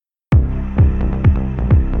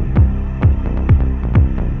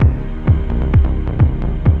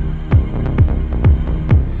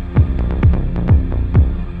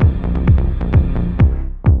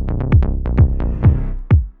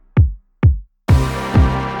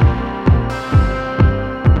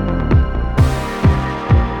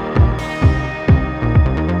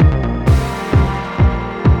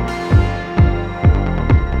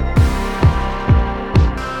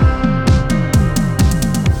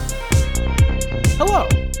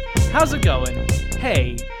How's it going?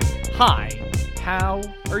 Hey, hi, how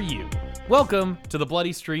are you? Welcome to the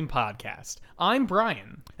Bloody Stream Podcast. I'm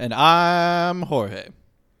Brian. And I'm Jorge.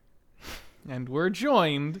 And we're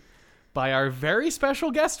joined by our very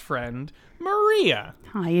special guest friend, Maria.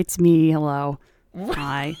 Hi, it's me. Hello.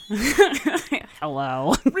 Hi.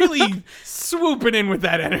 Hello. Really swooping in with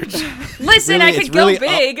that energy. Listen, Really, I it's could go really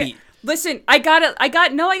big. upbeat. Listen, I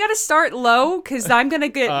gotta start low because I'm gonna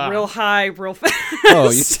get real high real fast. Oh,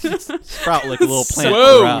 you sprout like a little plant.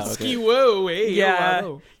 Whoa, sprout, okay. ski whoa, hey, Yeah.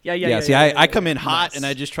 whoa. Yeah. See, I come in hot and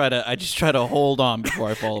I just try to hold on before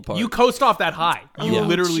I fall apart. You coast off that high. You Yeah.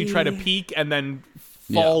 literally try to gee. peak and then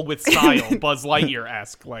fall with style, Buzz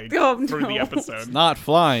Lightyear-esque, like, Oh, for the no. episode. not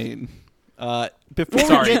flying. Before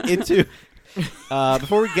Sorry. we get into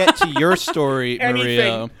before we get to your story, Maria,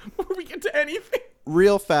 Anything. Before we get to anything.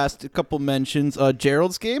 real fast, a couple mentions.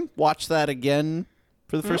 Gerald's Game. Watch that again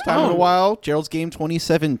for the first time in a while. Gerald's Game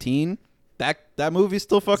 2017. That movie's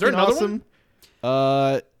still there fucking another awesome.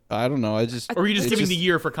 I don't know. Or are you just it giving the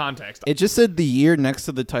year for context? It just said the year next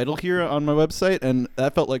to the title here on my website, and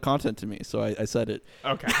that felt like content to me, so I said it.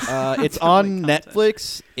 Okay. It's on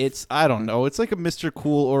Netflix. I don't know. It's like a Mr.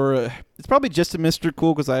 Cool, it's probably just a Mr.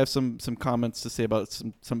 Cool because I have some comments to say about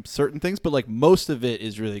some certain things, but like most of it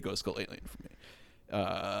is really Ghost Skull Alien for me.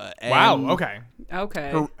 Wow, okay.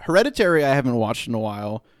 Okay. Hereditary I haven't watched in a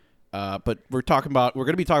while. But we're going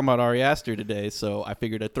to be talking about Ari Aster today, so I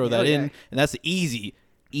figured I'd throw that Okay. in, and that's the easy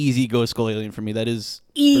Ghost Skull Alien for me. That is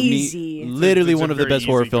Easy. for me, literally It's a one of the very best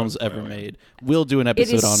horror easy films Ghost Skull ever Alien. made. We'll do an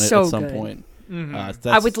episode is on it so at some good. point.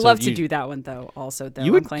 I would love to do that one though. Also, though,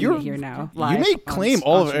 I'm claiming it here now. You live may on claim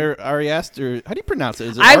all of Sponsored. Ari Aster. How do you pronounce it?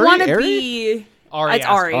 Is it I Ari? want to Ari? be. Ari It's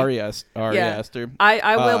Aster. Ari. Ari Yeah. Aster.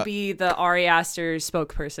 I will be the Ari Aster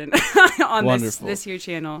spokesperson on Wonderful. this here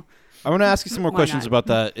channel. I want to ask you some more Why questions not? about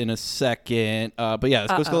that in a second. But yeah,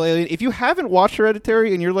 let's Ghost Skull Alien. If you haven't watched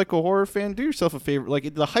Hereditary and you're like a horror fan, do yourself a favor.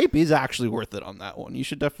 Like the hype is actually worth it on that one. You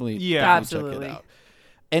should definitely, Yeah. Absolutely. check it out.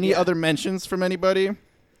 Any other mentions from anybody?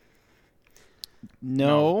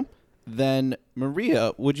 No. Then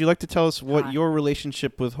Maria, would you like to tell us what Hi. your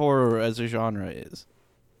relationship with horror as a genre is?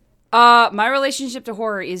 My relationship to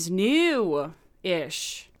horror is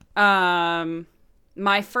new-ish.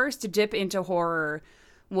 My first dip into horror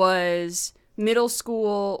was middle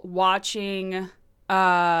school watching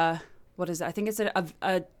what is it? I think it's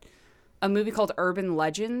a movie called Urban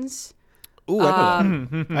Legends. Ooh, I know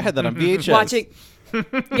that. I had that on VHS. Watching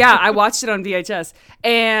Yeah, I watched it on VHS.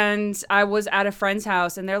 And I was at a friend's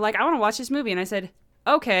house and they're like, I want to watch this movie. And I said,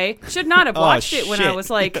 okay. Should not have watched it when I shit. was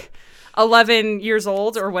like 11 years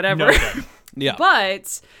old or whatever. No good. Yeah.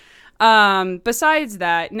 But besides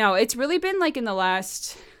that, no, it's really been like in the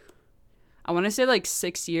last, I want to say like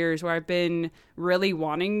 6 years where I've been really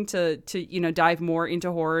wanting to dive more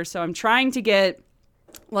into horror. So I'm trying to get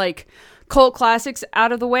like cult classics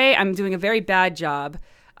out of the way. I'm doing a very bad job.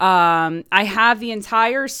 I have the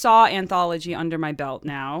entire Saw anthology under my belt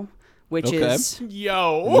now, which Okay. is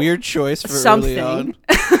Yo. Weird choice for something. early on.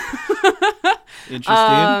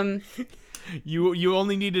 Interesting. You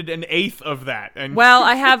only needed an eighth of that. And Well,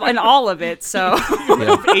 I have an all of it, so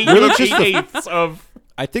Yeah. eight, Really eight just the- eighths of...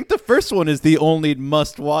 I think the first one is the only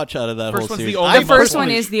must-watch out of that First whole one's series. the only the first one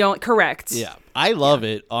personally- is the only correct. Yeah, I love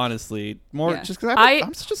it, honestly. More Yeah. just because I-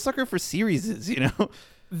 I'm such a sucker for series, you know?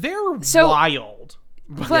 They're So- wild.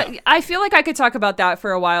 But I feel like I could talk about that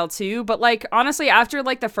for a while too. But like honestly, after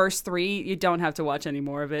like the first 3, you don't have to watch any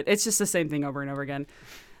more of it. It's just the same thing over and over again.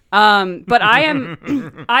 But I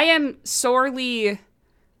am sorely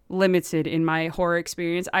limited in my horror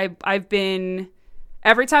experience. I've been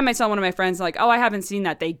every time I tell one of my friends like, oh, I haven't seen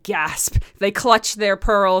that, they gasp, they clutch their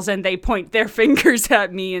pearls, and they point their fingers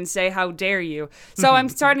at me and say, how dare you? So I'm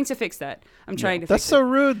starting to fix that. I'm trying to That's fix so it.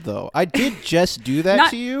 rude, though. I did just do that Not-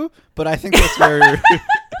 to you, but I think that's where...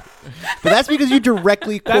 But that's because you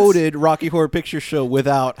directly quoted Rocky Horror Picture Show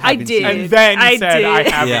without I having did. seen it. And then I said, did. I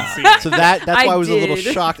haven't Yeah. seen it. So that's why I was a little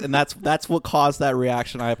did. shocked, and that's what caused that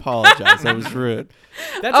reaction. I apologize. That was rude.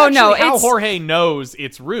 That's Oh, actually no, how it's- Jorge knows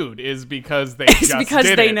it's rude, is because they It's just because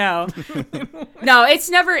did they it. know. No,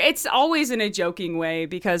 it's always in a joking way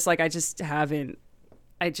because like I just haven't.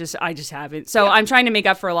 I just haven't. So I'm trying to make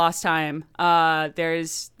up for lost time. I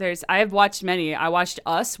have watched many. I watched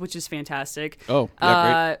Us, which is fantastic. Oh,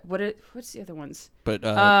 yeah, What's the other ones? But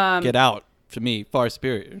Get Out, to me, far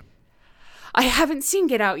superior. I haven't seen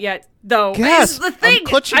Get Out yet, though. Gasp! Is the thing. I'm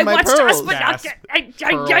clutching I my watched Us, pearls. but Gasp. I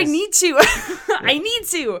Pearls. need to. I need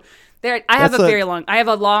to. I have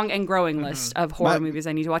a long and growing list of horror movies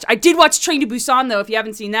I need to watch. I did watch Train to Busan though. If you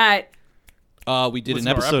haven't seen that, We did Was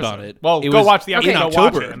an our episode on it. Well, It go was watch the Okay. episode.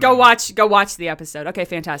 in Go watch October. it. Go watch the episode. Okay,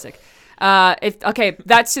 fantastic.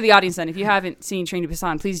 That's to the audience then. If you haven't seen Train to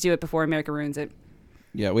Busan, please do it before America ruins it.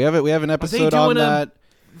 Yeah, we have an episode on doing a- that.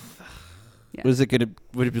 Yeah. What is it gonna?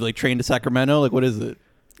 Would it be like Train to Sacramento? Like what is it?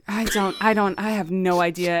 I have no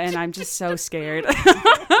idea, and I'm just so scared.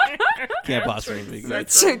 Can't possibly be good.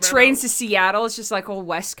 Trains to Seattle. It's just like a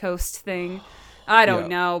West Coast thing. I don't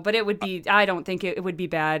Yeah. know, but it would be. I don't think it would be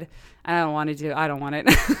bad. I don't want it.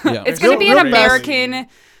 Yeah. It's going to be an Real fast- American.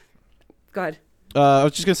 Go ahead. I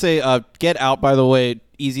was just gonna say, Get Out. By the way,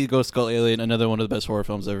 easy to go Skull Alien, another one of the best horror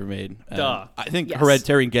films ever made. And Duh. I think Yes.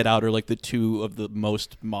 Hereditary and Get Out are like the two of the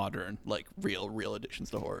most modern, like real additions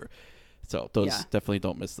to horror. So those Yeah. definitely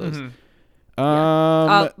don't miss those.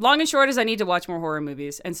 Long and short is I need to watch more horror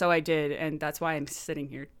movies, and so I did, and that's why I'm sitting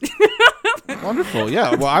here. Wonderful.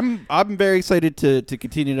 Yeah. Well, I'm very excited to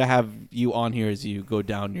continue to have you on here as you go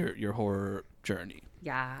down your horror journey.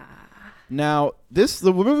 Yeah. Now,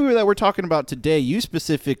 the movie that we're talking about today, you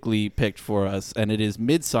specifically picked for us, and it is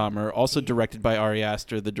Midsommar, also directed by Ari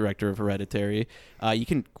Aster, the director of Hereditary. You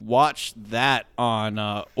can watch that on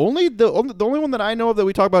the only one that I know of that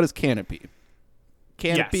we talk about is Canopy.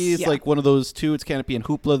 Canopy Yes. is Yeah. like one of those two. It's Canopy and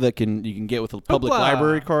Hoopla that you can get with a public Hoopla.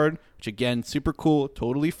 library card, which again, super cool,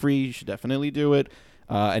 totally free. You should definitely do it.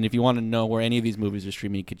 And if you want to know where any of these movies are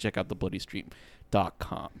streaming, you can check out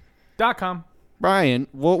thebloodystream.com. .com. Brian,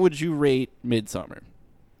 what would you rate Midsommar?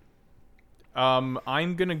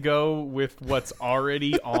 I'm gonna go with what's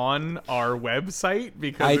already on our website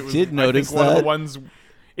because I it was, did notice I think one of that. the ones.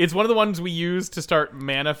 It's one of the ones we use to start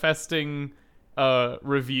manifesting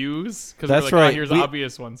reviews because we're That's like, right. oh, here's We-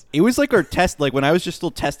 obvious ones. It was like our test, like when I was just still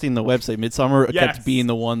testing the website, Midsommar Yes. kept being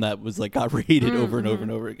the one that was like got rated over and over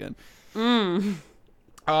and over again.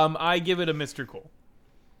 I give it a Mr. Cool.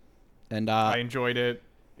 And I enjoyed it.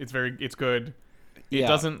 It's good. It Yeah.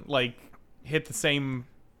 doesn't like hit the same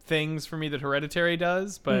things for me that Hereditary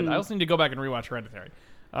does, but I also need to go back and rewatch Hereditary.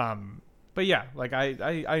 But yeah, like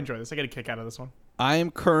I enjoy this. I get a kick out of this one. I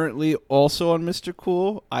am currently also on Mr.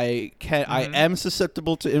 Cool. I am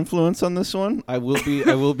susceptible to influence on this one. I will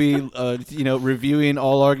be reviewing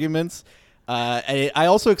all arguments. I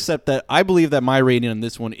also accept that I believe that my rating on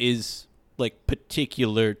this one is like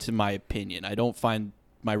particular to my opinion. I don't find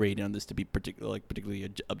my rating on this to be particularly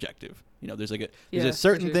objective. You know, there's a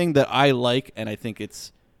certain thing that I like, and I think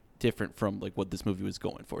it's different from like what this movie was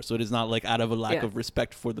going for. So it is not like out of a lack of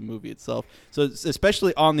respect for the movie itself. So it's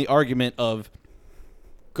especially on the argument of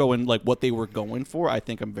going like what they were going for, I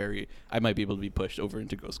think I might be able to be pushed over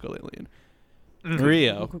into Ghost Skull Alien.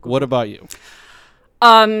 Maria, what about you?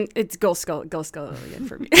 It's Ghost Skull Alien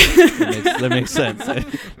for me. That makes sense.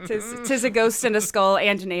 Tis a ghost and a skull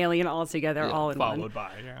and an alien all together, all in one.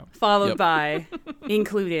 Followed Yep. by,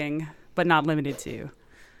 including, but not limited to,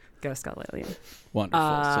 Ghost Skull Alien. Wonderful. So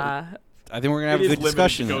I think we're gonna have a good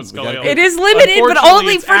discussion. then. We gotta- It is limited, but Unfortunately,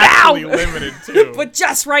 only it's for now. actually limited too. But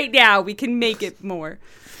just right now, we can make it more.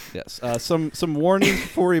 Yes. Some warnings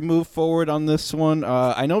before we move forward on this one.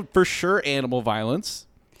 I know for sure animal violence.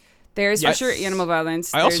 There's Yes. for sure animal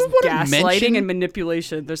violence. I also There's wanna gaslighting mention- and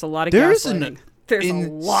manipulation. There's a lot of There's gaslighting. There's a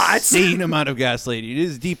lot. insane amount of gaslighting. It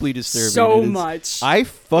is deeply disturbing. So It is- much. I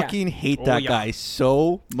fucking hate Oh, that yeah. guy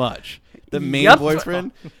so much. The main Yep.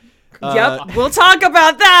 boyfriend. Yep, we'll talk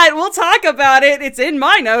about that. We'll talk about it. It's in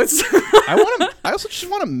my notes. I also just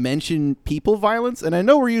want to mention people violence, and I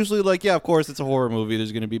know we're usually like, yeah, of course it's a horror movie.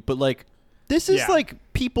 There's going to be, but like, this is Yeah. like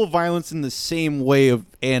people violence in the same way of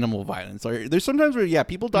animal violence. Like, there's sometimes where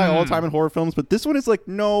people die all the time in horror films, but this one is like,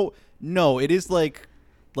 no, it is like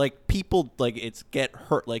people like it's get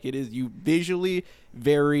hurt. Like it is you visually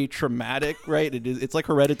very traumatic, right? It's like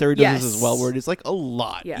Hereditary does this as well, where it is like a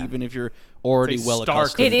lot, Yeah. even if you're already It's a well stark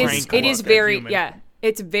accustomed. It to is. Frank It is look at very. human. Yeah.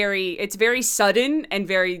 It's very sudden and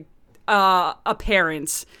very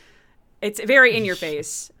apparent. It's very in your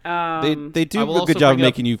face. They do I a will good also job of bring up-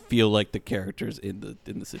 making you feel like the characters in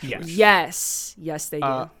the situation. Yes, they do.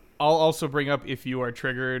 I'll also bring up if you are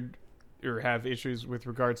triggered or have issues with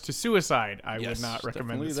regards to suicide, I Yes, would not recommend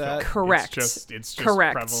definitely this that. film. Correct. It's just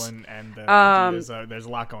Correct. prevalent, and there's a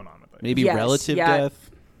lot going on with it. Maybe Yes, relative yeah.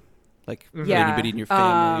 death, like Yeah, anybody in your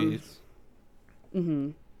family.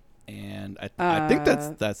 And I think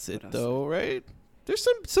that's it though, right? There's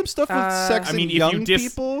some stuff with sex I mean, and if young you dis-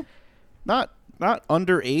 people, not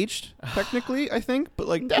underaged technically, I think, but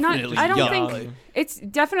like definitely I don't young. think it's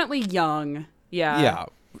definitely young. Yeah. Yeah,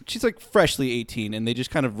 she's like freshly 18, and they just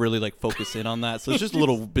kind of really like focus in on that. So it's just a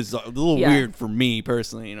little bizarre, a little Yeah. weird for me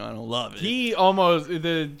personally. You know, I don't love it. He almost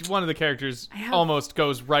one of the characters have- almost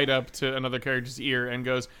goes right up to another character's ear and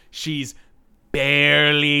goes, "She's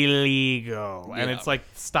barely legal, and it's like,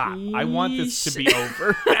 stop. I want this to be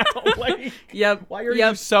over now. Like, Yep. why are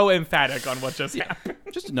you so emphatic on what just happened?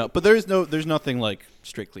 Just a note, but there's nothing like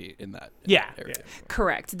strictly in that. Area.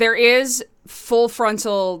 Correct. There is full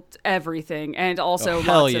frontal everything, and also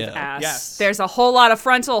lots of ass. Yes. There's a whole lot of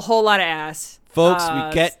frontal, a whole lot of ass. Folks,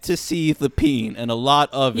 we get to see the peen and a lot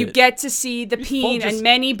of You it. get to see the peen and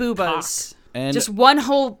many boobas. And just one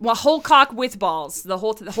whole cock with balls. The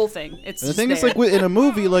whole thing. It's the just thing is, there. like in a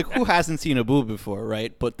movie, like who hasn't seen a boob before,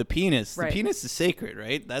 right? But the penis is sacred,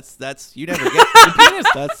 right? That's you never get the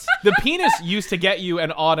penis. The penis used to get you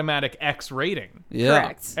an automatic X rating. Yeah.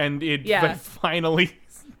 Correct. And it They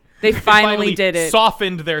they finally did it.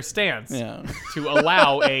 Softened their stance to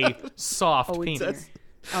allow a soft Oh, penis.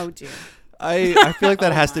 Oh dear. I feel like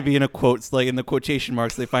that has to be in a quotes, like in the quotation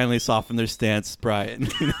marks. They finally soften their stance, Brian.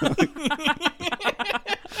 You know?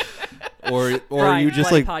 or Brian, you just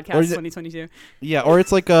Bloody like podcast 2022. Yeah, or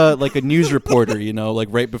it's like a news reporter, you know, like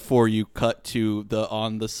right before you cut to the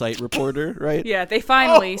on the site reporter, right? Yeah, they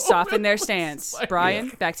finally soften their stance. Brian,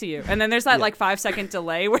 back to you. And then there's that like 5-second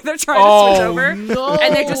delay where they're trying to switch over,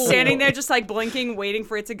 and they're just standing there, just like blinking, waiting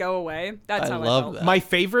for it to go away. That's how I felt. that.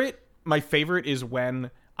 My favorite is when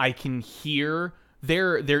I can hear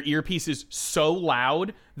their earpiece is so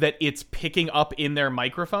loud that it's picking up in their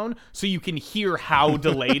microphone, so you can hear how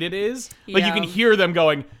delayed it is. Like you can hear them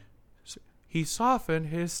going, he softened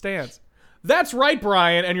his stance. That's right,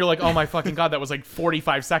 Brian. And you're like, oh my fucking God, that was like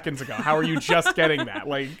 45 seconds ago. How are you just getting that?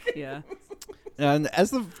 Like, Yeah. And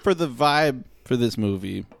for the vibe for this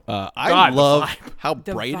movie, I love how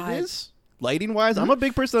bright vibe. it is. Lighting wise, I'm a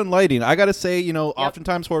big person on lighting. I gotta say, you know,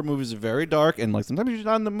 oftentimes horror movies are very dark, and like sometimes you're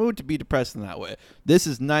not in the mood to be depressed in that way. This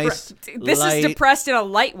is nice. This light. is depressed in a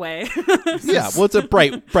light way. Yeah, well, it's a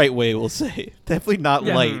bright way, we'll say. Definitely not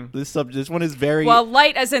light. This one is very well,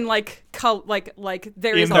 light as in like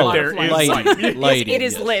there is a lot of light. lighting. It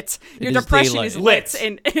is yes. lit. Your It is depression daylight. is lit,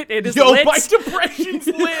 and it is yo, lit. my depression's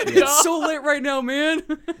lit. It's so lit right now, man.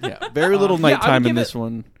 Yeah, very little nighttime in this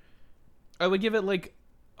one. I would give it like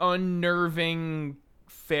unnerving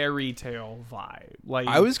fairy tale vibe. Like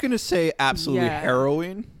I was gonna say absolutely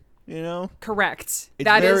harrowing. You know, correct.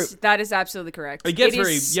 It's That is absolutely correct. It gets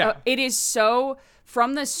It is so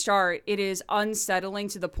from the start. It is unsettling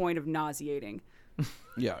to the point of nauseating.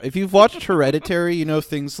 yeah. If you've watched Hereditary, you know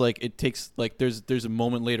things like it takes like there's a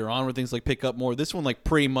moment later on where things like pick up more. This one like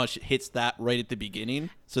pretty much hits that right at the beginning,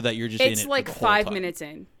 so that you're just in it. It's like for the whole 5 time. minutes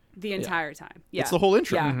in. The entire time. Yeah. It's the whole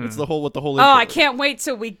intro. Yeah. It's what the whole Oh, intro I is. can't wait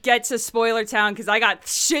till we get to Spoiler Town because I got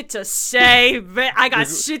shit to say. I got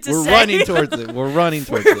shit to We're say. running towards it. We're running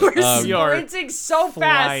towards it. We are sprinting so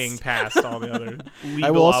flying fast. past all the other will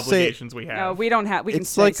legal also say- obligations we have. No, we don't have. We can It's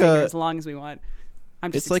stay like here a- as long as we want.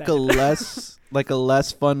 I'm just It's like a excited.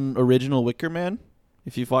 less fun original Wicker Man.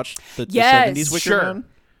 If you've watched the Yes, 70s Wicker sure. Man,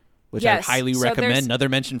 which Yes, I highly so recommend. there's- Another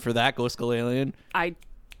mention for that, Ghost Skull Alien. I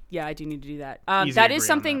do need to do that. Easy That to is agree on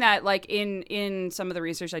something that. that, like, in some of the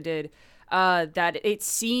research I did, that it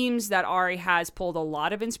seems that Ari has pulled a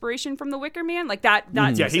lot of inspiration from The Wicker Man. Like that Yeah,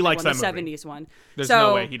 he specific likes one, that the movie. 70s one. There's so,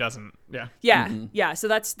 no way he doesn't. Yeah. Yeah, yeah. So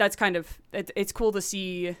that's kind of it's cool to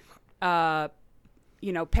see,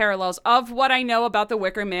 parallels of what I know about the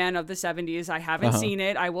Wicker Man of the 70s. I haven't seen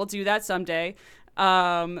it. I will do that someday.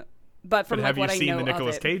 But from But have what you I seen know the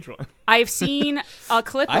Nicolas of it, Cage one? I've seen a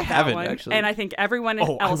clip of I that haven't, one, actually. and I think everyone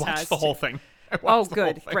Oh, I else watched has the too. whole thing. Oh,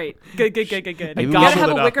 good, great, good. Maybe You we gotta should have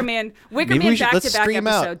a look it Wicker up. Man Maybe we should- back let's to back stream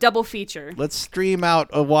episode, out. double feature, Let's stream out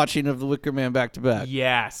a watching of the Wicker Man back to back.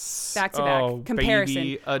 Yes. back to back Oh, comparison.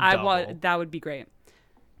 baby, a I double. want that would be great.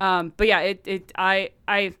 But yeah,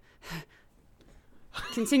 I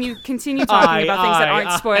continue talking about things that aren't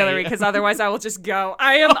spoilery because otherwise I will just go.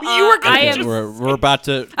 I am. you were gonna I am. We're about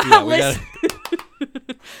to. Yeah, we Listen.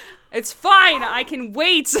 gotta, It's fine. I can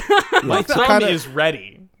wait. My so thumb kinda- is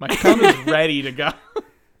ready. My thumb is ready to go.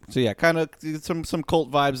 so yeah, kind of some cult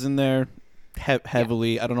vibes in there,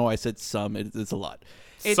 heavily. I don't know why I said some. It's a lot.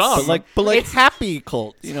 It's- Some. But like It's- happy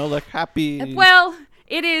cult. You know, like happy. Well,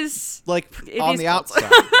 it is. like it on is the cult.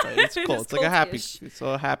 outside. Right? It's It cult. is It's like a happy. cultish. It's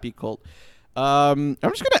a happy cult. I'm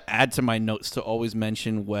just gonna add to my notes to always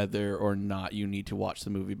mention whether or not you need to watch the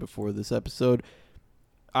movie before this episode.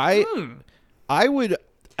 I would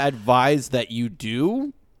advise that you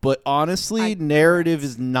do, but honestly, narrative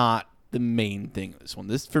is not the main thing in this one.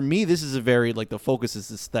 For me, this is a very like the focus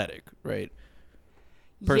is aesthetic, right?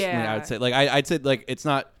 Personally, Yeah. I'd say like I'd say like it's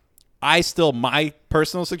not my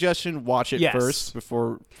personal suggestion, watch it first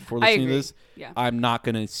before listening to this. Yeah. I'm not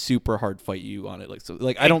gonna super hard fight you on it.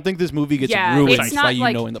 I don't think this movie gets ruined by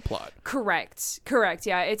you knowing the plot. Correct.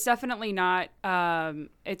 Yeah, it's definitely not.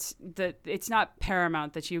 It's not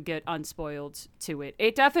paramount that you get unspoiled to it.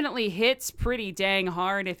 It definitely hits pretty dang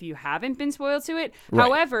hard if you haven't been spoiled to it. Right.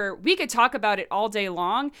 However, we could talk about it all day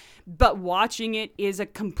long, but watching it is a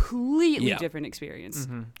completely different experience.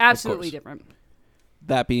 Mm-hmm. Absolutely different.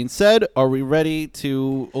 That being said, are we ready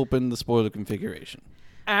to open the spoiler configuration?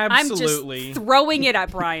 Absolutely. I'm just throwing it at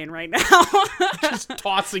Brian right now. Just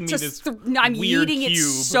tossing me this I'm weird eating cube. it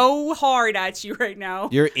so hard at you right now.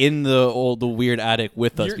 You're in the weird attic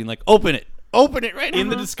with us, being like, open it right now. In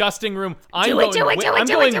the disgusting room. Do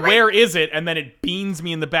it. Where is it? And then it beans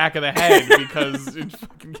me in the back of the head because it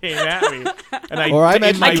fucking came at me. And I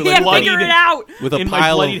can't figure it out. With a in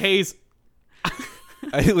pile my bloodied haze.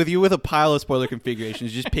 with you with a pile of spoiler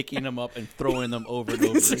configurations, just picking them up and throwing them over and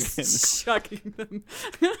over again. Chucking them.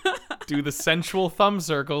 Do the sensual thumb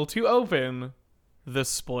circle to open the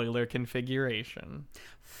spoiler configuration.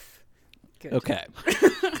 Good. Okay.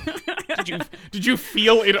 Did you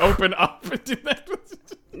feel it open up?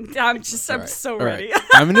 I'm so ready.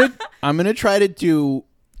 Right. I'm gonna try to do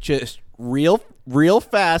just real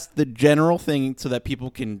fast the general thing so that people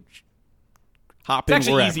can hop in. It's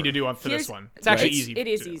actually wherever. easy to do for this one. It's actually easy. It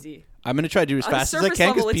is easy. I'm gonna try to do as fast as I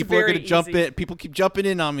can because people are gonna jump in. People keep jumping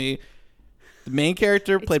in on me. The main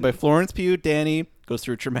character, played by Florence Pugh, Danny, goes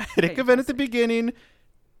through a traumatic event at the beginning,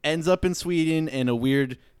 ends up in Sweden in a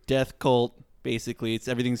weird death cult. Basically,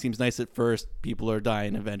 everything seems nice at first. People are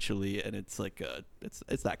dying eventually, and it's like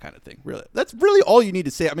it's that kind of thing. Really, that's really all you need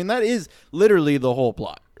to say. I mean, that is literally the whole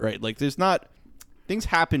plot, right? Like, things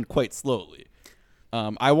happen quite slowly.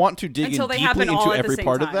 I want to dig in deeply into every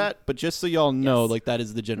part of that, but just so y'all know, like, that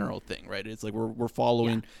is the general thing, right? It's like we're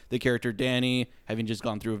following the character Danny, having just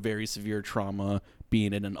gone through a very severe trauma,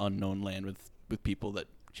 being in an unknown land with people that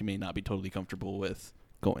she may not be totally comfortable with,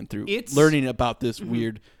 going through, learning about this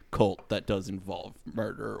weird cult that does involve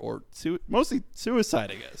murder or mostly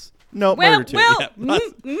suicide, I guess. No, murder too.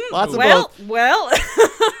 Lots of both. Well,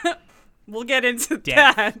 we'll get into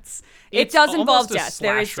that. It does involve death.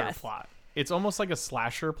 There is death. Plot. It's almost like a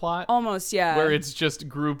slasher plot. Almost, yeah. Where it's just a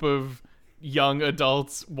group of young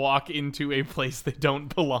adults walk into a place they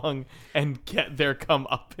don't belong and get their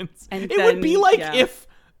comeuppance. Would be like if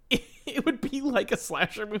it would be like a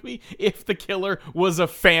slasher movie if the killer was a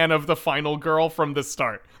fan of the final girl from the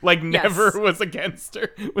start. Like, never was against her.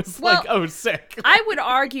 Was like, oh, sick. I would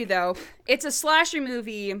argue, though, it's a slasher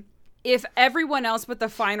movie if everyone else but the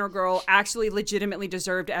final girl actually legitimately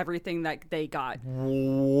deserved everything that they got.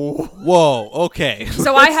 Whoa, okay.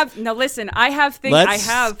 So I need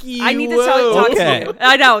to talk to you.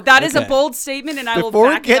 I know, that is a bold statement, and I will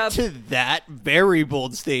back it up. Before we get to that very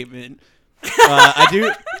bold statement,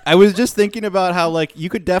 I was just thinking about how, like, you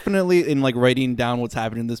could definitely, in like writing down what's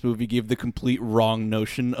happening in this movie, give the complete wrong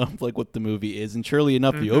notion of like what the movie is. And surely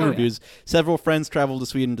enough, the overviews, several friends travel to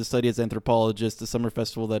Sweden to study as anthropologists, a summer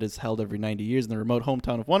festival that is held every 90 years in the remote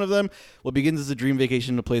hometown of one of them. What begins as a dream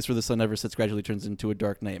vacation in a place where the sun never sets gradually turns into a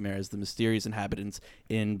dark nightmare as the mysterious inhabitants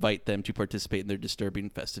invite them to participate in their disturbing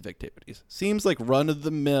festive activities. Seems like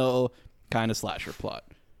run-of-the-mill kind of slasher plot.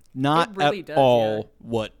 Not really at all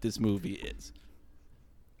what this movie is.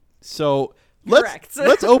 So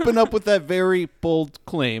let's open up with that very bold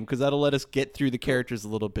claim, because that'll let us get through the characters a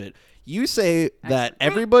little bit. You say that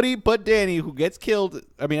everybody but Danny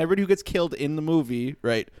everybody who gets killed in the movie,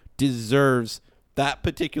 right, deserves that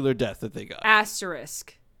particular death that they got.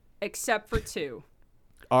 Asterisk. Except for two.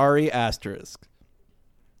 Ari asterisk.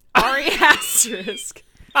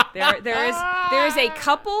 There is a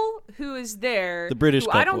couple who is there. The British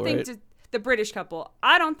couple, I don't think right? The British couple.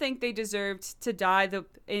 I don't think they deserved to die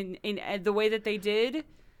in the way that they did.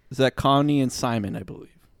 Is that Connie and Simon, I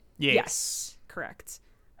believe? Yes, correct.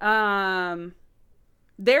 They're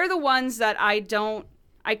the ones that I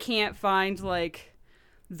can't find like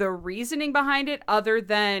the reasoning behind it other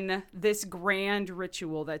than this grand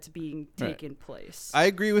ritual that's being taken place. I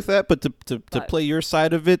agree with that, but to play your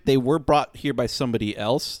side of it, they were brought here by somebody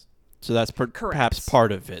else. So that's perhaps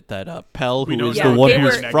part of it. That Pell, who is the one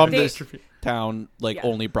who's from this town,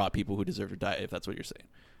 only brought people who deserve to die, if that's what you're saying.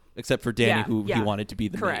 Except for Danny, who he wanted to be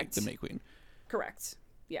the May Queen. Correct.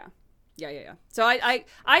 Yeah. So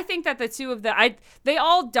I think that the two of them, they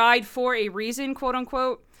all died for a reason, quote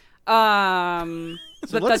unquote. But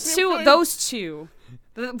those two,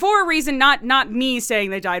 for a reason, not me saying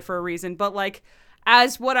they died for a reason, but like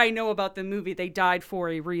as what I know about the movie, they died for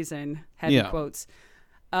a reason. Heavy quotes.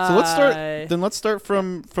 So let's start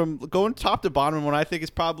from going top to bottom, and what I think is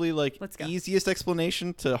probably like Let's go. easiest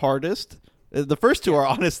explanation to hardest. The first two are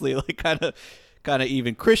honestly like kind of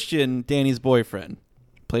even. Christian, Danny's boyfriend,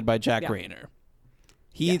 played by Jack Rayner.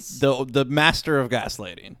 He's the master of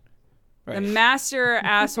gaslighting. Right? The master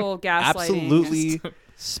asshole gaslighting. Absolutely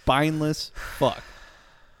spineless fuck.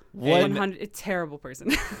 What? A terrible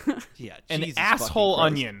person. Yeah, an Jesus asshole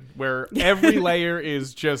fucking Christ. onion where every layer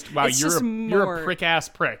is just wow. It's just You're a more- prick ass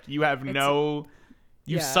prick. You have you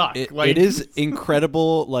Yeah. suck. It is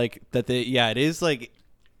incredible, like that. It is like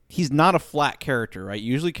he's not a flat character, right?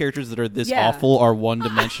 Usually, characters that are this awful are one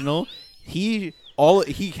dimensional. He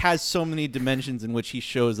has so many dimensions in which he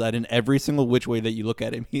shows that in every single which way that you look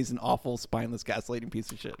at him, he's an awful, spineless, gaslighting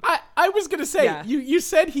piece of shit. I was gonna say Yeah. you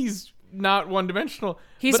said he's not one dimensional.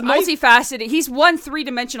 He's multifaceted. He's one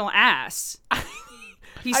 3-dimensional ass.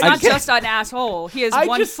 He's not just an asshole. He has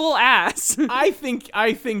one full ass. I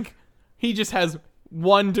think he just has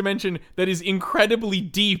one dimension that is incredibly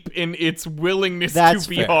deep in its willingness That's to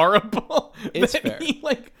be fair. horrible. It's That fair.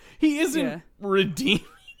 He isn't Yeah. redeeming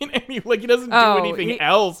any he doesn't do anything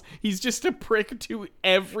else. He's just a prick to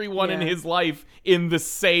everyone in his life in the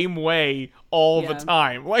same way all the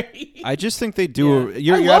time. I just think they do. Yeah.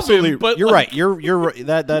 You're love absolutely. him, but you're like- right. You're right.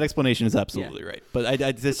 That explanation is absolutely right. But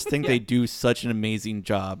I just think they do such an amazing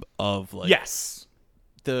job of like yes.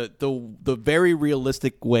 the very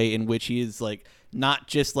realistic way in which he is like not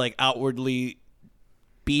just like outwardly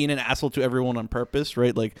being an asshole to everyone on purpose,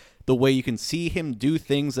 right? Like the way you can see him do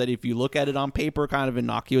things that if you look at it on paper kind of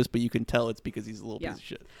innocuous, but you can tell it's because he's a little piece of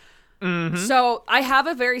shit. Mm-hmm. So I have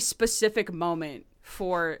a very specific moment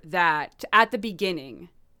for that at the beginning.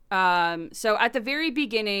 So at the very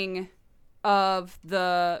beginning of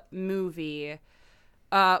the movie,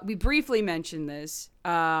 we briefly mentioned this,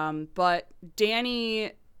 but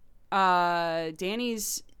Danny's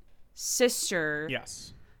sister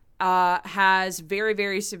Yes. has very,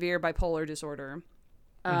 very severe bipolar disorder.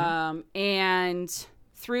 And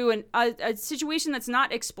through a situation that's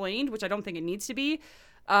not explained, which I don't think it needs to be,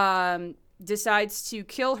 decides to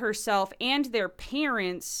kill herself and their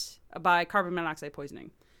parents by carbon monoxide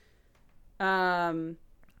poisoning.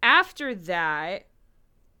 After that,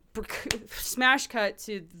 smash cut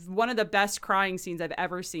to one of the best crying scenes I've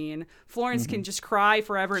ever seen. Florence can just cry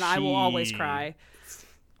forever, and I will always cry.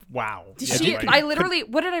 Wow. I literally,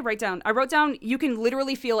 what did I write down? I wrote down, you can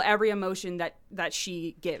literally feel every emotion that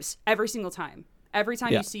she gives every single time. Every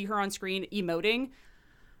time you see her on screen emoting,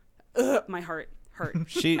 my heart hurt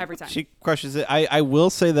every time. She crushes it. I will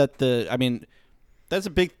say that that's a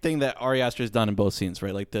big thing that Ari Aster has done in both scenes,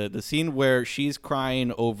 right? Like the scene where she's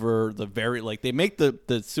crying over they make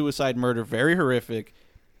the suicide murder very horrific.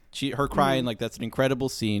 Her crying, like that's an incredible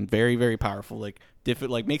scene, very, very powerful, like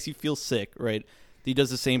makes you feel sick, right? He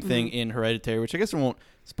does the same thing in Hereditary, which I guess I won't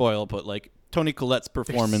spoil, but like Toni Collette's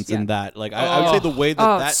performance in that, like I would say the way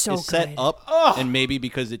that so is set good. up, and maybe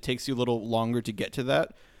because it takes you a little longer to get to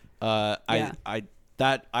that,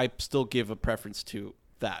 I still give a preference to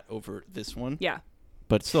that over this one. Yeah.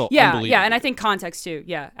 But still, Yeah, unbelievable. and I think context too.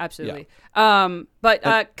 Yeah, absolutely. Cut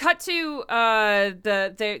to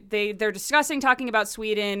they're discussing, talking about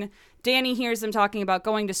Sweden. Danny hears them talking about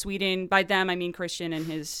going to Sweden. By them, I mean Christian and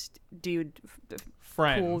his dude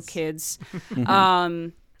Friends. cool kids.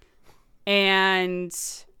 And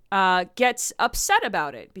gets upset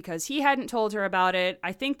about it because he hadn't told her about it.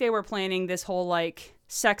 I think they were planning this whole like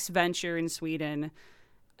sex venture in Sweden,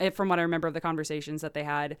 from what I remember of the conversations that they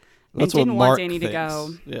had. That's and what didn't Mark want Danny to go.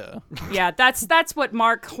 thinks. Yeah. Yeah, that's what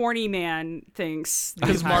Mark Horny Man thinks.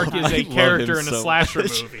 Because Mark is I a love character him in a so slasher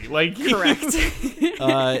much. movie. Like Correct.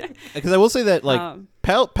 Because I will say that like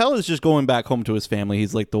Pell is just going back home to his family.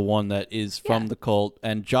 He's like the one that is from the cult,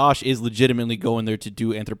 and Josh is legitimately going there to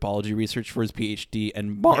do anthropology research for his PhD.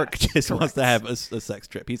 And Mark just wants to have a sex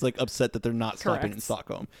trip. He's like upset that they're not stopping in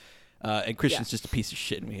Stockholm, and Christian's just a piece of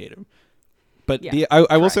shit, and we hate him. But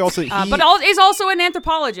I will say also, is also an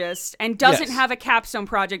anthropologist and doesn't have a capstone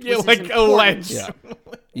project. Yeah, which like is important. alleged. Yeah.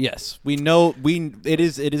 Yes, we know. It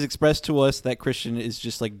is expressed to us that Christian is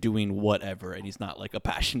just like doing whatever, and he's not like a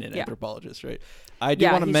passionate anthropologist, right? I do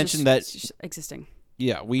want to mention that just existing.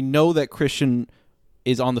 Yeah, we know that Christian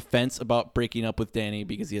is on the fence about breaking up with Danny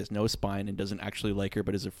because he has no spine and doesn't actually like her,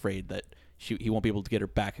 but is afraid that he won't be able to get her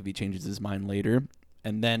back if he changes his mind later.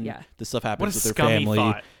 And then the stuff happens with their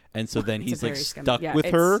family, and so then he's like stuck with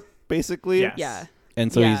her basically. Yes. Yeah,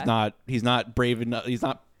 and so he's not brave enough.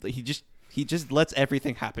 He just lets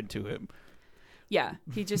everything happen to him. Yeah,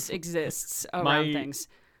 he just exists around things.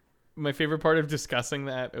 My favorite part of discussing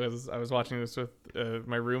that was I was watching this with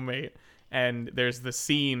my roommate, and there's the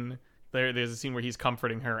scene there's a scene where he's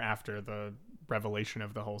comforting her after the revelation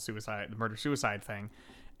of the whole murder-suicide thing.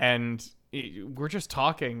 And we're just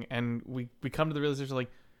talking, and we come to the realization,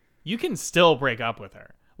 like, you can still break up with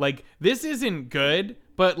her. Like, this isn't good,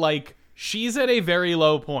 but, like, she's at a very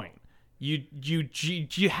low point. You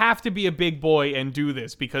have to be a big boy and do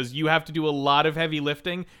this, because you have to do a lot of heavy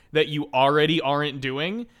lifting that you already aren't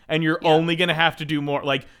doing, and you're only going to have to do more.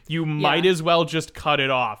 Like, you might as well just cut it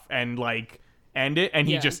off and, like, end it. And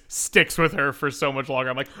he just sticks with her for so much longer.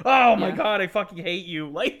 I'm like, oh my God, I fucking hate you.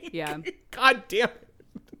 Like, God damn it.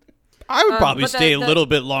 I would probably stay a little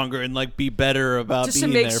bit longer and like be better about just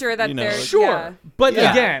being to make there, sure that they're sure. But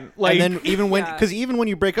again, like, and then even when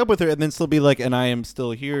you break up with her, and then still be like, and I am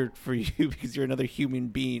still here for you because you're another human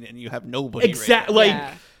being and you have nobody. Exactly.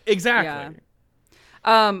 Yeah.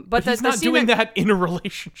 But he's not doing that in a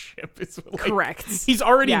relationship. It's like, correct. He's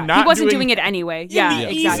already not. He wasn't doing it anyway. Yeah,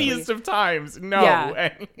 the exactly. easiest of times. No.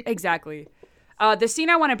 Yeah, exactly. The scene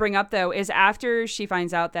I want to bring up, though, is after she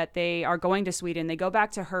finds out that they are going to Sweden, they go back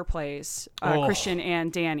to her place, Christian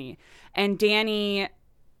and Danny. And Danny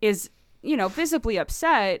is, visibly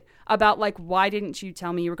upset about, like, why didn't you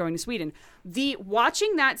tell me you were going to Sweden?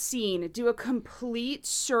 Watching that scene do a complete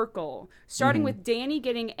circle, starting with Danny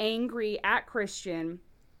getting angry at Christian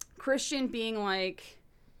being like,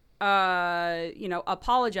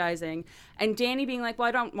 apologizing, and Danny being like, well,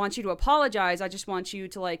 I don't want you to apologize, I just want you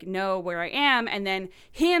to, like, know where I am, and then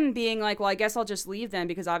him being like, well, I guess I'll just leave then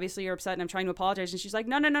because obviously you're upset and I'm trying to apologize. And she's like,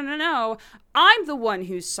 no, I'm the one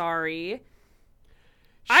who's sorry.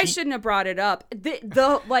 I shouldn't have brought it up.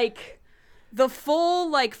 The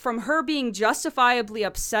full, like, from her being justifiably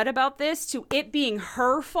upset about this to it being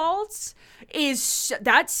her fault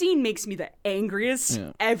that scene makes me the angriest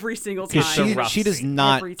every single time. She does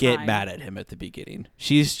not get mad at him at the beginning.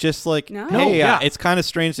 She's just like, no. Hey, it's kind of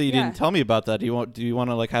strange that you didn't tell me about that. Do you want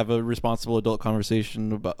to like have a responsible adult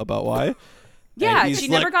conversation about why? Yeah, she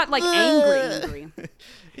never got like angry.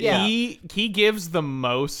 Yeah. He gives the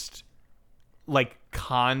most like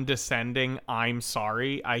condescending "I'm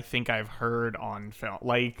sorry" I think I've heard on film.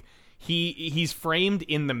 Like, he's framed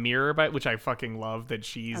in the mirror, which I fucking love that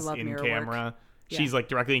she's in camera. Work. She's like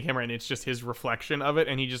directly in camera, and it's just his reflection of it,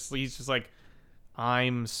 and he's just like,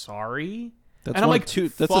 "I'm sorry." That's and I'm like,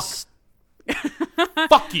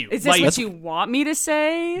 fuck you. Is this what you want me to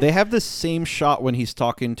say? They have the same shot when he's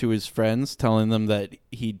talking to his friends, telling them that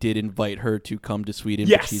he did invite her to come to Sweden,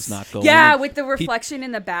 but she's not going. Yeah, with the reflection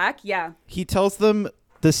in the back. Yeah. He tells them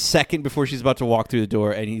the second before she's about to walk through the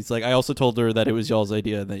door, and he's like, I also told her that it was y'all's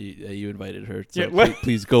idea and that you invited her. So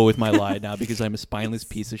please go with my lie now because I'm a spineless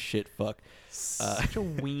piece of shit. Fuck. Such a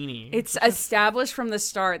weenie. It's established from the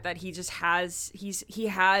start that he just he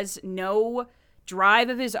has no drive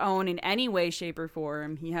of his own in any way, shape, or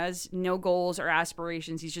form. He has no goals or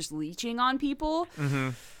aspirations. He's just leeching on people. Mm-hmm.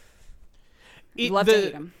 Love to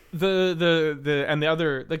hate him. And the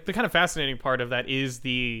other, like, the kind of fascinating part of that is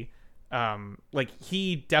the like,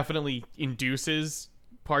 he definitely induces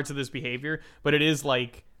parts of this behavior, but it is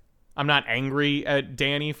like, I'm not angry at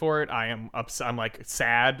Danny for it. I am upset. I'm like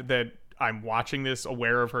sad that I'm watching this,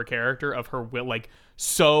 aware of her character, of her will, like,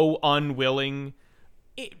 so unwilling,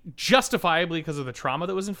 justifiably because of the trauma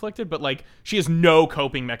that was inflicted, but like, she has no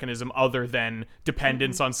coping mechanism other than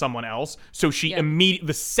dependence on someone else. So she immediately,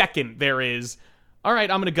 the second there is, all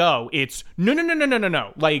right, I'm gonna go, it's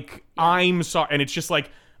no, like, I'm sorry, and it's just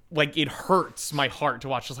like it hurts my heart to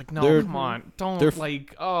watch. It's like, no, come on, don't,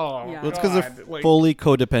 like, oh, well, it's because they're fully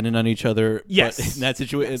codependent on each other. Yes, but in that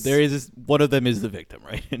situation, there is one of them is the victim,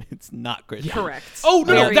 right? And it's not Christian. Correct. Oh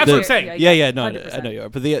no, that's what I'm saying. No, 100%. I know you are.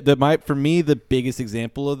 But for me, the biggest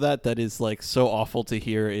example of that is like so awful to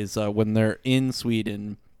hear is when they're in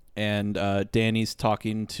Sweden and Danny's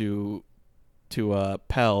talking to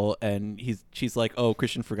Pell, and she's like, oh,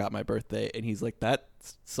 Christian forgot my birthday, and he's like, that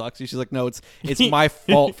sucks. And she's like, no, it's my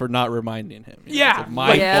fault for not reminding him. It's like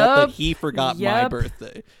my fault that he forgot my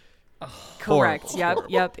birthday. Correct.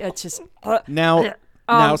 Yep. It's just now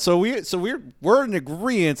so we're in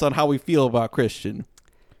agreement on how we feel about Christian,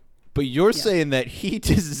 but you're saying that he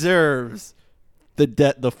deserves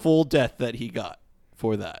the full death that he got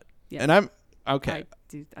for that. And I'm okay.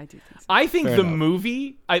 I do think so. I think Fair enough.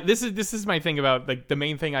 Movie. This is my thing about, like, the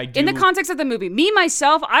main thing I do in the context of the movie. Me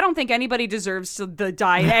myself, I don't think anybody deserves to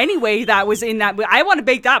die in any way that was in that movie. I want to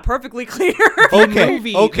make that perfectly clear.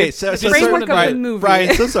 Okay. So framework of the movie.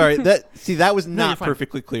 Brian, so sorry. That was not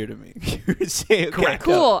perfectly clear to me. Correct.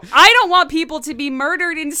 Cool. I don't want people to be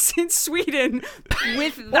murdered in Sweden.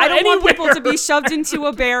 I don't want people to be shoved into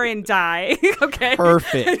a bear and die. Okay.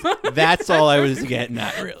 Perfect. That's all I was getting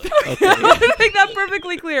at, really. Okay. I make that perfectly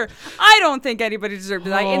perfectly clear. I don't think anybody deserved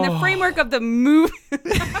to die in the framework of the movie.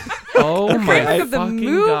 Oh my framework of the fucking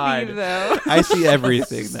movie, God. though. I see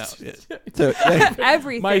everything now. Yeah. So,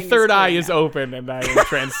 Everything. My third clear eye is now. open, and I am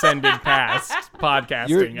transcended past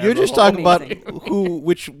podcasting. you're as just a whole. talking about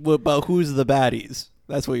Amazing. about who's the baddies.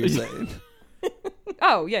 That's what you're saying.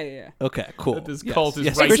 Oh yeah. Okay, cool. That this Yes, cult is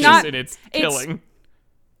yes. righteous not- in its it's- killing.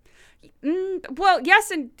 Well,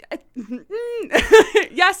 yes and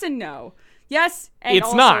yes and no. Yes, and It's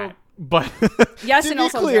also, not, but Yes, To and be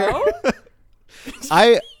also clear.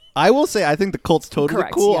 no. I will say I think the cult's totally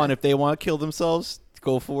Correct, cool yeah. on if they want to kill themselves,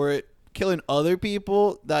 go for it. Killing other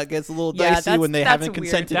people, that gets a little Yeah, dicey when they that's haven't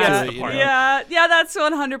weird. consented That's to the it. You part. know? Yeah, that's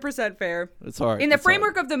 100% fair. It's hard. In the It's hard.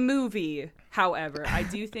 framework of the movie, however, I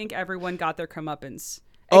do think everyone got their comeuppance.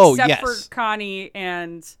 Oh, Except yes. for Connie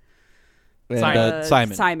and And,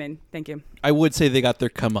 Simon. Simon, thank you. I would say they got their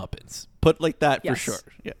comeuppance. Put like that for Yes. sure.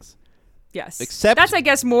 Yes. Yes. Except- That's, I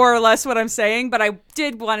guess, more or less what I'm saying, but I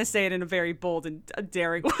did want to say it in a very bold and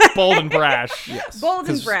daring way. bold and brash. Yes. Bold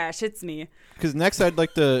and 'Cause- brash, it's me. Because next I'd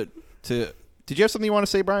like to. Did you have something you want to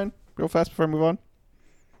say, Brian? Real fast before I move on.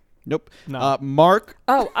 Nope. No. Mark.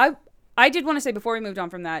 Oh, I did want to say before we moved on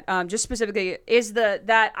from that, just specifically, is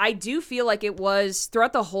that I do feel like it was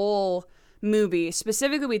throughout the whole movie,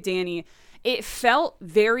 specifically with Danny, it felt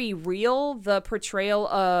very real. The portrayal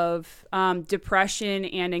of depression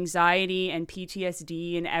and anxiety and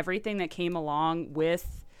PTSD and everything that came along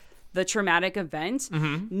with the traumatic event.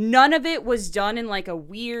 Mm-hmm. None of it was done in like a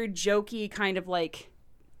weird, jokey kind of like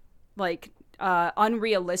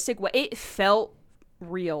unrealistic way. It felt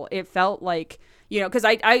real. It felt like, because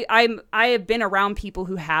I have been around people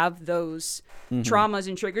who have those traumas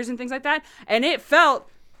and triggers and things like that, and it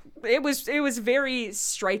was very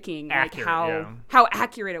striking, Accurate, like how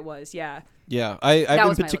accurate it was. Yeah. Yeah, I in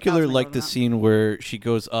was my- particular that was my like vote the on that. scene where she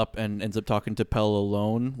goes up and ends up talking to Pell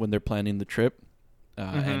alone when they're planning the trip.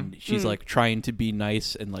 And she's like trying to be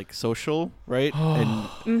nice and like social, right?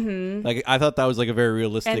 And like I thought that was like a very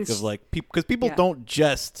realistic And of like people, because people yeah. don't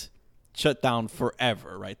just shut down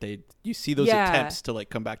forever, right? You see those Yeah. attempts to like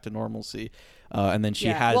come back to normalcy, and then she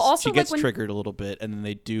Yeah. Well, also, she gets like, when- triggered a little bit, and then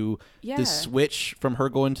they do Yeah. the switch from her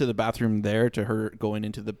going to the bathroom there to her going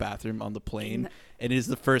into the bathroom on the plane, and it is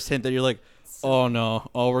the first hint that you're like, oh no,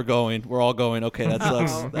 we're all going. Okay, that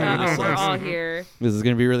sucks. Uh-oh. That really We're sucks. all here. This is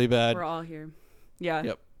gonna be really bad. We're all here. Yeah.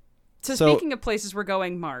 Yep. So So- speaking of places we're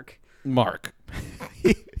going, Mark.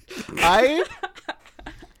 I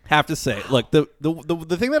have to say, look, the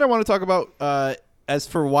thing that I want to talk about as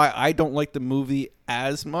for why I don't like the movie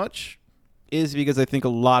as much is because I think a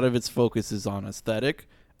lot of its focus is on aesthetic,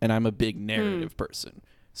 and I'm a big narrative person.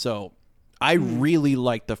 So I really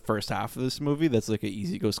like the first half of this movie. That's like an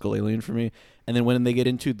easy go skull alien for me. And then when they get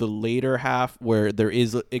into the later half where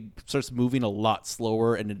it starts moving a lot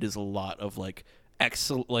slower, and it is a lot of like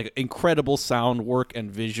excellent, like incredible sound work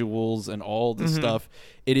and visuals and all this stuff,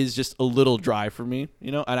 it is just a little dry for me,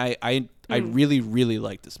 and I really, really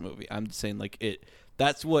like this movie. I'm just saying, like,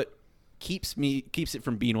 that's what keeps it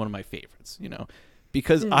from being one of my favorites,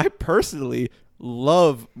 because I personally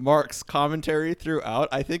love Mark's commentary throughout.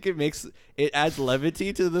 I think it adds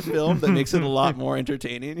levity to the film that makes it a lot more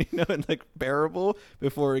entertaining, and like bearable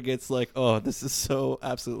before it gets like, oh, this is so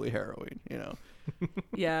absolutely harrowing,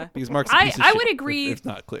 Yeah. because Mark's a piece of I shit, would agree. if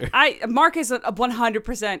not clear. Mark is a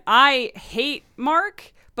 100%. I hate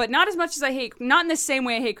Mark, but not as much as not in the same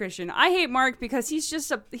way I hate Christian. I hate Mark because he's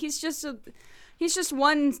just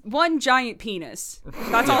one giant penis.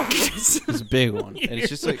 That's all he is. It's a big one, and it's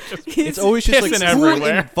just like He's it's always just like pissing cool and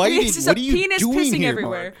everywhere. inviting. He's just What a are you penis doing pissing here,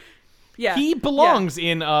 everywhere. Mark? Yeah. He belongs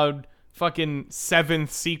in a fucking 7th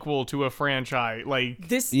sequel to a franchise. Like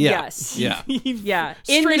This Yeah. yes. Yeah. Yeah.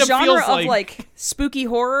 In Straight the up genre feels of like spooky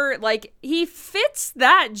horror, like he fits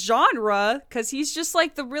that genre cuz he's just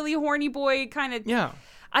like the really horny boy kind of yeah.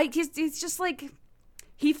 he's just like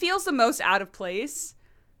he feels the most out of place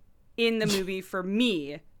in the movie for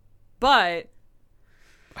me. But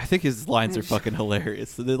I think his lines are fucking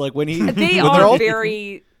hilarious. So they're like when they when they're are all,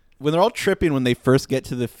 very when they're all tripping when they first get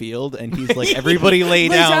to the field, and he's like, "Everybody lay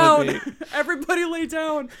down." with me." Everybody lay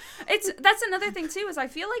down. That's another thing too, is I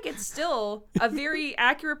feel like it's still a very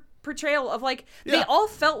accurate portrayal of like they Yeah. all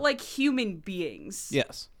felt like human beings.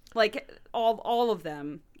 Yes, Like all of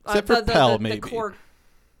them. Except for Pell, maybe. core.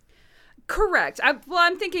 Correct.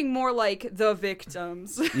 I'm thinking more like the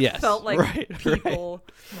victims. Yes, felt like right. people.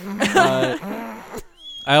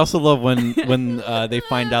 I also love when they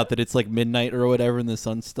find out that it's like midnight or whatever, and the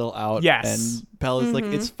sun's still out. Yes. And Pell is like,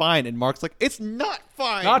 "It's fine," and Mark's like, "It's not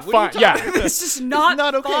fine. Not What are you fine. Yeah. talking about? It's just not,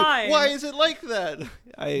 not okay. fine. Why is it like that?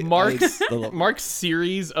 Mark's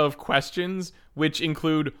series of questions, which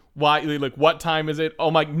include why, like, what time is it?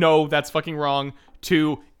 Oh my, no, that's fucking wrong.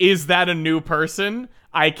 To, is that a new person?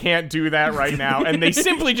 I can't do that right now. And they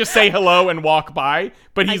simply just say hello and walk by.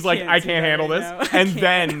 But he's like, I can't handle this. And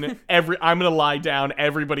then I'm gonna lie down.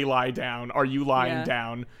 Everybody lie down. Are you lying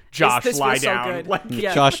down? Josh, this lie feels so down. good. Like,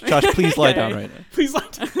 Yeah. Josh, please lie down right now. please lie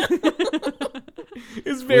down.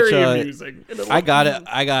 It's very amusing. I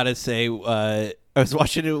gotta say, I was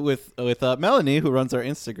watching it with Melanie, who runs our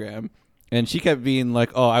Instagram, and she kept being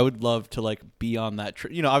like, "Oh, I would love to like be on that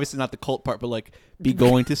trip. You know, obviously not the cult part, but like be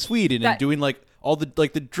going to Sweden and doing like all the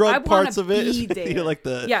like the drug parts of it, you know, like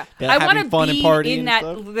the I want having to fun be and partying in and that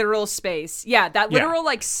stuff. literal space. Yeah, that literal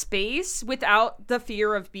like space without the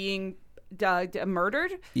fear of being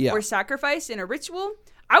murdered or sacrificed in a ritual.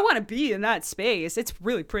 I want to be in that space. It's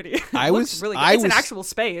really pretty. It's an actual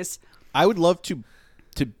space. I would love to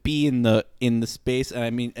be in the space, and I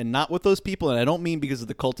mean, and not with those people, and I don't mean because of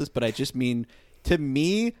the cultists, but I just mean, to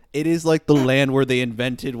me, it is like the land where they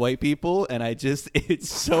invented white people, and it's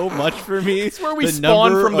so much for me. It's where we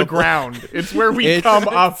spawn from the ground. It's where we come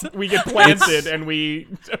up, we get planted, and we...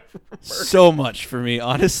 So much for me,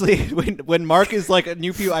 honestly. When Mark is like,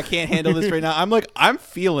 new people, I can't handle this right now, I'm like, I'm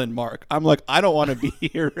feeling Mark. I'm like, I don't want to be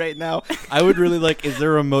here right now. I would really like, is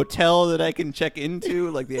there a motel that I can check into?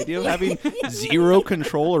 Like, the idea of having zero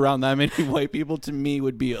control around that many white people, to me,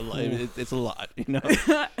 would be it's a lot, you know?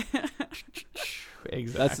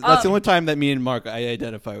 Exactly. That's the only time that me and Mark, I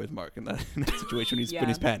identify with Mark in that situation when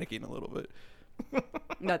he's panicking a little bit.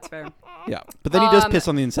 That's fair. Yeah, but then he does piss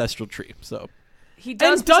on the ancestral tree. So he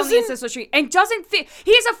does piss on the ancestral tree and doesn't fit.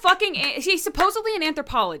 He's supposedly an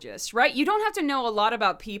anthropologist, right? You don't have to know a lot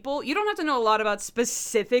about people. You don't have to know a lot about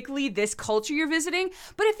specifically this culture you're visiting.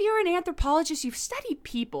 But if you're an anthropologist, you've studied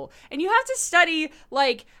people, and you have to study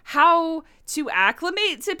like how to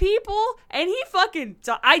acclimate to people. And he fucking,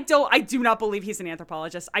 I do not believe he's an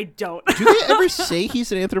anthropologist. I don't. Do they ever say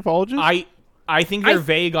he's an anthropologist? I think they're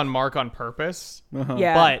vague on Mark on purpose. Uh-huh.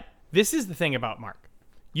 Yeah. But this is the thing about Mark.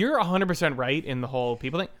 You're 100% right in the whole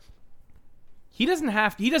people thing. He doesn't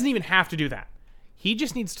even have to do that. He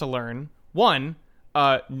just needs to learn, one,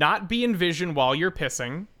 not be in vision while you're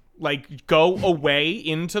pissing. Like, go away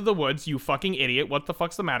into the woods, you fucking idiot. What the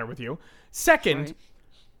fuck's the matter with you? Second,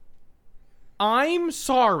 I'm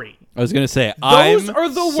sorry. I was going to say, those are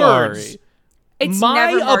the words. It's my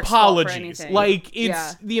never Mark's fault for apologies. anything. Like,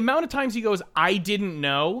 it's the amount of times he goes, I didn't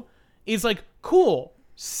know, is like, cool.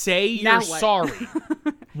 Say you're sorry.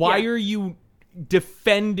 Why are you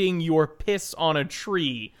defending your piss on a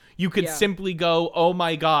tree? You could simply go, oh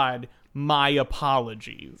my God, my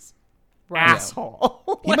apologies. Right.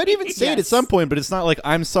 Asshole. He might even say it at some point, but it's not like,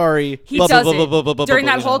 I'm sorry. He doesn't. During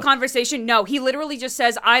that whole conversation, no. He literally just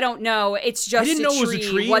says, I don't know. It's just a tree. It was a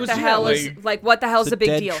tree. What the hell is, like, what the hell's the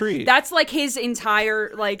big deal? Tree. That's like his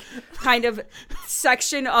entire, like, kind of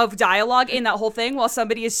section of dialogue in that whole thing, while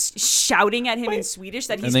somebody is shouting at him in Swedish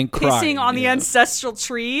that he's pissing on the ancestral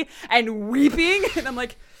tree and weeping. And I'm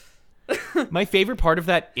like... My favorite part of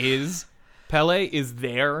that is Pele is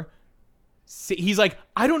there. He's like,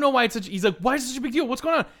 I don't know why it's such... He's like, why is it such a big deal? What's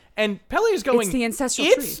going on? And Pele is going... It's the ancestral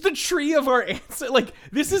tree. It's the tree of our ancestors. Like,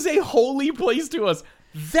 this is a holy place to us.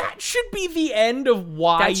 That should be the end of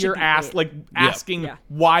why you're asking,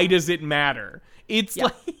 why does it matter? It's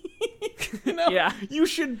like, you know, you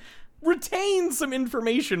should retain some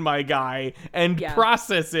information, my guy, and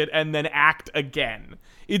process it and then act again.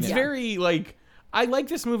 It's very, like... I like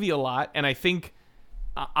this movie a lot, and I think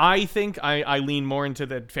I lean more into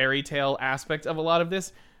the fairy tale aspect of a lot of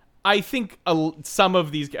this. I think some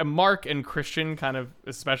of these, Mark and Christian kind of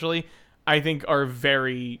especially, I think are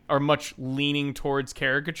much leaning towards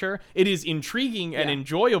caricature. It is intriguing and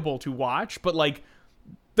enjoyable to watch, but like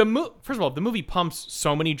first of all, the movie pumps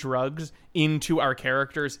so many drugs into our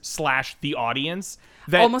characters / the audience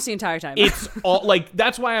that almost the entire time. It's all like,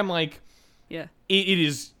 that's why I'm like, it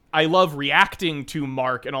is. I love reacting to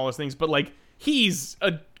Mark and all those things, but like, he's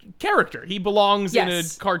a character. He belongs in a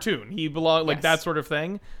cartoon. He belongs like that sort of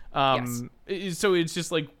thing. So it's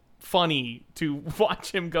just like funny to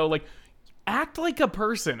watch him go like, act like a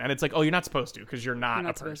person, and it's like, oh, you're not supposed to because you're not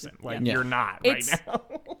a person. Like you're not right now.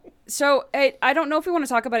 So I don't know if we want to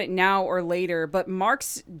talk about it now or later, but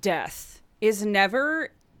Mark's death is never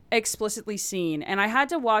explicitly seen, and I had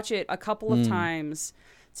to watch it a couple of times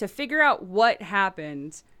to figure out what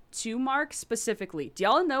happened to Mark specifically. Do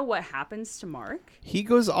y'all know what happens to Mark? He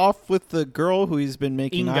goes off with the girl who he's been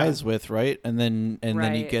making eyes with, right? And then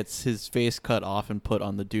he gets his face cut off and put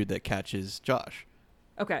on the dude that catches Josh.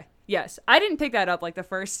 Okay. Yes, I didn't pick that up like the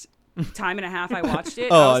first time and a half I watched it.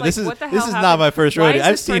 I Oh, was like, this is what the this hell is happened? not my first Why rodeo. is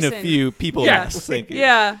I've this seen a person- few people. Yes. thinking.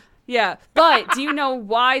 Yeah. But do you know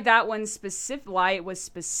why that one why it was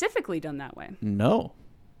specifically done that way? No.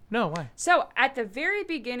 No, why? So at the very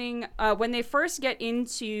beginning, when they first get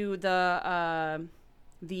into the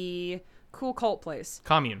cool cult place,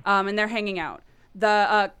 Commune. and they're hanging out,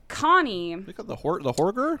 the Connie, Look at the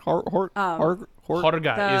Horger. Horger. Horga is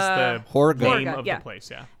the Horga. name Horga, of yeah. the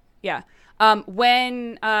place, yeah. yeah.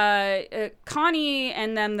 When Connie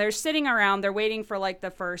and them, they're sitting around, they're waiting for like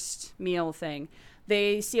the first meal thing.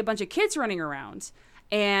 They see a bunch of kids running around,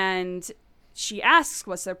 and she asks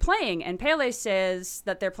what they're playing, and Pele says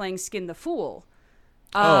that they're playing Skin the Fool,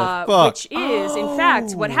 Fuck. which is in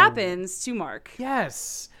fact what happens to Mark.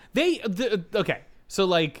 Yes. Okay. So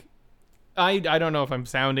like I don't know if I'm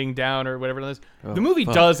sounding down or whatever it is. The movie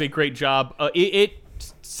does a great job. It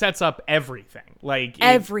sets up everything. Like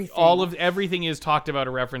Everything. Everything is talked about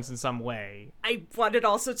or referenced in some way. I wanted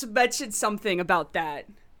also to mention something about that.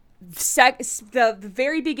 The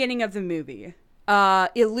very beginning of the movie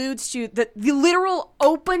alludes to the literal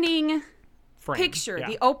opening Frame. picture. Yeah.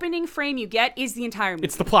 The opening frame you get is the entire movie.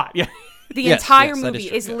 It's the plot. Yeah. The Yes, entire yes, that is movie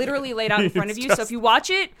true. is literally laid out in front of It's you. So just- if you watch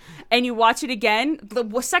it and you watch it again,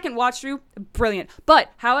 the second watch through, brilliant.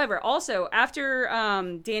 But however, also after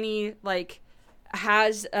Danny like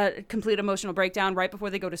has a complete emotional breakdown right before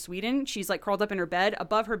they go to Sweden, she's like curled up in her bed.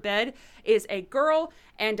 Above her bed is a girl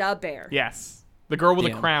and a bear. Yes. The girl with a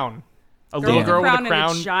Damn. crown. A Girl little with a girl with crown a and a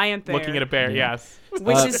crown giant bear. looking at a bear. Yes.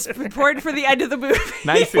 Which is important for the end of the movie.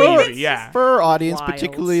 Nice and easy. Yeah. For our audience, Wild.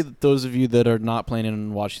 particularly those of you that are not planning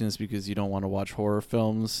on watching this because you don't want to watch horror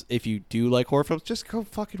films, if you do like horror films, just go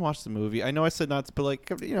fucking watch the movie. I know I said not to, but like,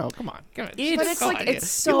 come on. But it's like it's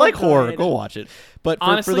so you like horror, good. go watch it. But for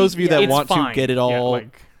Honestly, those of you yeah, that it's want fine. to get it Yeah, all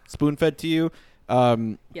like- spoon fed to you,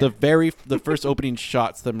 the first opening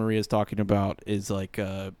shots that Maria's talking about is like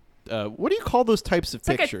what do you call those types of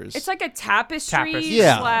pictures? It's like a tapestry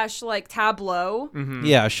Yeah. slash like tableau.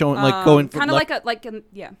 yeah, showing like going from kind of left, like a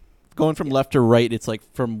going from left to right. It's like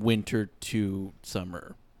from winter to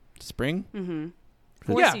summer, spring.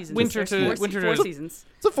 four Yeah, seasons. winter There's to- four, winter four to- seasons.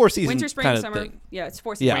 It's a 4-season Winter, spring, kind of summer. thing. Yeah, it's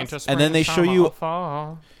 4 Yeah. seasons. Winter, And then spring, they show summer, you-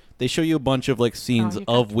 fall. They show you a bunch of like scenes you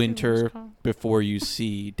got of to winter do is before you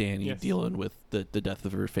see Danny Yes. dealing with the death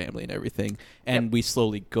of her family and everything, and we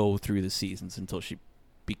slowly go through the seasons until she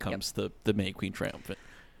becomes the May Queen triumphant.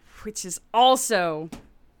 Which is also.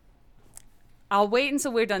 I'll wait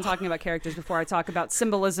until we're done talking about characters before I talk about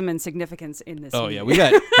symbolism and significance in this. Oh movie. yeah,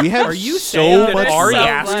 we have Are you so saying that much Ari so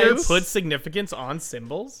Aster much. put significance on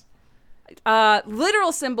symbols?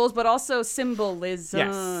 Literal symbols, but also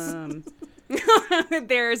symbolism.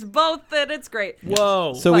 There's both, and it's great.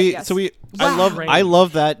 Whoa. So But we yes. so we Wow. I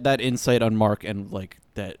love that insight on Mark and like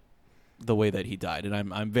that the way that he died, and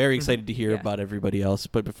I'm very excited to hear Yeah. about everybody else.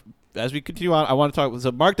 But as we continue on, I want to talk.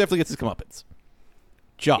 So Mark definitely gets his comeuppance.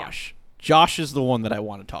 Josh is the one that I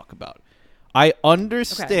want to talk about. I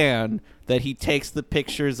understand that he takes the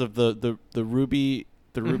pictures of the ruby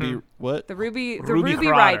what The Ruby Ruby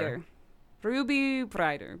Rider. Rider. Ruby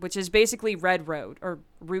Rider, which is basically Red Road or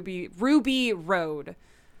Ruby Road.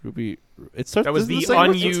 ruby. It starts. that was doesn't the it say what-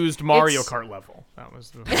 unused Mario it's- Kart level. That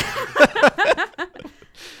was the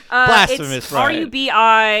Blasphemous, It's Brian.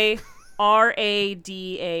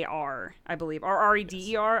 RUBIRADAR, I believe, or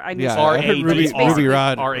REDER. I Yeah, missed I it. heard Ruby It's basically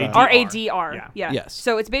Rod. RADR. Yeah. Yeah. Yes.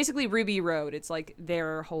 So it's basically Ruby Road. It's like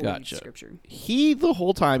their holy Gotcha. scripture. He the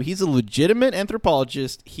whole time he's a legitimate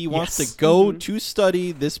anthropologist. He wants Yes. to go to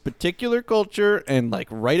study this particular culture and like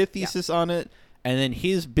write a thesis on it. And then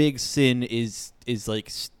his big sin is like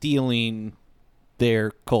stealing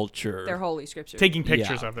their culture. Their holy scripture. taking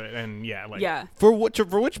pictures Yeah. of it, and yeah, like yeah. for which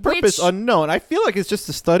purpose Which- unknown. I feel like it's just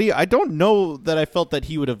a study. I don't know that I felt that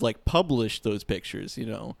he would have like published those pictures. You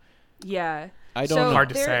know, Yeah. I don't So know. hard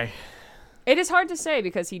to there- say. It is hard to say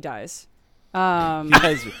because he dies.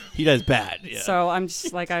 He does bad. Yeah. So I'm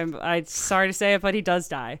just like I'm sorry to say it, but he does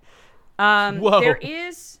die. Whoa. There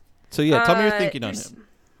is. So yeah, tell me your thinking on there's- him.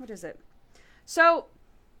 What is it? So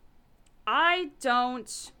I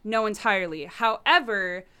don't know entirely.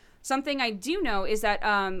 However, something I do know is that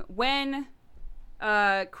when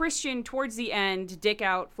Christian towards the end, dick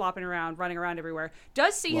out, flopping around, running around everywhere,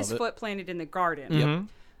 does see his Love it. foot planted in the garden. Mhm.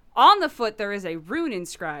 On the foot there is a rune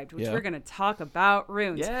inscribed, which Yeah. we're going to talk about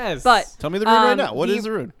runes. Yes. But Tell me the rune right Um, now. What the- is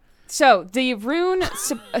the rune? so the rune,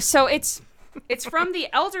 so it's from the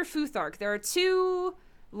Elder Futhark. There are two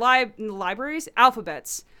libraries,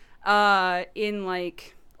 alphabets, in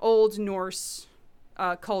like Old Norse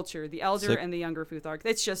culture. The Elder Sick. and the Younger Futhark.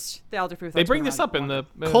 It's just the Elder Futhark. they bring this up in the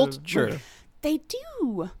Culture. They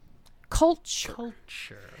do. culture.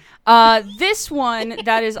 This one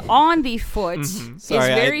that is on the foot is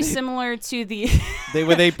Sorry, very similar to the.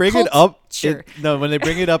 When they bring it up, Culture. when they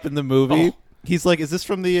bring it up in the movie, he's like, "Is this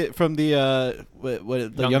from the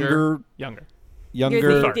younger?" Younger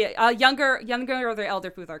or the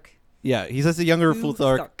elder Futhark. Yeah, he says the younger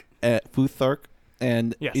Futhark,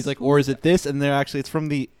 and he's like, or is it this? And they're actually, it's from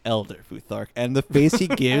the elder Futhark. And the face he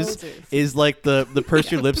gives is like the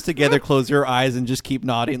purse your lips together, close your eyes, and just keep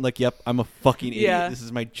nodding. Like, yep, I'm a fucking idiot. Yeah. This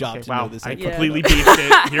is my job to know this. I completely beefed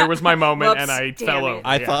it. Here was my moment, and I fell over.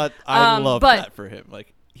 I thought I loved that for him.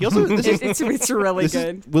 Like, he also it's really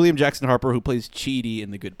good. Is William Jackson Harper, who plays Chidi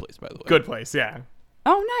in The Good Place, by the way. Good Place, yeah.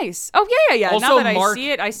 Oh, nice. Oh, yeah. Also, now that Mark,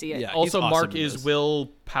 I see it. Yeah, also, he's awesome Mark in is this. Will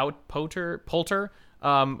Poulter,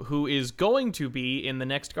 who is going to be in the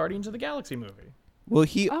next Guardians of the Galaxy movie. Well,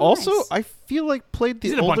 he Oh, also, nice. I feel like, played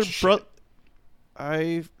He's the in a older bunch of brother. shit.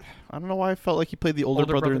 I don't know why I felt like he played the older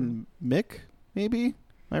brother in Mick, maybe? Am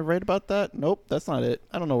I right about that? Nope, that's not it.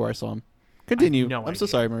 I don't know where I saw him. Continue. no I'm so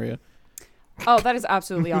idea. sorry, Maria. Oh, that is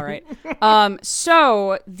absolutely all right.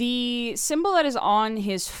 So the symbol that is on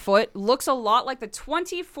his foot looks a lot like the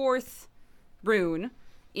 24th rune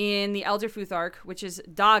in the Elder Futhark, which is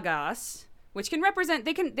Dagas, which can represent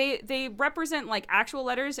they represent like actual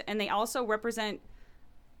letters, and they also represent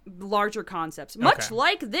larger concepts, much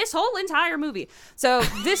like this whole entire movie. So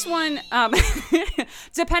this one,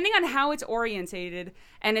 depending on how it's orientated,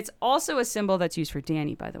 and it's also a symbol that's used for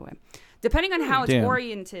Danny, by the way. Depending on how it's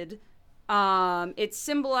oriented, it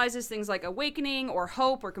symbolizes things like awakening or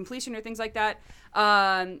hope or completion or things like that.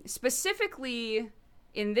 Specifically,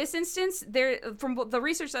 in this instance, from the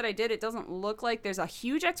research that I did, it doesn't look like there's a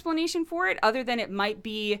huge explanation for it, other than it might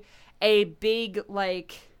be a big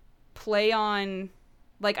like play on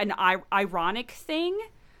like an ironic thing,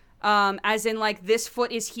 as in like this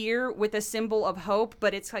foot is here with a symbol of hope,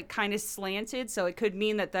 but it's like kind of slanted, so it could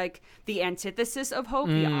mean that like the antithesis of hope,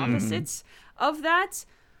 the opposites of that.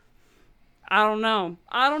 I don't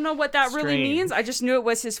know what that really means. I just knew it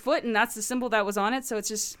was his foot, and that's the symbol that was on it, so it's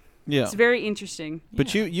just it's very interesting.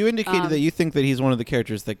 But you indicated that you think that he's one of the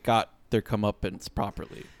characters that got their comeuppance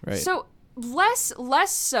properly, right? So less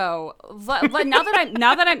so. Now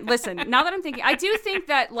that I'm thinking, I do think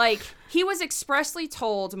that like he was expressly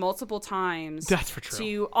told multiple times That's for true.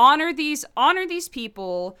 to honor these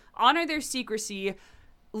people, honor their secrecy.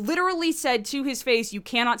 Literally said to his face, "You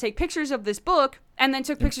cannot take pictures of this book," and then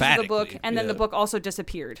took pictures of the book, and then the book also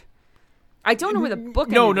disappeared. I don't know where the book.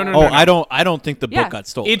 No. I don't think the book got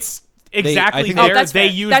stolen. It's exactly they there. fair. They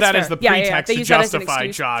use That's that as fair. the Yeah, pretext they to use that as an justify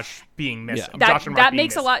excuse. Josh being missing. Yeah. Josh and Mark That being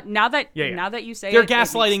makes missing. a lot. Now that you say They're it, it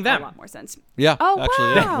makes gaslighting them. a lot more sense. Yeah. Oh,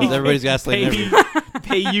 actually, wow. yeah. Everybody's gaslighting everyone.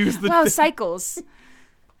 They use the Wow, cycles.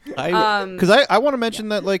 Because I want to mention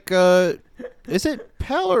that, like, is it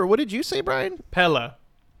Pell or what did you say, Brian? Pella.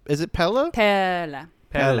 Is it Pella? Pella.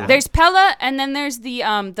 Pella. There's Pella, and then there's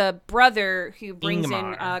the brother who brings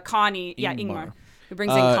Ingmar. in Connie. Yeah, Ingmar. Who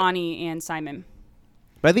brings in Connie and Simon.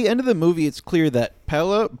 By the end of the movie, it's clear that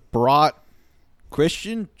Pella brought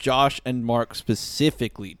Christian, Josh, and Mark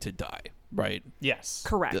specifically to die, right? Yes.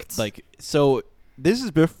 Correct. So this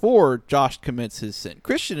is before Josh commits his sin.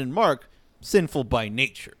 Christian and Mark, sinful by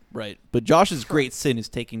nature, right? But Josh's great sin is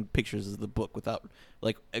taking pictures of the book without,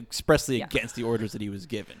 like, expressly against the orders that he was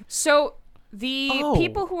given. So the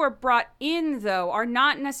people who are brought in, though, are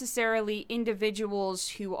not necessarily individuals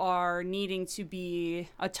who are needing to be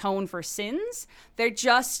atoned for sins. They're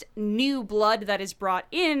just new blood that is brought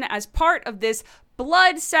in as part of this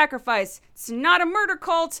blood sacrifice. It's not a murder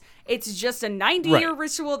cult. It's just a 90-year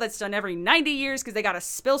ritual that's done every 90 years because they got to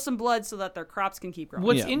spill some blood so that their crops can keep growing.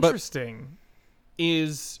 What's interesting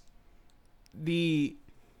is the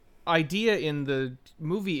idea in the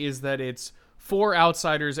movie is that it's 4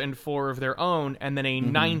 outsiders and 4 of their own, and then a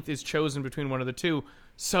ninth is chosen between one of the two.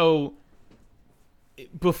 So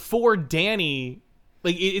before Danny,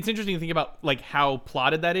 like, it's interesting to think about like how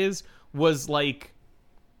plotted that is. Was like,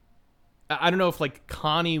 I don't know if like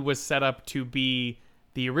Connie was set up to be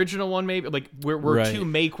the original one, maybe like were 2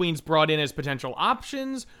 May Queens brought in as potential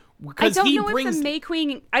options. I don't know if the May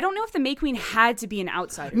Queen. I don't know if the May Queen had to be an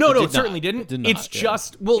outsider. No, it certainly didn't. It did not, It's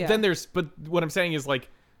just then there's. But what I'm saying is like,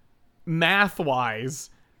 math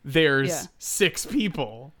wise, there's 6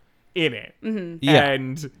 people in it,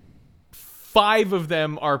 and 5 of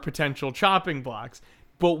them are potential chopping blocks.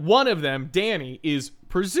 But one of them, Danny, is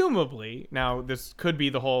presumably, now this could be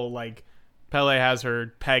the whole like Pele has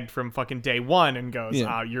her pegged from fucking day one and goes,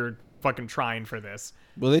 you're fucking trying for this.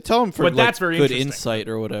 Well, they tell him for But like, that's very good interesting. insight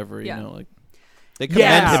or whatever, you know, like they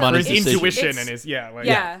commend him on for his his decision. intuition and his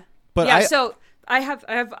But so I have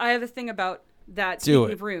a thing about that Do speaking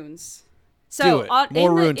it. of runes. Do So it.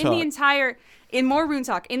 More rune in talk. the entire more rune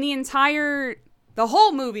talk in the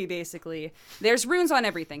whole movie, basically, there's runes on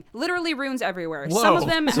everything. Literally runes everywhere. Whoa. Some of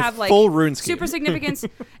them It's a have like full RuneScape. super significance.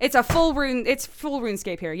 It's a full rune. It's full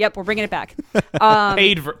RuneScape here. Yep, we're bringing it back.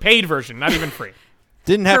 Paid version, not even free.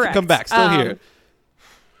 Didn't have to Correct. come back. Still here.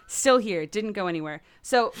 Still here. Didn't go anywhere.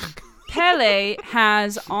 So Pele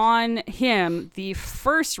has on him the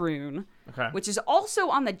first rune, Okay. which is also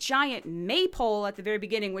on the giant maypole at the very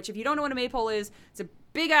beginning, which if you don't know what a maypole is, it's a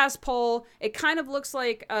big ass pole. It kind of looks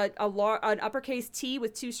like an uppercase T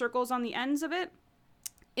with two circles on the ends of it.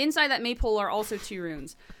 Inside that maypole are also two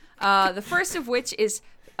runes. The first of which is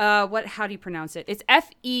how do you pronounce it? It's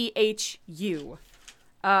Fehu,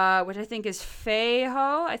 which I think is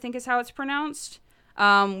Feiho, I think is how it's pronounced.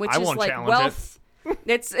 Which I is won't like challenge wealth.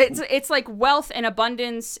 It's like wealth and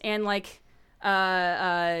abundance and like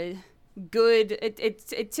good.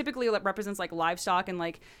 It typically represents like livestock and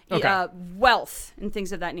like wealth and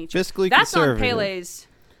things of that nature. Fiscally That's on conservative. Pele's.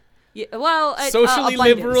 Yeah, well, Socially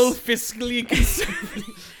abundance. liberal, fiscally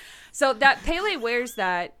conservative. So that Pele wears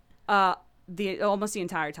that almost the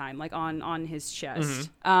entire time, like on his chest.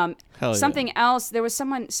 Hell yeah. Something else. There was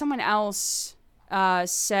someone else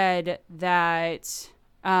said that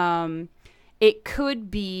it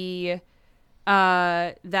could be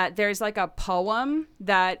that there's like a poem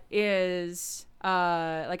that is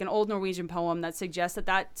like an old Norwegian poem that suggests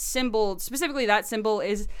that symbol, specifically that symbol,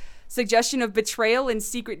 is suggestion of betrayal and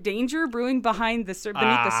secret danger brewing beneath the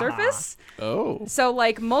surface. Oh. So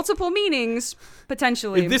like multiple meanings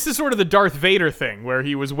potentially. This is sort of the Darth Vader thing where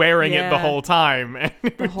he was wearing it the whole time. And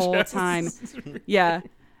The whole time. Yeah.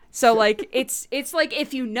 So like it's like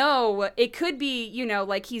if you know, it could be, you know,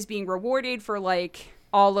 like he's being rewarded for like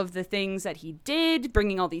all of the things that he did,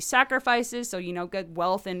 bringing all these sacrifices, so you know, good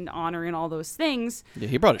wealth and honor and all those things. Yeah,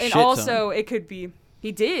 he brought a And shit also ton. it could be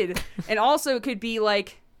he did. And also it could be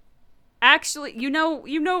like actually, you know,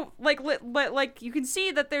 like you can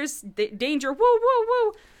see that there's danger. Woo, woo,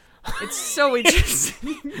 woo. It's so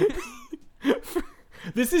interesting.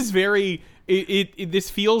 This is very. This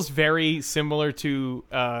feels very similar to.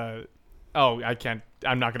 I'm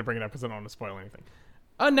not going to bring it up because I don't want to spoil anything.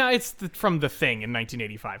 No, it's from The Thing in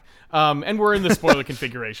 1985. And we're in the spoiler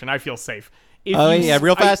configuration. I feel safe.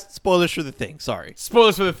 Real fast. Spoilers for The Thing. Sorry.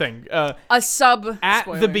 Spoilers for The Thing. A sub At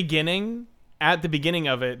spoiler. the beginning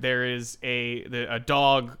of it, there is a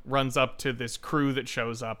dog runs up to this crew that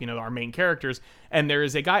shows up, you know, our main characters, and there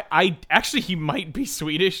is a guy. He might be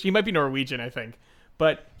Swedish, he might be Norwegian, I think,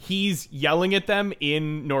 but he's yelling at them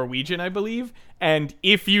in Norwegian, I believe. And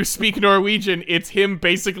if you speak Norwegian, it's him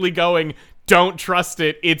basically going, "Don't trust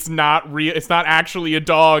it. It's not real. It's not actually a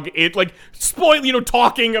dog." It like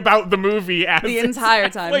talking about the movie as the entire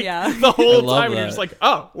time, like, yeah. the whole love time. You're that. just like,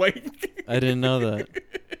 oh wait. I didn't know that.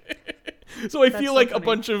 So I That's feel so like funny. a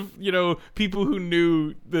bunch of, you know, people who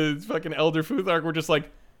knew the fucking Elder Futhark were just like,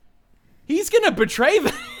 he's gonna betray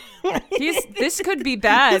them. This could be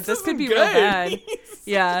bad. This could be real bad.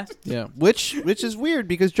 Yeah. Yeah, which is weird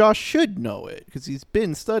because Josh should know it because he's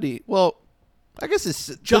been studying. Well, I guess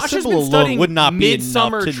Josh the has symbol been alone studying would not be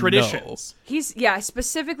Midsummer enough to traditions. He's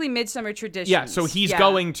specifically Midsummer traditions. Yeah, so he's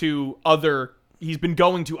going to He's been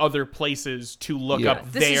going to other places to look Yeah.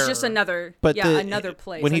 up This there. is just another But another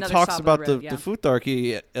place. when he another talks stop about on the road, yeah. Futhark,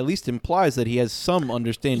 he at least implies that he has some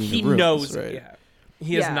understanding He of runes, knows right? it. Yeah,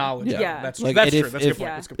 he has Yeah. knowledge. Yeah. of it. Yeah. That's Like, that's and true. if- That's a good if- point.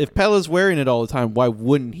 Yeah. That's a good point. If Pella's wearing it all the time, why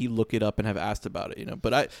wouldn't he look it up and have asked about it? You know, but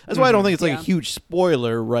that's why I don't think it's like Yeah. a huge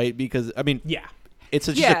spoiler, right? Because I mean, Yeah. it's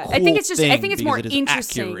just Yeah, a cool I think it's just- I thing think it's because more it is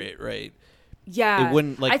interesting. accurate, right? Yeah, It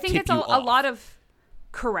wouldn't, like, I think tip it's you a off. lot of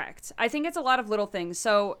correct. I think it's a lot of little things.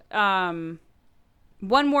 So,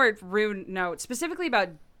 one more rune note specifically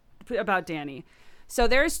about Danny. So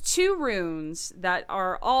there's two runes that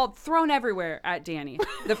are all thrown everywhere at Danny.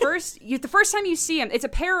 The first time you see him, it's a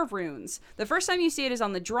pair of runes. The first time you see it is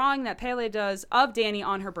on the drawing that Pele does of Danny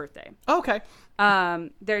on her birthday. Okay.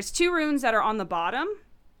 There's two runes that are on the bottom.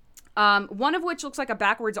 One of which looks like a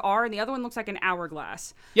backwards R, and the other one looks like an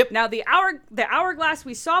hourglass. Yep. Now the hourglass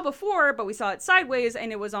we saw before, but we saw it sideways,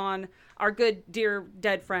 and it was on our good dear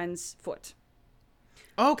dead friend's foot.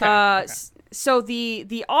 Okay. So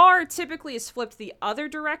the R typically is flipped the other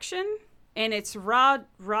direction, and it's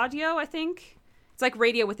radio, I think. It's like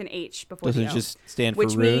radio with an H before Doesn't the it O. just stand for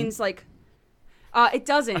which rune? means like It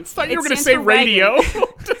doesn't. I thought you were It going to stands say for wagon. radio.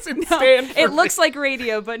 Doesn't stand for It looks like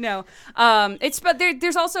radio, but no. But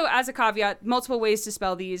there's also, as a caveat, multiple ways to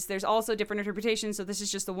spell these. There's also different interpretations, so this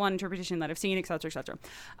is just the one interpretation that I've seen, etc., etc.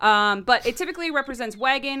 But it typically represents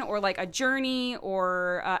wagon or like a journey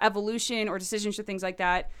or evolution or decisions or things like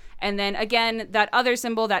that. And then again, that other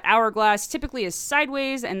symbol, that hourglass, typically is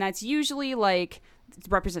sideways, and that's usually like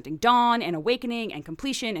representing dawn and awakening and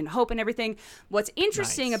completion and hope and everything. What's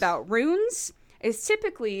interesting about runes is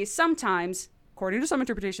typically sometimes, according to some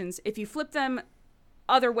interpretations, if you flip them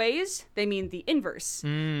other ways, they mean the inverse,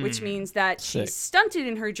 which means that she's stunted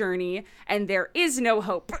in her journey and there is no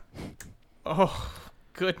hope. Oh,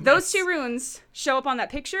 goodness. Those two runes show up on that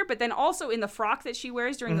picture, but then also in the frock that she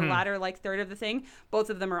wears during the latter third of the thing, both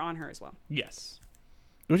of them are on her as well. Yes.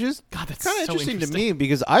 Which is God, that's kind of so interesting to me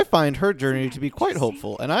because I find her journey to be quite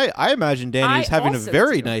hopeful. And I imagine Danny is I having a also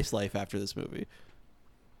very do. nice life after this movie.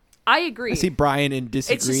 I agree. I see Brian in It's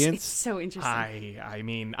disagreement. so interesting. I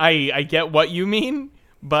mean, I get what you mean,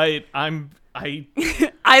 but I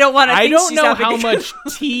don't want to. I don't she's know having how a- much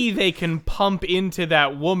tea they can pump into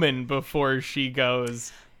that woman before she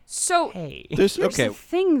goes, So hey. There's, here's okay, the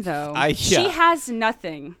thing, though. She yeah. has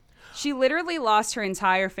nothing. She literally lost her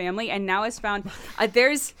entire family and now has found.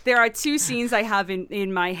 There are two scenes I have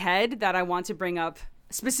in my head that I want to bring up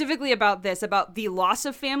specifically about this, about the loss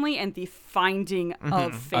of family and the finding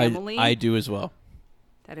of family. I do as well.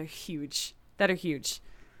 That are huge.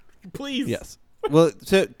 Please. Yes. Well,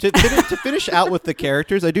 to finish out with the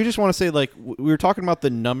characters, I do just want to say, like, we were talking about the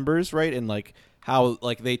numbers, right? And, like, how,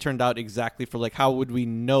 like, they turned out exactly for, like, how would we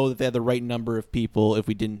know that they had the right number of people if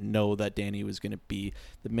we didn't know that Dany was going to be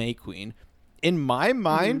the May Queen? In my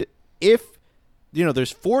mind, if, you know, there's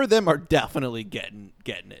 4 of them are definitely getting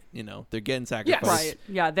it, you know? They're getting sacrificed. Right.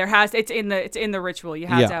 Yeah, it's in the ritual. You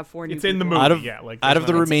have to have 4 new It's in the people. movie. Out of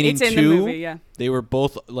the remaining it's in 2, the movie, yeah. they were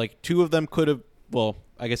both, like, 2 of them could have, well,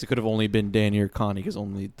 I guess it could have only been Dany or Connie because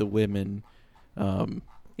only the women can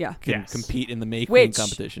compete in the May Queen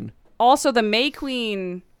competition. Also, the May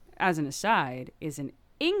Queen, as an aside, is an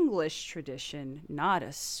English tradition, not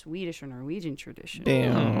a Swedish or Norwegian tradition.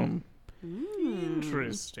 Damn.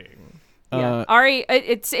 Interesting. Yeah, Ari.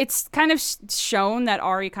 It's kind of shown that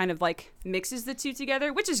Ari kind of like mixes the two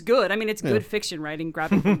together, which is good. I mean, it's good fiction writing,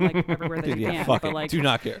 grabbing from like everywhere they can. Fuck but it. like, Do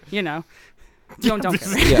not care. You know, don't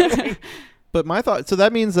care. Yeah. But my thought, so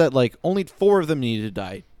that means that like only 4 of them needed to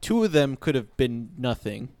die. 2 of them could have been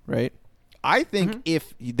nothing, right? I think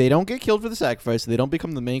if they don't get killed for the sacrifice, they don't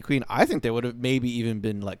become the main queen, I think they would have maybe even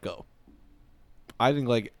been let go. I think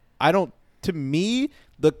to me,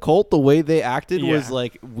 the cult, the way they acted was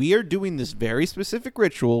like, we are doing this very specific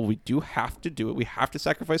ritual. We do have to do it. We have to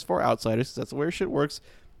sacrifice 4 outsiders because that's the way shit works.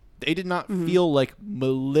 They did not feel like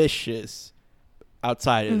malicious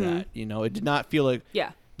outside of that. You know, it did not feel like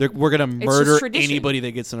we're going to murder anybody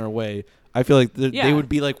that gets in our way. I feel like they would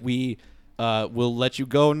be like, we'll let you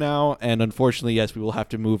go now, and unfortunately, yes, we will have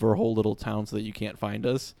to move our whole little town so that you can't find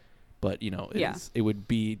us. But you know, it would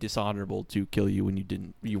be dishonorable to kill you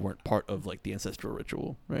when you weren't part of like the ancestral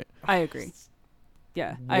ritual, right? I agree.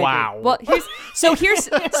 Yeah. Wow. Well, here's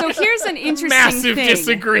an interesting Massive thing.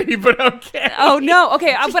 disagree, but okay. Oh no.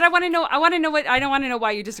 Okay, but I want to know. I don't want to know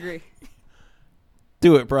why you disagree.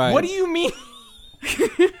 Do it, Brian. What do you mean?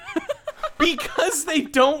 Because they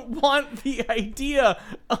don't want the idea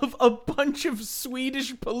of a bunch of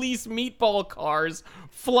Swedish police meatball cars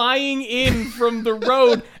flying in from the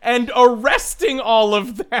road and arresting all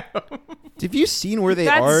of them. Have you seen where they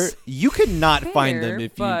are? You could not find them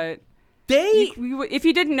if if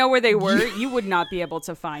you didn't know where they were, you would not be able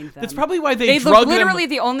to find them. That's probably why they drug them. Literally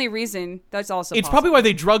the only reason. That's also It's probably why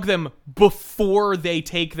they drug them before they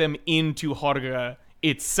take them into Horga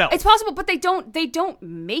itself. It's possible, but they don't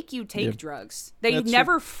make you take drugs. They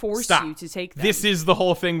never force you to take them. This is the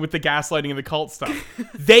whole thing with the gaslighting and the cult stuff.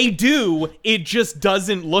 They do, it just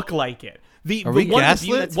doesn't look like it.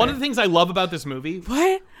 One of the things I love about this movie.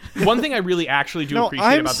 What? One thing I really actually do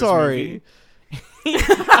appreciate about this movie.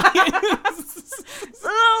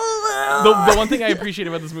 The one thing I appreciate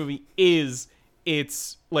about this movie is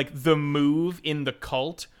it's like the move in the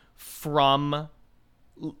cult from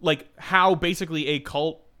like how basically a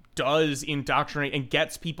cult does indoctrinate and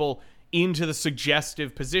gets people into the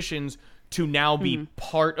suggestive positions to now be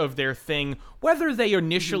part of their thing, whether they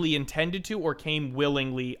initially intended to or came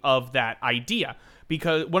willingly of that idea.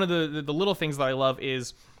 Because one of the little things that I love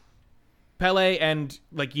is Pele and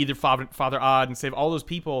like either Father Odd and Save, all those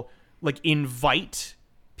people like invite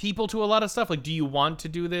people to a lot of stuff. Like, do you want to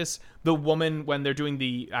do this? The woman, when they're doing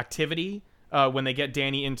the activity, when they get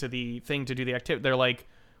Dany into the thing to do the activity, they're like,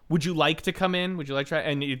 would you like to come in? Would you like to try?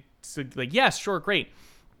 And it's like, yes, sure, great.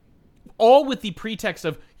 All with the pretext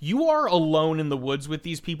of you are alone in the woods with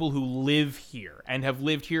these people who live here and have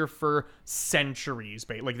lived here for centuries.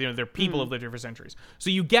 Like, they're people have lived here for centuries. So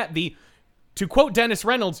you get to quote Dennis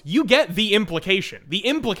Reynolds, you get the implication. The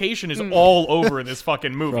implication is all over this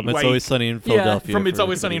fucking movie. From It's Always Sunny in Philadelphia. From It's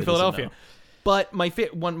Always Sunny in Philadelphia. But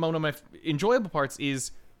one of my enjoyable parts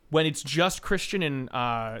is when it's just Christian and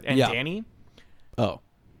Danny. Oh.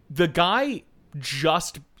 The guy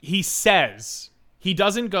he says, he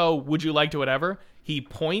doesn't go, would you like to whatever? He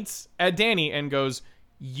points at Danny and goes,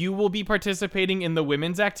 you will be participating in the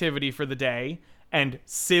women's activity for the day, and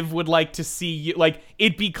Civ would like to see you. Like,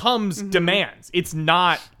 it becomes demands. It's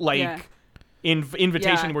not like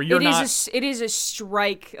invitation where you're not. It is a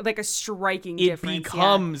strike, like a striking difference. It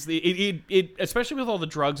becomes, it especially with all the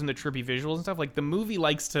drugs and the trippy visuals and stuff, like, the movie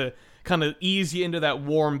likes to kind of ease you into that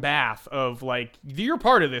warm bath of, like, you're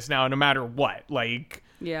part of this now no matter what. Like,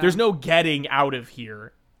 there's no getting out of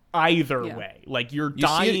here either way. Like, you're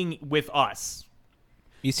dying with us.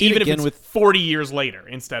 You see even it again if it's 40 years later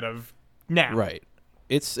instead of now. Right.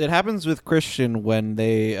 It happens with Christian when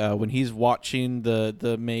when he's watching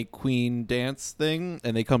the May Queen dance thing,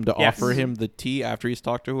 and they come to offer him the tea after he's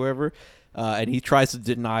talked to whoever, and he tries to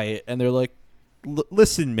deny it, and they're like,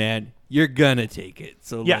 listen, man, you're gonna take it.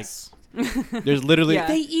 So like, there's literally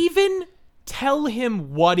they even tell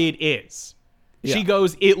him what it is. She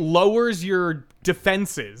goes, it lowers your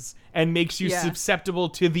defenses and makes you susceptible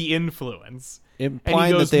to the influence.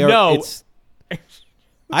 Implying goes, that they are. No.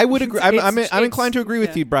 I would agree. I'm inclined to agree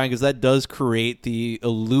with you, Brian, because that does create the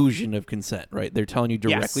illusion of consent, right? They're telling you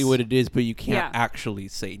directly what it is, but you can't actually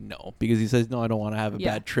say no, because he says, no, I don't want to have a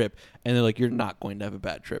bad trip. And they're like, you're not going to have a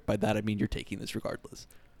bad trip. By that, I mean you're taking this regardless.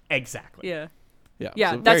 Exactly. Yeah.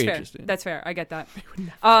 Yeah, so that's fair. Interesting. That's fair. I get that.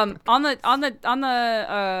 On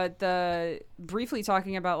the briefly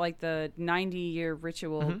talking about like the 90-year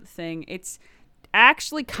ritual thing, it's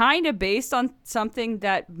actually kind of based on something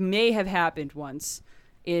that may have happened once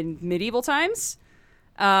in medieval times.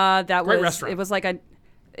 That Great was restaurant. It was like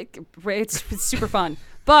it's super fun,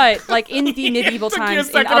 but like in the medieval times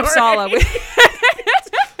in Uppsala.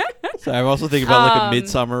 So I'm also thinking about like a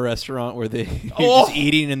Midsommar restaurant where you're just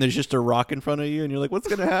eating and there's just a rock in front of you and you're like, what's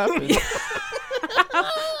gonna happen? What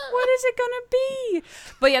is it gonna be?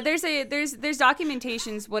 But yeah, there's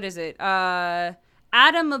documentations. What is it?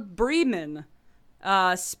 Adam of Bremen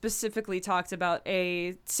specifically talked about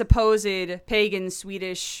a supposed pagan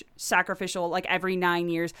Swedish sacrificial like every 9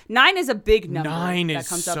 years. 9 is a big number. 9 that is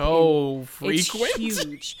comes so up frequent. It's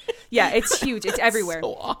huge. Yeah, it's huge. It's everywhere.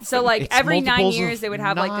 So like it's every 9 multiples years of they would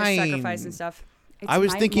have like this 9. sacrifice and stuff. It's I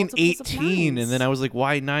was 9 thinking multiples of 18, and 9s. then I was like,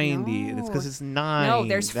 why 90? And it's because it's 9. No,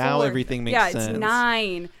 there's 4. Now everything makes sense. Yeah, it's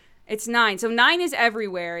 9. It's 9. So 9 is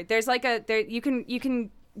everywhere. There's like you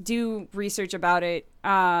can do research about it.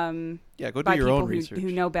 Go do your own research.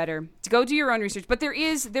 Who know better. To go do your own research. But there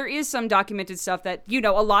is some documented stuff that a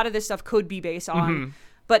lot of this stuff could be based on.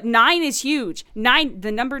 But 9 is huge.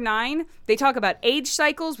 The number 9. They talk about age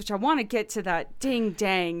cycles, which I want to get to that ding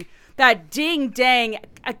dang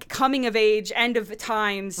coming of age, end of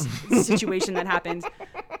times situation that happens.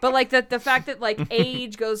 But like the fact that like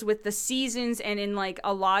age goes with the seasons, and in like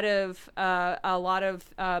a lot of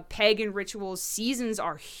pagan rituals, seasons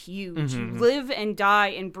are huge. You live and die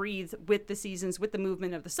and breathe with the seasons, with the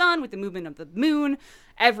movement of the sun, with the movement of the moon,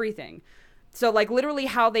 everything. So like literally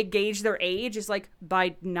how they gauge their age is like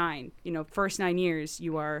by 9. First 9 years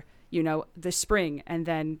you are the spring, and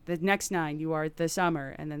then the next 9 you are the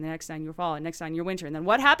summer, and then the next 9 you're fall, and next 9 you're winter, and then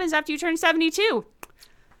what happens after you turn 72?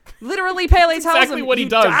 Literally, Pele tells exactly them what he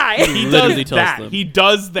does. Die. He literally does tells that. them. He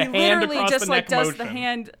does the He hand literally across just the like neck does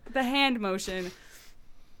motion. the hand motion.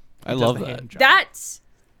 I love that.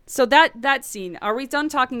 That scene. Are we done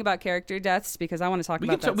talking about character deaths? Because I want to talk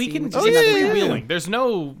about that We scene. can keep freewheeling. There's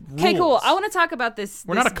no rules. Okay, cool. I want to talk about this.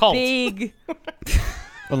 We're not a cult. Big.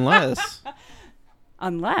 Unless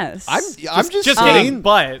I'm just kidding, saying,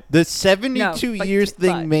 but the 72 No, years but-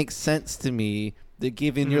 thing makes sense to me. That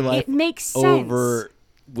giving your life It makes sense. over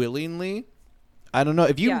willingly. I don't know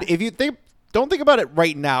if you don't think about it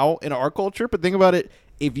right now in our culture, but think about it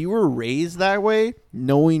if you were raised that way,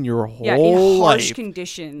 knowing your whole in harsh life,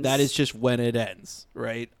 conditions. that is just when it ends,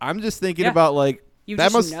 right? I'm just thinking about like You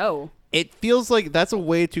that just must know. It feels like that's a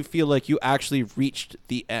way to feel like you actually reached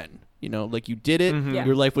the end. Like you did it. Yeah.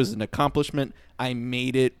 Your life was an accomplishment. I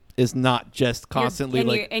made it. Is not just constantly and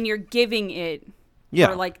like you're giving it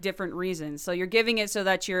for like different reasons. So you're giving it so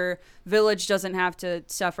that your village doesn't have to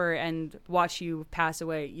suffer and watch you pass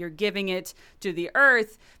away. You're giving it to the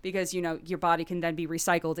earth because, you know, your body can then be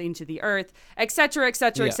recycled into the earth, etc.,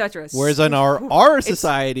 etc., etc. Whereas in our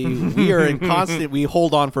society, we are in constant, we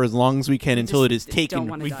hold on for as long as we can until it is taken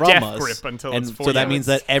from death us. Grip until and it's so that means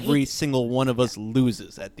that every single one of us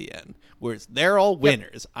loses at the end. Whereas they're all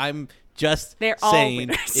winners. I'm just saying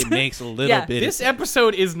it makes a little bit This of sense.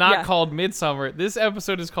 episode is not called Midsommar. This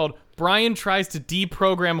episode is called Brian Tries to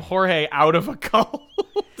Deprogram Jorge Out of a Cult.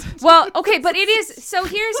 Well, okay, but it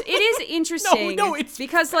is interesting. No, it's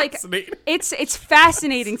because like it's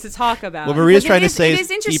fascinating to talk about. What Maria's trying to it say is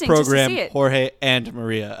is interesting just to see deprogram it. Jorge and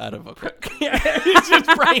Maria out of a cult. It's just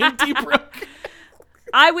Brian deprogram.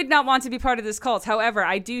 I would not want to be part of this cult. However,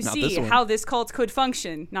 I do Not see this one. how this cult could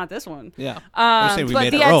function. Not this one. Yeah. I'm saying we but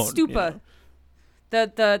made the our own. stupa,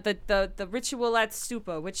 the ritual at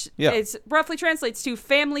stupa, which is roughly translates to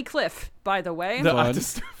family cliff. By the way, I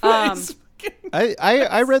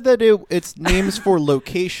read that it's names for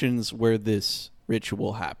locations where this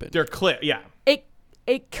ritual happened. They're cliff. Yeah.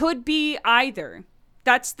 It could be either.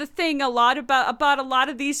 That's the thing about a lot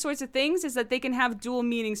of these sorts of things is that they can have dual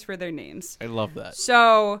meanings for their names. I love that.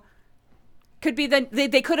 So could be that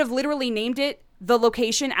they could have literally named it the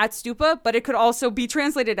location at Stupa, but it could also be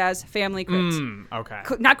translated as family crypt. Okay.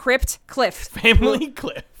 Not crypt, cliff. Family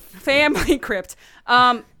cliff. Family crypt.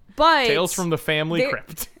 But Tales from the family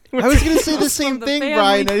crypt. I was going to say the same the thing, family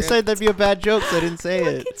Brian. I crypt. decided that'd be a bad joke, so I didn't say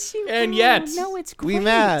it. Look at you. And yet, no, it's great. We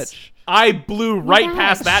match. I blew right Yes.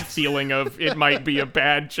 past that feeling of it might be a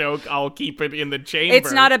bad joke. I'll keep it in the chamber.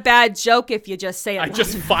 It's not a bad joke if you just say it. I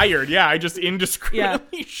just fired. Yeah, I just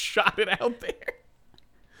indiscriminately shot it out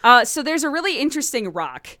there. So there's a really interesting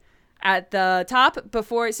rock at the top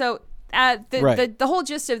before. So the whole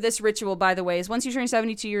gist of this ritual, by the way, is once you turn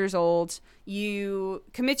 72 years old, you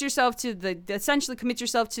commit yourself to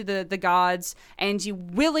the gods, and you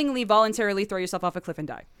willingly, voluntarily throw yourself off a cliff and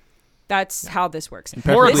die. That's how this works.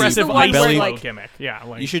 More This is aggressive the ice belly- flow gimmick. Yeah,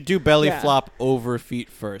 like, You should do belly flop over feet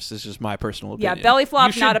first. It's just my personal opinion. Yeah, belly flop,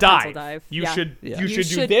 you should not a dive. pencil dive. You Yeah. should Yeah. you You should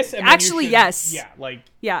do should- this. And actually, then you should, yes. Yeah, like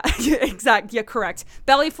Yeah, exactly. Yeah, correct.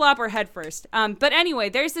 Belly flop or head first. But anyway,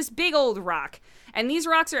 there's this big old rock, and these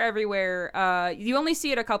rocks are everywhere. You only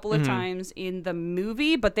see it a couple of times in the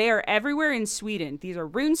movie, but they are everywhere in Sweden. These are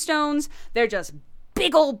rune stones. They're just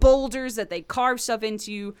big old boulders that they carve stuff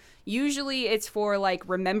into. Usually it's for like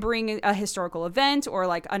remembering a historical event or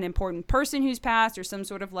like an important person who's passed or some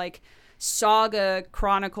sort of like saga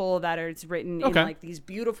chronicle that is written in like these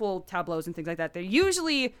beautiful tableaus and things like that. They're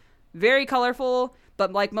usually very colorful,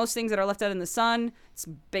 but like most things that are left out in the sun, it's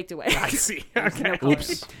baked away. I see. Okay.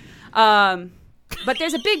 Oops. But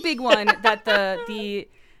there's a big one that the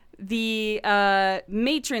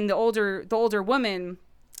matron, the older woman,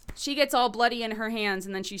 she gets all bloody in her hands,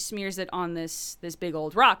 and then she smears it on this big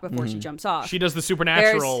old rock before she jumps off. She does the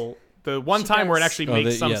supernatural. The one time where it does. actually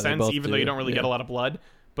makes some they sense, both even though you do. don't really get a lot of blood.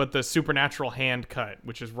 But the supernatural hand cut,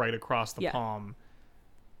 which is right across the Yeah. palm,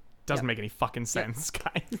 doesn't make any fucking sense,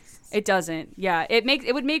 guys. It doesn't. Yeah,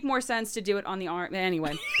 it would make more sense to do it on the arm.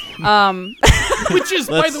 Anyway, Which is,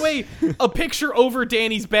 by the way, a picture over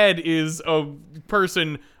Danny's bed is a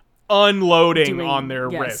person unloading on their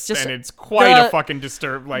wrist, just and it's quite a fucking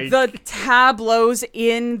disturb. Like the tableaus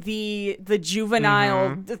in the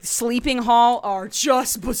juvenile sleeping hall are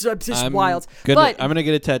just wild. I'm gonna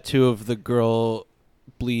get a tattoo of the girl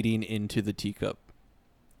bleeding into the teacup.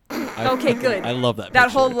 Okay, good. I love that. That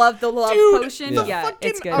picture. whole love potion. Yeah. Yeah,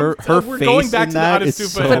 it's good. Her We're face going back in to the that Hottest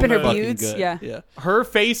is Super so Flipping her fucking buttes, good. yeah. her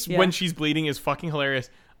face Yeah. when she's bleeding is fucking hilarious.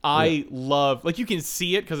 I love, like, you can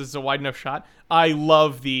see it because it's a wide enough shot. I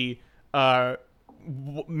love the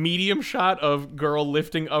medium shot of girl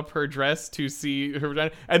lifting up her dress to see her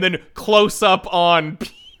vagina, and then close up on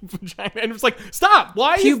vagina, and it's like, stop!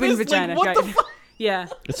 Why Cuban is this vagina. like, what the right. fuck? Yeah.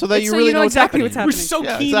 It's so that you So really you know know exactly what's We're happening. so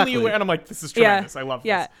Yeah, keenly exactly. aware, and I'm like, this is Yeah. tremendous. I love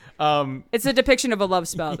Yeah. this. It's a depiction of a love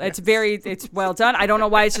spell. It's well done. I don't know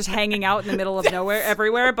why it's just hanging out in the middle of nowhere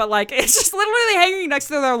everywhere, but like it's just literally hanging next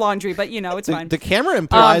to their laundry, but you know, it's fine. The camera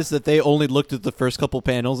implies that they only looked at the first couple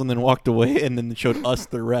panels and then walked away and then showed us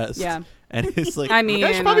the rest. Yeah. And it's like, I mean, you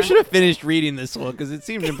guys probably should have finished reading this one because it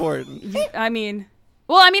seemed important.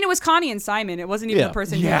 it was Connie and Simon. It wasn't even the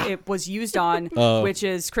person who it was used on, which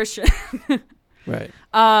is Christian. Right.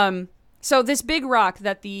 So this big rock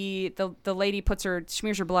that the lady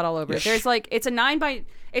smears her blood all over. There's like it's a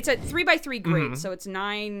 3x3 grid, so it's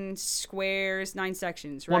 9 squares, 9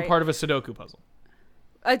 sections, right? One part of a Sudoku puzzle.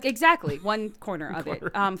 Exactly, one corner of it,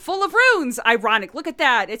 full of runes. Ironic. Look at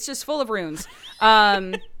that. It's just full of runes.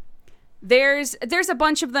 There's a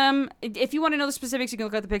bunch of them. If you want to know the specifics, you can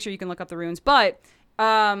look at the picture. You can look up the runes. But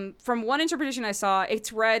from one interpretation I saw,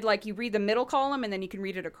 it's read like you read the middle column and then you can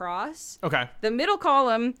read it across. Okay. The middle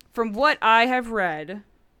column, from what I have read,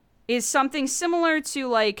 is something similar to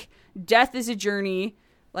like death is a journey,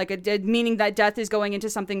 like meaning that death is going into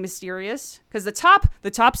something mysterious. Because the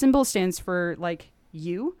top symbol stands for like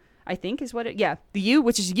U, I think is what it. Yeah, the U,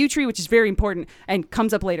 which is a U tree, which is very important and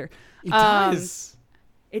comes up later. It does.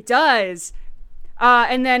 It does.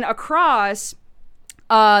 And then across,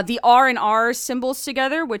 the R and R symbols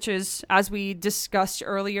together, which is, as we discussed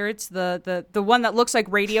earlier, it's the one that looks like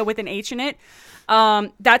radio with an H in it.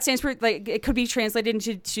 That stands for, like, it could be translated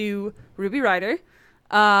into Ruby Rider.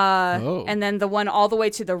 And then the one all the way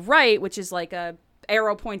to the right, which is like a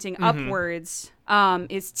arrow pointing upwards,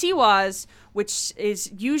 is Tiwaz, which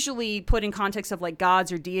is usually put in context of like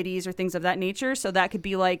gods or deities or things of that nature. So that could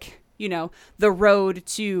be like, you know, the road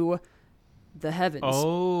to the heavens.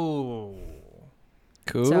 Oh.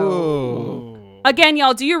 Cool. So, again,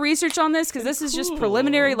 y'all, do your research on this, because this is just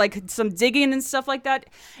preliminary, like some digging and stuff like that.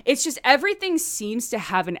 It's just everything seems to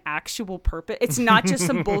have an actual purpose. It's not just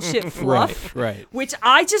some bullshit fluff. Right. Which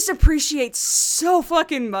I just appreciate so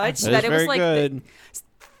fucking much that it was like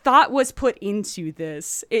thought was put into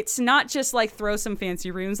this. It's not just like throw some fancy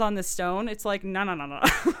runes on the stone. It's like no.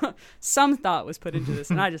 Some thought was put into this,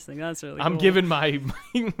 and I just think that's really I'm cool. giving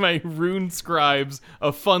my rune scribes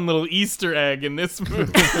a fun little Easter egg in this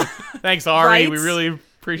movie. Thanks, Ari. Right? We really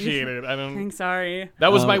appreciate it. Thanks, Ari.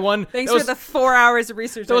 That was my one. Thanks for the 4 hours of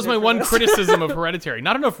research. That was my one criticism of Hereditary.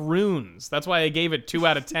 Not enough runes. That's why I gave it 2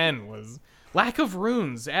 out of 10. Was lack of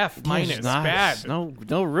runes. F minus. Bad.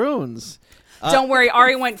 No runes. Don't worry,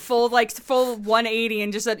 Ari went full 180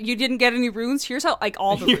 and just said, "You didn't get any runes. Here's how, like,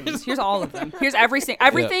 all the runes. Here's all of them. Here's everything.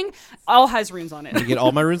 Everything all has runes on it." I get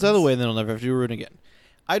all my runes out of the way, and then I'll never have to do a rune again.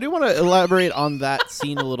 I do want to elaborate on that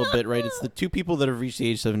scene a little bit, right? It's the 2 people that have reached the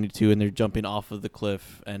age 72, and they're jumping off of the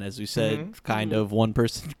cliff. And as we said, kind of one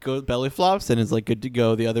person goes belly flops and is like good to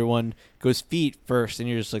go. The other one goes feet first, and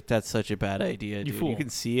you're just like, that's such a bad idea, dude. You can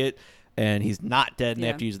see it, and he's not dead, and they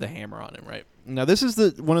have to use the hammer on him, right? Now, this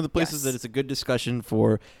is one of the places that it's a good discussion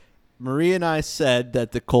for. Maria and I said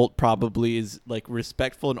that the cult probably is like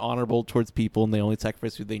respectful and honorable towards people, and they only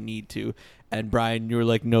sacrifice who they need to. And Brian, you were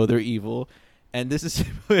like, no, they're evil. And this is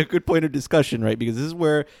a good point of discussion, right? Because this is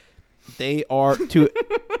where they are to.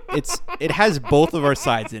 It has both of our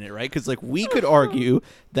sides in it, right? Because like we could argue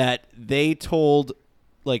that they told,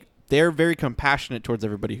 like, they're very compassionate towards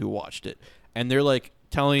everybody who watched it, and they're like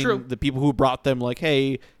telling the people who brought them, like,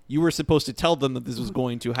 hey, you were supposed to tell them that this was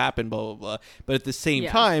going to happen, blah, blah, blah. But at the same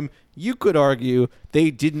time, you could argue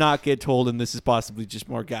they did not get told, and this is possibly just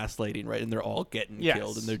more gaslighting, right? And they're all getting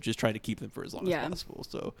killed, and they're just trying to keep them for as long as possible.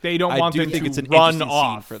 So they don't want them think to it's an run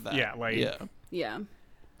off. For that. Yeah.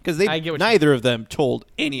 Because neither of them told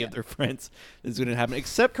any of their friends this was going to happen,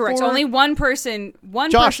 except correct. For only one person.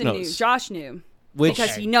 Josh knew. Josh knew,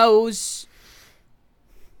 because he knows.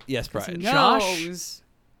 Yes, Brian. Josh.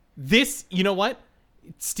 This, you know what?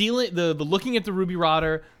 Stealing the looking at the Ruby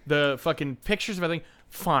Rotter, the fucking pictures of everything,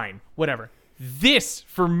 fine, whatever. This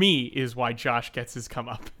for me is why Josh gets his come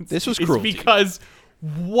up. This was cruelty. Because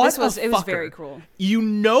it was very cruel. You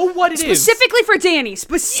know what it is specifically for Danny.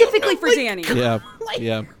 Specifically for Danny. Yeah,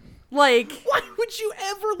 Like, why would you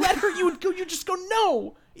ever let her? You just go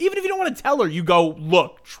no. Even if you don't want to tell her, you go,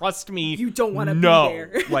 look, trust me. You don't want to be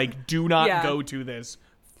there. Like, do not go to this.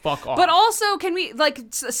 Fuck off. But also, can we, like,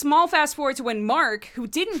 a small fast forward to when Mark, who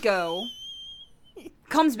didn't go,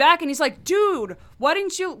 comes back and he's like, dude, why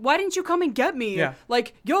didn't you come and get me? Yeah.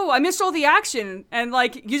 Like, yo, I missed all the action. And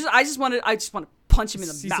like, I just want to punch him in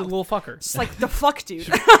the mouth. He's a little fucker. It's like, the fuck, dude.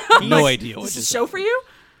 No idea what this is a show for you?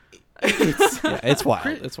 It's wild.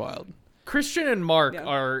 It's wild. Christian and Mark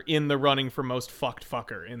are in the running for most fucked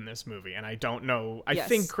fucker in this movie, and I don't know. I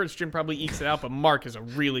think Christian probably ekes it out, but Mark is a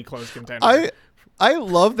really close contender. I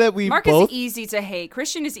love that Mark is easy to hate.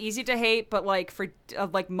 Christian is easy to hate, but like for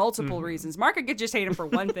multiple reasons. Mark could just hate him for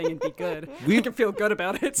one thing and be good. We can feel good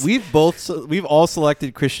about it. We've all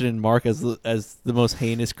selected Christian and Mark as the most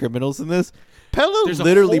heinous criminals in this. Pella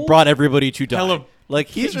literally brought everybody to die. Like,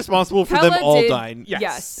 he's responsible for them all dying.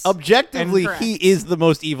 Yes. Objectively, he is the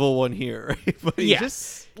most evil one here. Right? But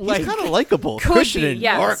he's kind of likable. Christian and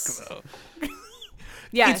Mark, though.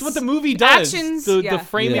 Yes. It's what the movie does. Actions, the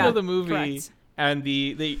framing of the movie. Correct. And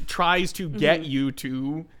they tries to get you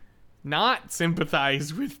to not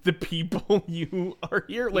sympathize with the people you are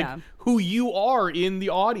here, who you are in the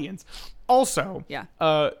audience. Also,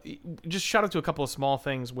 just shout out to a couple of small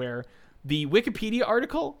things where the Wikipedia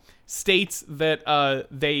article states that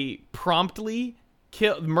they promptly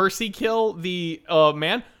mercy kill the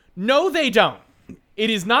man? No, they don't. It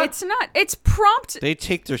is not. It's not. It's prompt. They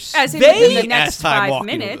take their As in They the next ass time 5 walking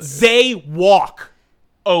minutes. They walk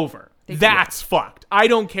over. They do. That's fucked. I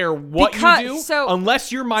don't care what Because- you do. so-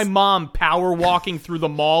 Unless you're my mom power walking through the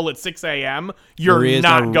mall at 6 a.m., you're Maria's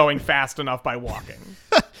not not- going fast enough by walking.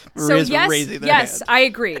 So Maria's yes, raising their yes, hand. I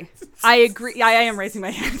agree. I agree. I am raising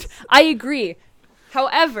my hand. I agree.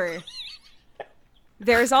 However,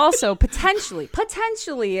 there's also potentially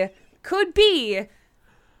could be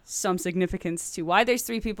some significance to why there's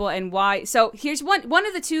 3 people and why. So here's one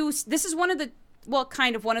of the two. This is one of the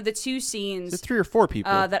one of the 2 scenes There's 3 or 4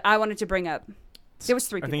 people. that I wanted to bring up. There was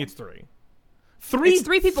 3 people. I think it's 3. 3. It's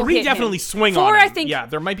 3 people. 3 hit definitely him. swing 4, on him. I think. Yeah,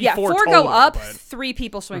 there might be 4 4 total, go up. but- 3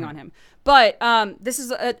 people swing on him. But this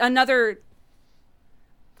is another.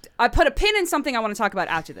 I put a pin in something I want to talk about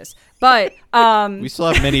after this. But we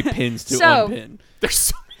still have many pins to So- unpin.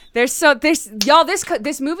 There's y'all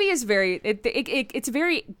this movie is very it's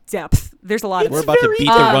very depth. There's a lot of We're it. about to very beat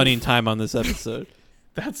the Um, running time on this episode.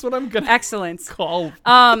 That's what I'm gonna Excellent. call.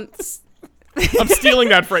 Um I'm stealing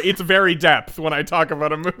that phrase. It's very depth when I talk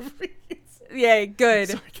about a movie. yeah, good.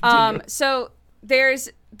 Sorry, continue. So there's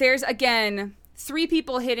again 3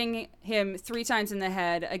 people hitting him 3 times in the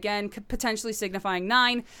head, again potentially signifying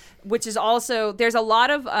 9, which is also there's a lot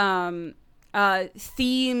of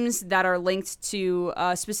themes that are linked to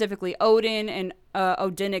specifically Odin and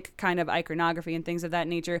Odinic kind of iconography and things of that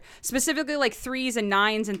nature. Specifically, like 3s and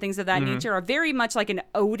 9s and things of that nature are very much like an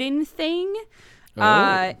Odin thing,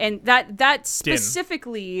 and that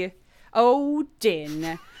specifically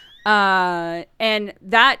Odin, and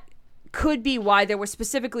that could be why there were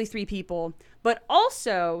specifically 3 people. But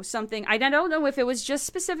also something, I don't know if it was just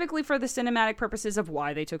specifically for the cinematic purposes of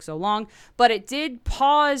why they took so long, but it did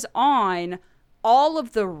pause on all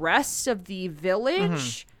of the rest of the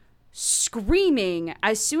village screaming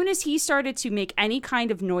as soon as he started to make any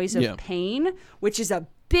kind of noise of pain, which is a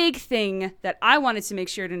big thing that I wanted to make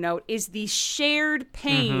sure to note, is the shared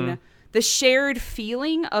pain, the shared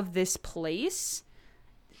feeling of this place,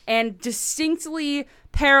 and distinctly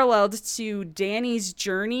paralleled to Danny's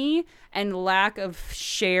journey and lack of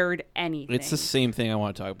shared anything. It's the same thing I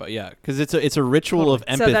want to talk about. Yeah, because it's a ritual of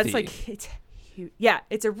empathy. So that's like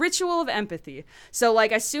it's a ritual of empathy. So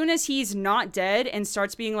like as soon as he's not dead and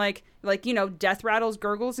starts being like death rattles,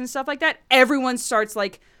 gurgles and stuff like that, everyone starts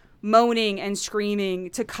like moaning and screaming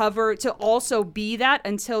to also be that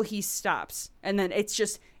until he stops, and then it's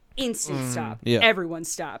just instant stop. Yeah. Everyone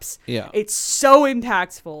stops. Yeah. It's so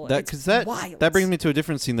impactful. That brings me to a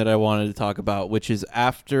different scene that I wanted to talk about, which is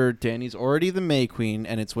after Danny's already the May Queen,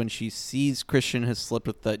 and it's when she sees Christian has slept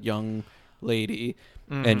with that young lady,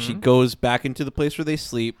 and she goes back into the place where they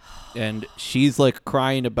sleep, and she's like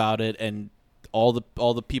crying about it, and all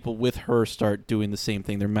the people with her start doing the same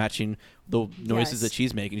thing. They're matching the noises that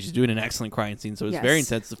she's making. She's doing an excellent crying scene, so it's very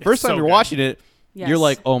intense. The first time so you're good. watching it, Yes. you're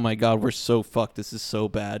like, oh my God, we're so fucked. This is so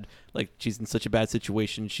bad. Like, she's in such a bad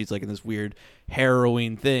situation. She's like in this weird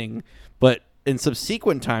harrowing thing. But in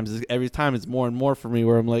subsequent times, every time it's more and more for me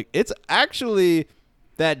where I'm like, it's actually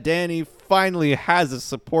that Danny finally has a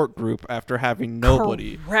support group after having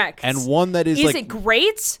nobody. Correct. And one that is Is like, it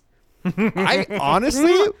great? I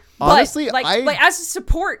honestly, like as a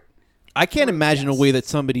support. I can't imagine a way that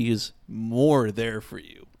somebody is more there for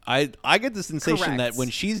you. I get the sensation that Correct. when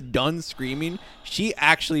she's done screaming, she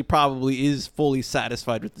actually probably is fully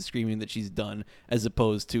satisfied with the screaming that she's done, as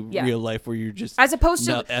opposed to real life where you're just As opposed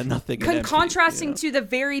to nothing. and empty, contrasting you know? to the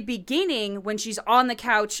very beginning when she's on the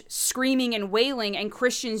couch screaming and wailing and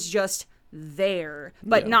Christian's just there,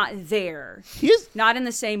 but not there. He is Not in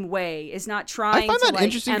the same way. Is not trying find to that like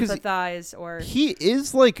interesting 'cause empathize or he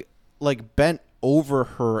is like bent over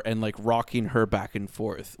her and like rocking her back and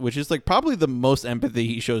forth, which is like probably the most empathy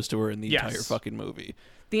he shows to her in the entire fucking movie.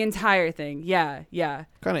 the entire thing. Yeah, yeah.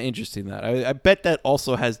 Kind of interesting that. I bet that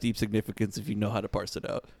also has deep significance if you know how to parse it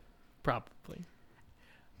out. Probably.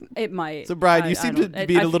 It might. So, Brian, you I seem don't- to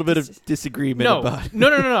be in a little bit of disagreement about.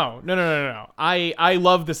 No. I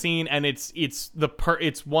love the scene, and it's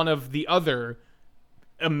one of the other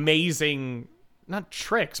amazing, not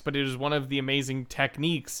tricks, but it is one of the amazing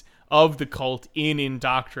techniques of the cult in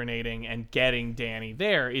indoctrinating and getting Danny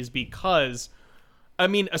there, is because, I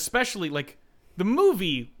mean, especially like the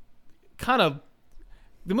movie kind of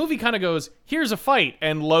goes, here's a fight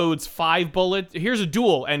and loads 5 bullets. Here's a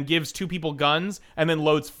duel and gives 2 people guns and then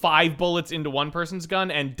loads 5 bullets into one person's gun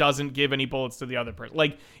and doesn't give any bullets to the other person.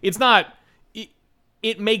 Like, it's not,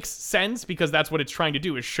 it makes sense because that's what it's trying to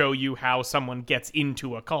do, is show you how someone gets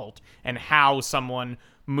into a cult and how someone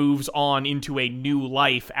moves on into a new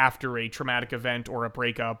life after a traumatic event or a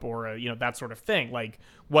breakup or that sort of thing. Like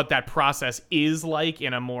what that process is like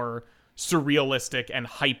in a more surrealistic and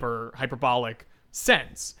hyperbolic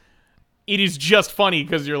sense. It is just funny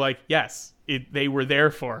because you're like, yes, they were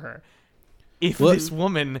there for her. If this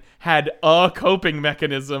woman had a coping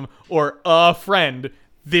mechanism or a friend,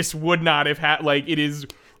 this would not have had, like, it is...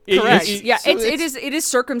 Correct. It is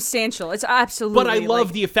circumstantial. It's absolutely... But I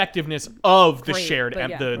love the effectiveness of the great, shared,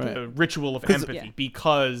 but the ritual of empathy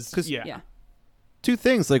because... Two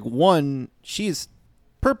things. Like, one, she's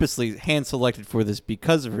purposely hand-selected for this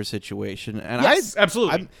because of her situation. And yes,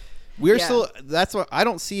 absolutely. Still, that's why I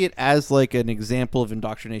don't see it as like an example of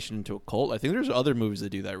indoctrination into a cult. I think there's other movies that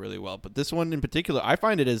do that really well, but this one in particular, I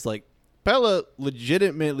find it as like Bella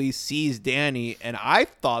legitimately sees Danny, and I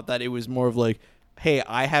thought that it was more of like, hey,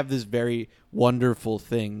 I have this very wonderful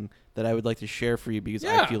thing that I would like to share for you because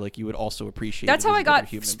I feel like you would also appreciate That's it. how I got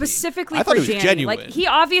specifically I thought for it was Danny. genuine. Like he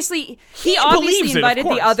obviously believes invited it,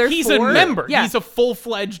 the other He's four. a member. Yeah. He's a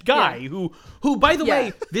full-fledged guy who by the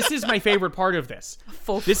way, this is my favorite part of this.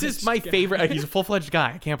 This is my favorite. He's a full-fledged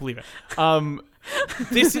guy. I can't believe it.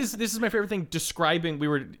 This is my favorite thing. Describing, my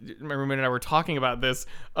roommate and I were talking about this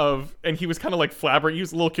and he was kind of like he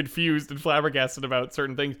was a little confused and flabbergasted about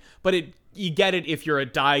certain things. But you get it if you're a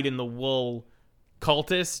dyed-in-the-wool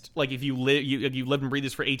cultist. Like if you lived and breathed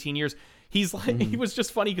this for 18 years. He's like, he was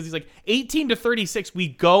just funny because he's like 18 to 36. We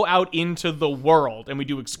go out into the world and we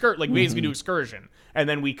do we basically do excursion, and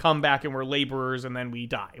then we come back and we're laborers and then we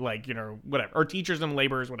die, like whatever, or teachers and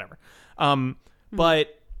laborers, whatever.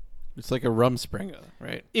 But it's like a Rumspringa,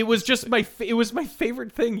 right? It was just my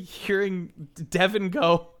favorite thing hearing Devin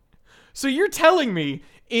go. So you're telling me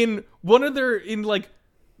in the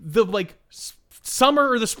summer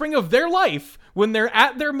or the spring of their life when they're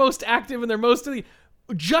at their most active and they're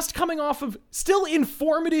just coming off of still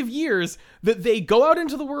informative years, that they go out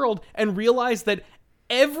into the world and realize that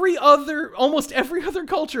almost every other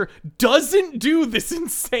culture doesn't do this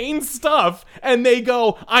insane stuff, and they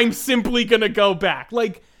go, I'm simply gonna go back.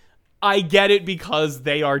 Like, I get it because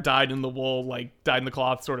they are dyed in the wool, like dyed in the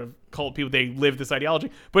cloth sort of cult people. They live this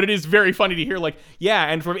ideology, but it is very funny to hear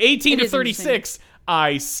and from 18 to 36,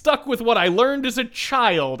 I stuck with what I learned as a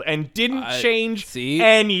child and didn't change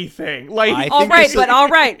anything. Like, all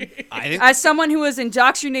right. As someone who was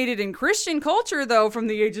indoctrinated in Christian culture, though, from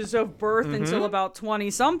the ages of birth until about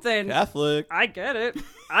 20-something, Catholic, I get it.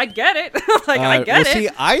 I get it. I get it. See,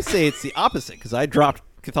 I say it's the opposite because I dropped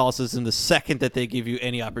Catholicism the second that they give you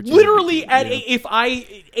any opportunity. Literally, if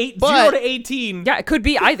I 0 to 18, it could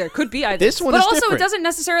be either. This one, but is also different. It doesn't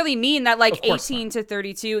necessarily mean that 18 to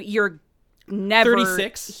 32, you're never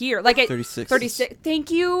 36 here. 36. 36.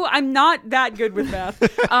 Thank you. I'm not that good with math.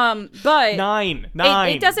 But nine.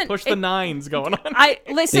 It doesn't push the nines going on.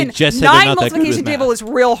 Listen. They just said they're 9 not that good multiplication with table math. is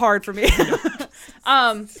real hard for me.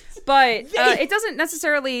 But it doesn't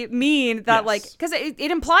necessarily mean that because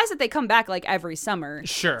it implies that they come back every summer.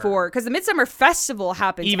 Sure. Because the Midsommar Festival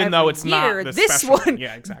happens even every though it's year. not this special one.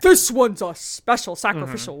 Yeah, exactly. This one's a special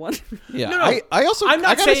sacrificial one. Yeah. No. I also. I'm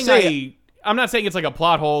not I saying I'm not saying it's like a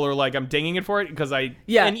plot hole or I'm dinging it for it because and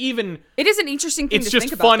even it is an interesting thing. It's to just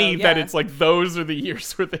think about, funny though. that it's those are the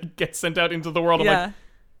years where they get sent out into the world. I'm like,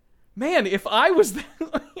 man, if I was there,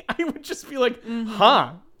 I would just be like,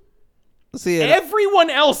 huh. See, everyone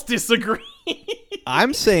else disagrees.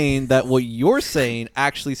 I'm saying that what you're saying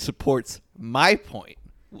actually supports my point,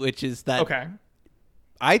 which is that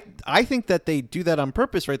I think that they do that on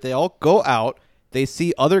purpose, right? They all go out. They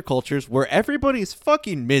see other cultures where everybody's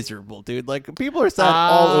fucking miserable, dude. People are sad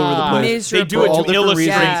all over the place. Miserable. They do it to illustrate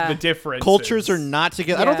the Yeah. difference. Cultures are not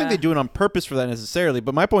together. I don't think they do it on purpose for that necessarily.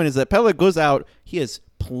 But my point is that Pella goes out. He has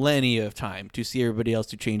plenty of time to see everybody else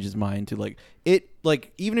to change his mind. To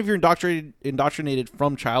even if you're indoctrinated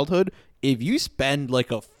from childhood, if you spend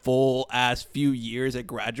a full ass few years at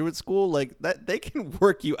graduate school, that they can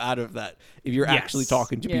work you out of that if you're actually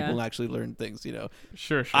talking to people and actually learn things.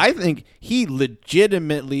 Sure. I think he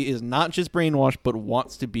legitimately is not just brainwashed, but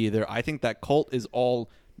wants to be there. I think that cult is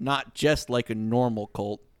all not just like a normal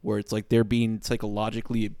cult where it's they're being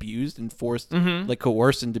psychologically abused and forced,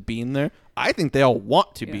 coerced into being there. I think they all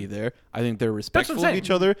want to be there. I think they're respectful of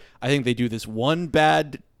each other. I think they do these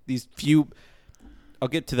few. I'll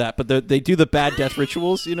get to that, but they do the bad death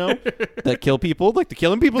rituals, that kill people. The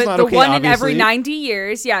killing people's not okay, The one obviously. in every 90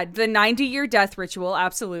 years. Yeah, the 90-year death ritual,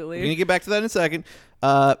 absolutely. We're going to get back to that in a second.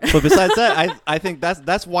 But besides that, I think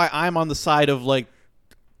that's why I'm on the side of,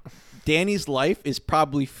 Danny's life is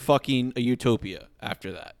probably fucking a utopia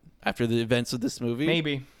after that. after the events of this movie.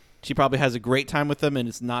 Maybe. She probably has a great time with them, and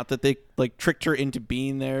it's not that they like tricked her into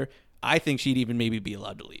being there. I think she'd even maybe be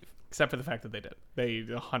allowed to leave. Except for the fact that they did. They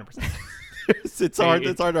 100%. It's hard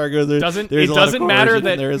to argue. It doesn't matter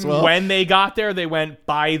that there as well. when they got there, they went,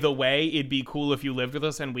 by the way, it'd be cool if you lived with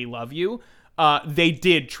us and we love you. They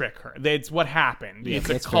did trick her. That's what happened. Yeah, it's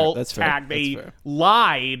a that's cult fair. That's fair. tag. They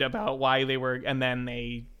lied about why they were, and then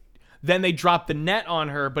they dropped the net on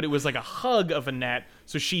her, but it was like a hug of a net,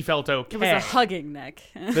 so she felt okay. It was a hugging neck.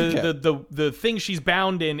 The thing she's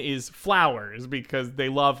bound in is flowers because they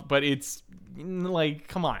love, but it's like,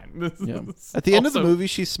 come on. Yeah. At the end of the movie,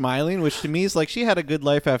 she's smiling, which to me is like she had a good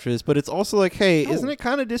life after this, but it's also like, hey, isn't it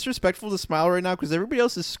kind of disrespectful to smile right now because everybody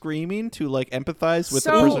else is screaming to like empathize with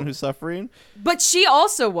the person who's suffering? But she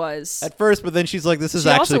also was. At first, but then she's like, this is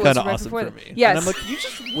actually kind of awesome for me. Yes. And I'm like, can you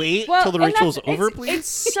just wait till the ritual's over,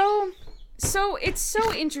 please? It's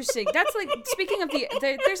so interesting. That's like, speaking of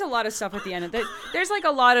there's a lot of stuff at the end of it. There's like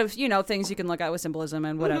a lot of, things you can look at with symbolism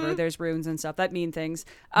and whatever. Mm-hmm. There's runes and stuff that mean things.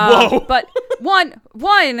 But one,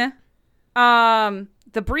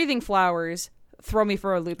 the breathing flowers throw me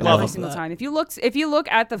for a loop every single time. If you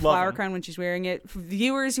look at the flower crown when she's wearing it,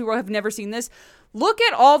 viewers who have never seen this, look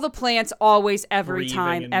at all the plants always every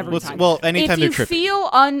time. Well, anytime they're tripping. If you feel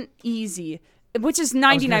uneasy, which is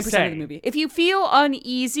 99% of the movie. If you feel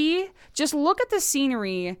uneasy, just look at the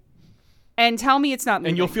scenery and tell me it's not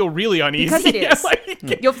moving. And you'll feel really uneasy. Because it is.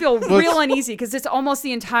 You'll feel real uneasy because it's almost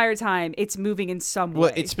the entire time it's moving in some way.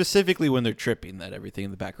 Well, it's specifically when they're tripping that everything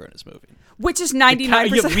in the background is moving. Which is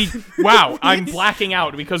 99%. Wow, I'm blacking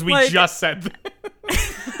out because we just said that.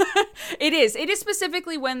 It is. It is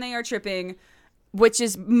specifically when they are tripping, which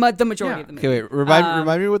is the majority of the movie. Okay, wait.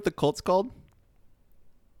 Remind me what the cult's called?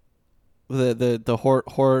 The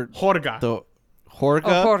Horga. The Horga.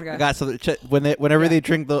 Oh, Horga. I got something. Whenever they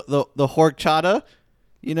drink the horchata,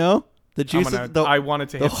 the juice. I wanted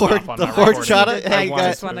to hit stop on the horchata. Hey, you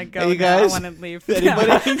guys. Hey, guys. I want to leave.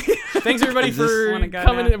 Anybody? Thanks everybody for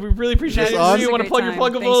coming. We really appreciate it. You want to plug your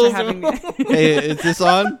pluggables? Hey, is this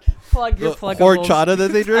on? Plug your pluggables. Horchata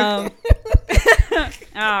that they drink.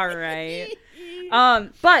 All right.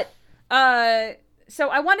 So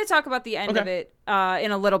I want to talk about the end of it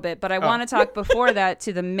in a little bit, but I want to talk before that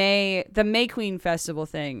to the May Queen Festival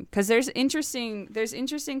thing, because there's interesting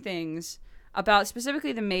things about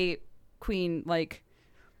specifically the May Queen like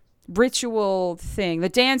ritual thing, the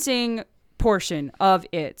dancing portion of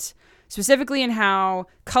it, specifically in how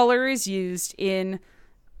color is used in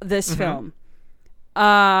this film.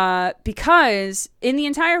 Because in the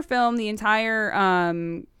entire film, the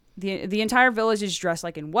entire village is dressed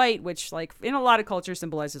like in white, which like in a lot of cultures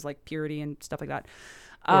symbolizes like purity and stuff like that.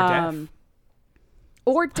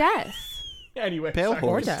 Or death. Anyway, pale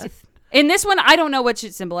horse. Or death. In this one, I don't know what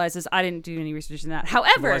it symbolizes. I didn't do any research in that. However,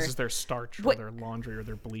 it symbolizes their starch or their laundry or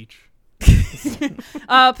their bleach.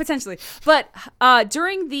 Potentially. But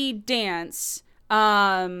during the dance,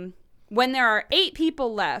 when there are 8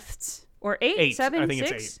 people left, or 8, 7, I think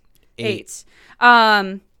 6? It's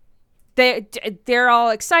 8. They're all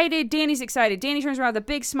excited. Danny's excited. Danny turns around with a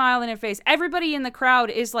big smile on her face. Everybody in the crowd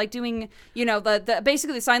is like doing, the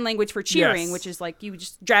basically the sign language for cheering, which is like you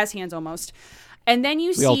just jazz hands almost. And then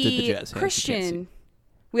you see Christian.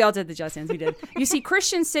 We all did the jazz hands. We did. You see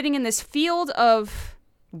Christian sitting in this field of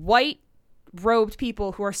white robed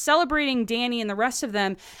people who are celebrating Danny and the rest of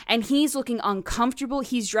them, and he's looking uncomfortable.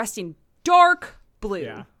 He's dressed in dark blue.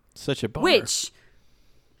 Yeah. Such a bummer.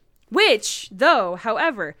 Which, though,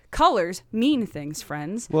 however, colors mean things,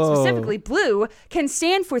 friends. Whoa. Specifically, blue can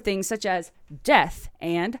stand for things such as death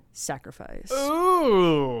and sacrifice.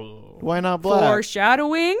 Ooh. Why not black?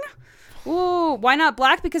 Foreshadowing. Ooh, why not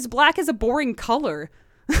black? Because black is a boring color.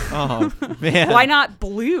 Oh, man. Why not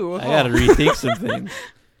blue? I gotta rethink some things.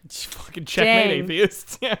 Fucking checkmate,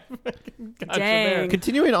 atheists. Yeah. Dang.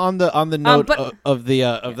 Continuing on the note of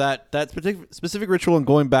that specific ritual, and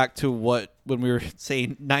going back to when we were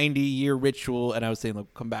saying 90-year ritual, and I was saying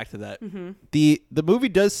come back to that. Mm-hmm. The movie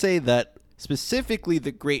does say that specifically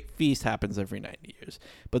the Great Feast happens every 90 years,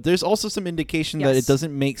 but there's also some indication that it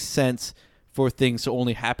doesn't make sense for things to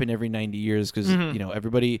only happen every 90 years because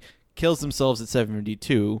everybody kills themselves at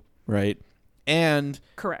 72, right? And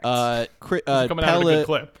correct. Coming out of a good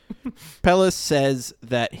clip. Pella says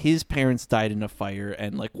that his parents died in a fire,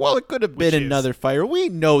 and it could have been another fire. We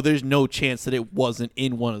know there's no chance that it wasn't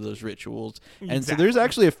in one of those rituals, and so there's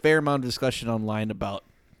actually a fair amount of discussion online about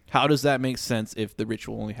how does that make sense if the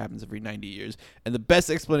ritual only happens every 90 years. And the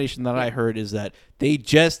best explanation that I heard is that they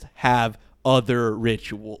just have other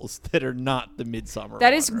rituals that are not the Midsommar.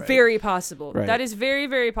 That is right? very possible. Right. That is very,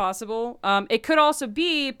 very possible. It could also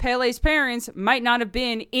be Pele's parents might not have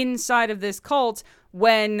been inside of this cult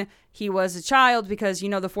when he was a child, because, you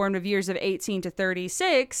know, the formative years of 18 to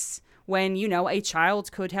 36, when, you know, a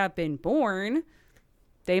child could have been born,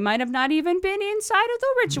 they might have not even been inside of the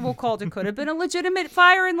ritual cult. It could have been a legitimate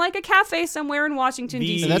fire in like a cafe somewhere in Washington,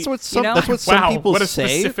 D.C. And that's what some, you know? that's what some people what a say.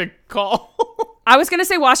 specific call. I was going to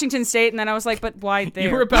say Washington State, and then I was like, but why there?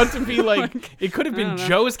 You were about to be like, it could have been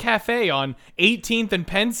Joe's Cafe on 18th and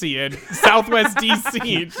Pensy in Southwest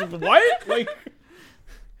DC. It's just, what? Like,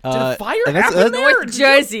 did a fire happen there? North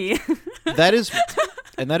Jersey. That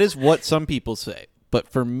is what some people say. But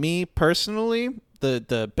for me personally,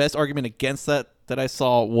 the best argument against that I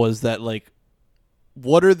saw was that, like,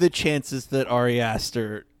 what are the chances that Ari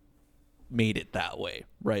Aster made it that way,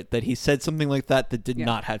 right? That he said something like that did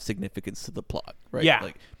not have significance to the plot, right? Yeah.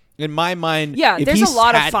 Like, in my mind, if there's he a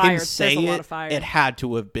lot of had fire. him say There's a lot of fire. it had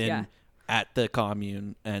to have been Yeah. at the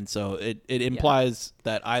commune, and so it implies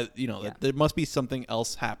that that there must be something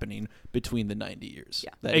else happening between the 90 years.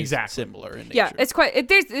 Yeah. That is Exactly. similar in nature. Yeah, it's quite.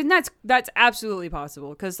 That's absolutely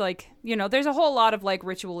possible, because, like, you know, there's a whole lot of like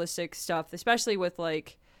ritualistic stuff, especially with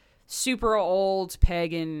like super old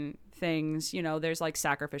pagan things. You know, there's like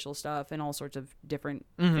sacrificial stuff and all sorts of different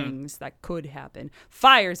things that could happen.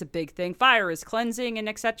 Fire is a big thing. Fire is cleansing and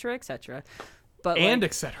etc. etc. But And like,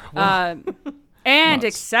 etc. Wow. and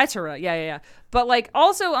etc. Yeah. But like,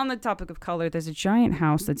 also on the topic of color, there's a giant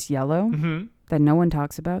house that's yellow that no one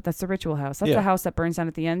talks about. That's the ritual house. That's the house that burns down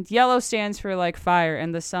at the end. Yellow stands for like fire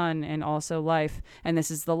and the sun and also life. And this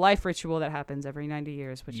is the life ritual that happens every 90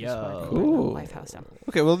 years, which is why they burn the life house down.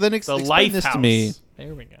 Okay, well then The explain life this house. to me,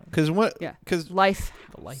 There we go. because Life.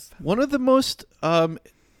 The life. one of the most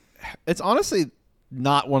it's honestly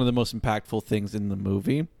not one of the most impactful things in the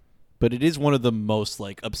movie, but it is one of the most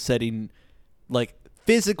like upsetting, like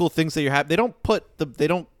physical things that they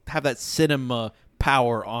don't have that cinema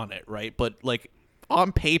power on it, right? But like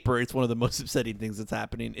on paper, it's one of the most upsetting things that's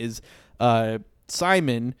happening is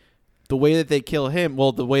Simon, the way that they kill him,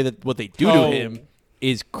 the way that what they do to him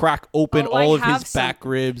is crack open all of his back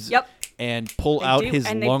ribs and pull out his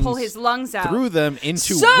and lungs, they pull his lungs out through them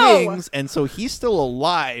into So- wings, and so he's still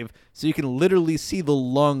alive, so you can literally see the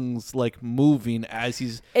lungs like moving as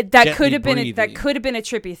he's That could have been breathing. a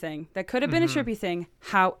trippy thing. That could have been a trippy thing.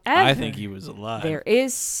 However, I think he was alive. there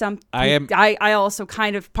is something. I also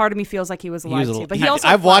kind of, part of me feels like he was alive too. But he also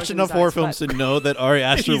I've watched had flowers enough horror in his films eyes, to know that Ari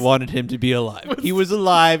Aster wanted him to be alive. He was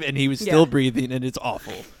alive and he was still breathing, and it's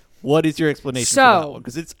awful. What is your explanation for that one?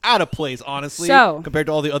 Because it's out of place, honestly, compared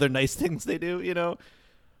to all the other nice things they do. You know,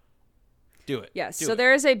 do it. Yes. Do So it.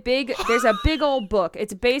 there's a big old book.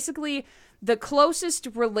 It's basically the closest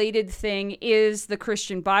related thing is the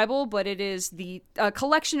Christian Bible, but it is the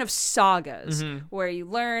collection of sagas where you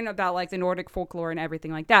learn about like the Nordic folklore and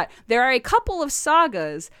everything like that. There are a couple of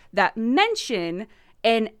sagas that mention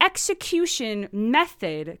an execution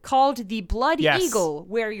method called the blood eagle,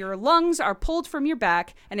 where your lungs are pulled from your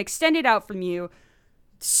back and extended out from you,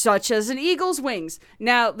 such as an eagle's wings.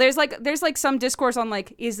 Now, there's like some discourse on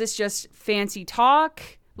like, is this just fancy talk?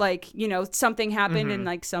 Like, you know, something happened and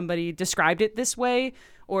like somebody described it this way,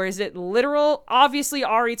 or is it literal? Obviously,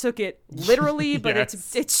 Ari took it literally, but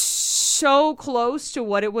it's so close to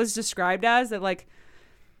what it was described as that like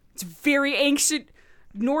it's very ancient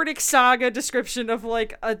Nordic saga description of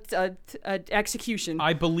like a execution.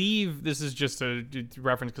 I believe this is just a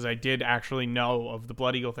reference because I did actually know of the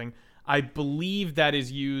Blood Eagle thing. I believe that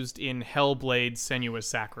is used in Hellblade's Senua's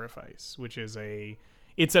Sacrifice, which is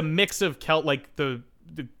it's a mix of like the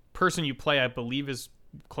person you play, I believe, is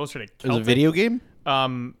closer to Celtic. It was a video game.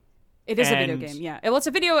 It is a video game, yeah. Well, it's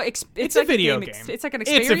a video. It's like a video game. It's like an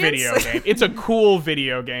experience. It's a video game. It's a cool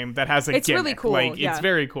video game that has a It's gimmick. really cool, Like yeah. it's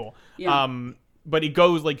very cool. Yeah. But it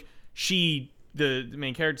goes like the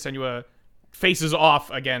main character Senua faces off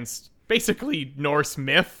against basically Norse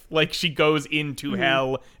myth. Like she goes into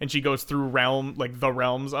hell and she goes through the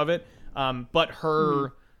realms of it. But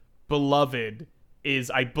her beloved is,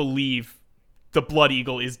 I believe, the Blood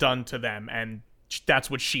Eagle is done to them, and that's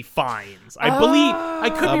what she finds. I believe. I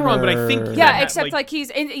could be wrong, but I think except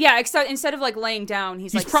except instead of like laying down,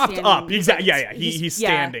 he's like propped standing, up. Exactly. Yeah. He's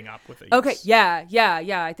standing up with it. Okay. Yeah.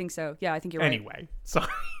 I think so. Yeah, I think you're right. Anyway, sorry.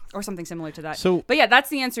 Or something similar to that. So- but yeah, that's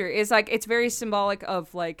the answer. Is like it's very symbolic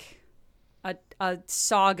of like a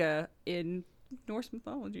saga in Norse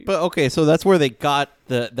mythology. But okay, so that's where they got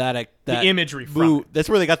that imagery from move. it. That's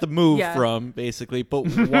where they got the move from, basically. But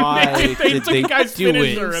why did they do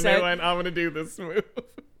finisher it? and they went, "I'm gonna do this move."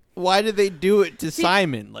 Why did they do it to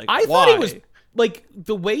Simon? Like, I why? thought it was like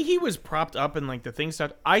the way he was propped up and like the thing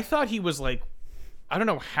stuff, I thought he was like, I don't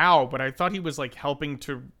know how, but I thought he was like helping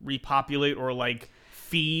to repopulate or like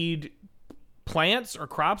feed plants or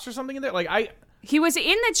crops or something in there. Like he was in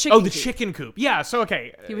the chicken coop. the chicken coop. Yeah, so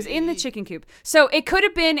okay. He was in the chicken coop. So it could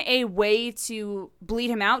have been a way to bleed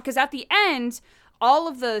him out, because at the end, all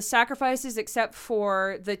of the sacrifices except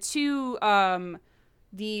for the two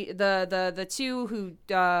the two who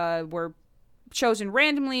were chosen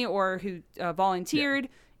randomly or who volunteered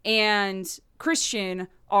and Christian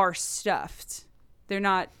are stuffed. They're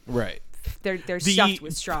not Right. They're stuffed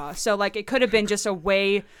with straw. So like it could have been just a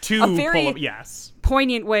way to a very pull up, yes.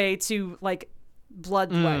 poignant way to like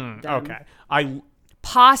blood them. Okay.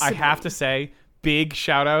 Possibly. I have to say, big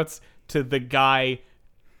shout outs to the guy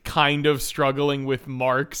kind of struggling with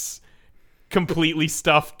Mark's completely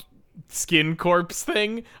stuffed skin corpse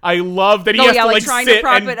thing. I love that he has to like sit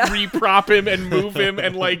and re-prop him and move him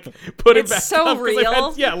and like put him back it's so up.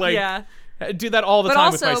 real. Yeah. Do that all the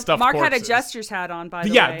time with my stuffed Mark corpses. had a jester's hat on, by the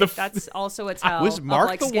way. That's also a tell. Was Mark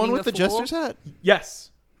like, the one with the fool. jester's hat? Yes.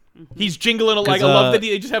 He's jingling like I love that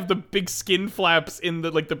they just have the big skin flaps in the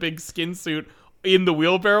like the big skin suit in the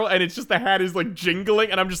wheelbarrow, and it's just the hat is like jingling,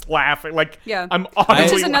 and I'm just laughing. Like I'm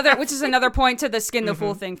honestly which is another point to the skin the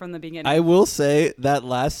fool thing from the beginning. I will say that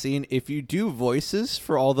last scene, if you do voices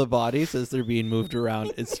for all the bodies as they're being moved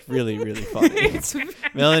around, it's really, really funny.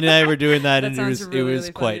 Melanie and I were doing that and it was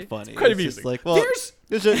quite funny. It's quite it's amusing. just like, well,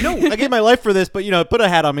 I gave my life for this, but put a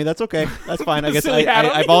hat on me. That's okay. That's fine. I guess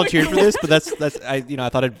I volunteered for this, but that's I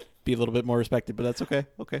thought I'd be a little bit more respected, but that's okay.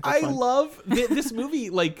 Okay, that's I fine. love this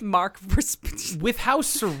movie, like Mark with how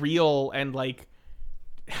surreal and like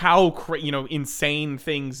how insane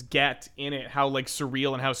things get in it. How like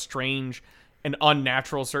surreal and how strange and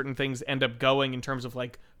unnatural certain things end up going in terms of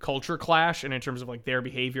like culture clash and in terms of like their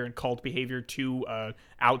behavior and cult behavior to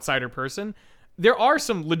outsider person. There are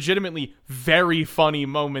some legitimately very funny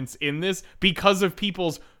moments in this because of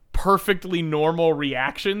people's perfectly normal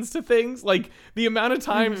reactions to things. Like the amount of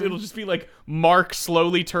times it'll just be like Mark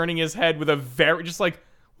slowly turning his head with a very just like,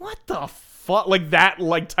 what the fuck, like that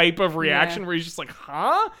like type of reaction where he's just like,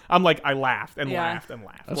 huh? I'm like, I laughed and laughed and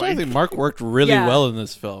laughed. That's why I think Mark worked really well in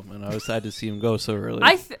this film, and I was sad to see him go so early.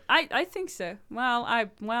 I think so.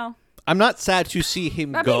 I'm not sad to see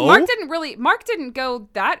him go. Mark didn't go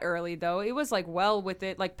that early though. It was like well with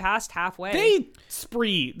it, like past halfway. They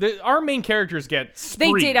spree. Our main characters get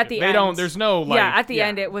spree. They did at the end. They don't. There's no like. Yeah, at the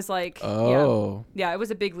end it was like. Oh. Yeah, it was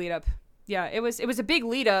a big lead up. Yeah, it was a big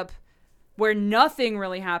lead up where nothing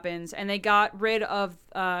really happens, and they got rid of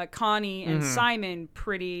Connie and Simon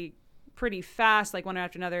pretty fast, like one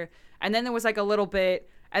after another. And then there was like a little bit,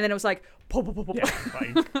 and then it was like.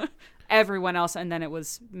 Everyone else, and then it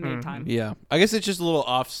was made time. Yeah, I guess it's just a little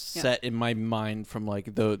offset in my mind from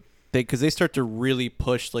like because they start to really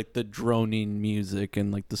push like the droning music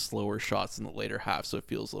and like the slower shots in the later half, so it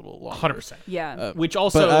feels a little longer. 100%. Yeah, which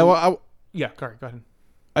also, but go ahead.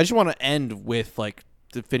 I just want to end with like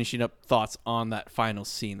the finishing up thoughts on that final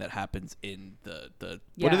scene that happens in the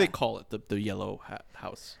what do they call it? The yellow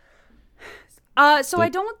house. I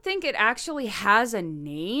don't think it actually has a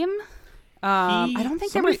name. I don't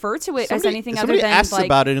think they refer to it as anything other than somebody asks like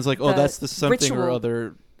about it and it's like, oh, that's the something ritual. or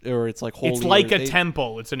other, or it's like holy. It's like a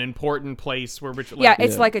temple. It's an important place where ritual.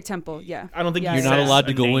 It's like a temple. Yeah, I don't think you're not allowed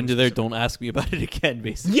to go into there. Don't ask me about it again.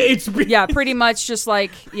 Basically, yeah, pretty much just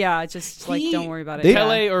like don't worry about it.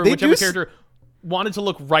 Pele or whichever character wanted to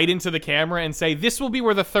look right into the camera and say, "This will be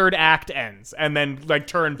where the third act ends," and then like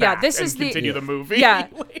turn back and continue the movie. Yeah.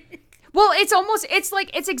 Well,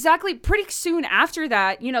 it's exactly pretty soon after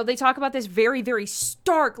that, they talk about this very, very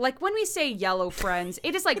stark, like when we say yellow, friends,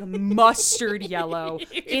 it is like mustard yellow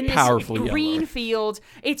in this powerful green yellow. Field.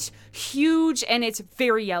 It's huge and it's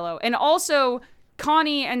very yellow. And also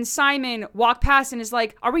Connie and Simon walk past and is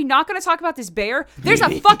like, are we not going to talk about this bear? There's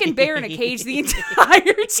a fucking bear in a cage the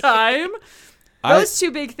entire time. Those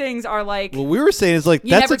two big things are like, what we were saying is like, you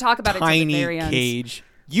that's never a talk about tiny it the very cage.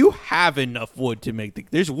 You have enough wood to make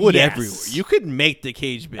there's wood everywhere. You could make the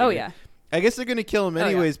cage bigger. Oh yeah. I guess they're gonna kill him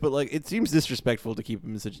anyways, but like it seems disrespectful to keep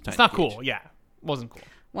him in such a tiny. It's not cage. cool. Yeah, wasn't cool.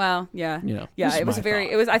 Well, yeah, this it was is my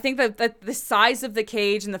thought. it was. I think that the size of the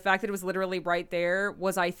cage and the fact that it was literally right there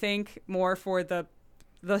was, I think, more for the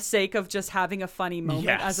sake of just having a funny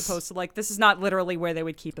moment, as opposed to like this is not literally where they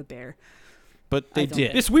would keep a bear. But they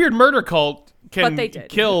did. This weird murder cult can they did.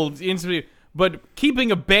 kill instantly. But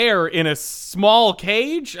keeping a bear in a small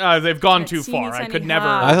cage, they've gone too far. I could never.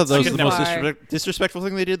 I thought that was the most disrespectful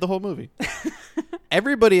thing they did the whole movie.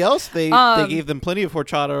 Everybody else, they gave them plenty of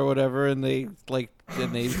horchata or whatever, and they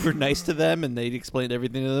were nice to them, and they explained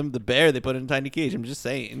everything to them. The bear, they put in a tiny cage. I'm just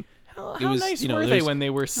saying. How it was, nice you know, were they there's when they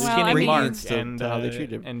were Well, I skinning mean- Mark to and how they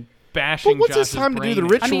treated him. and But bashing once it's Josh's time to do the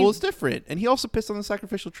brain? ritual, I mean- it's different. And he also pissed on the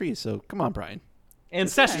sacrificial tree. So come on, Brian.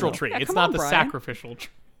 Ancestral Yeah. tree. Yeah, It's come not on, the Brian. sacrificial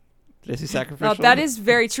tree. Did I say sacrificial? Oh, that is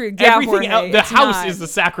very true. Yeah, Everything Jorge, the it's house not. is the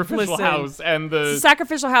sacrificial Listen. house, and It's the the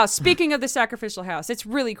sacrificial house. Speaking of the sacrificial house, it's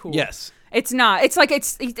really cool. Yes. It's not. It's like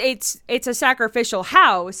it's a sacrificial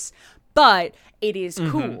house, but it is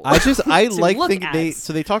cool. I to like look thinking at.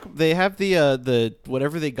 they have the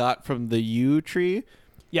whatever they got from the yew tree,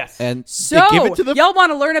 yes, and So they give it to the y'all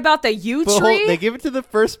want to learn about the yew but tree? they give it to the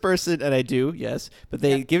first person, and I do, yes, but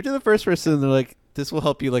they give it to the first person, and they're like, this will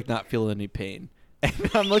help you like not feel any pain.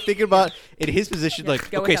 And I'm like thinking about in his position,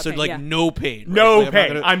 like, go okay, without so pain, like yeah. no pain, right? No Like,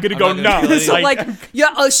 pain. I'm gonna go not numb. feel so any- like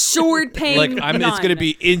yeah, assured pain. like it's none. gonna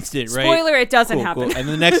be instant, right? Spoiler: it doesn't Cool, happen. cool. And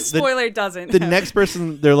the next spoiler: it doesn't. the happen. next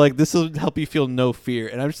person, they're like, this will help you feel no fear,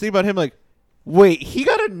 and I'm just thinking about him like, wait, he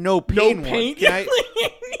got a no pain pain? one. Can I,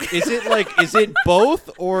 is it both,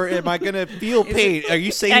 or am I gonna feel pain? Are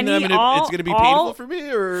you saying that it's gonna be painful for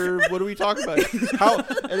me, or what are we talking about? How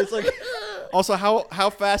and it's like, also how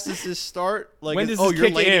fast does this start? Like, When does oh, this you're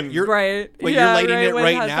kick lighting, in? You're, right. Wait, yeah, you're lighting right, it when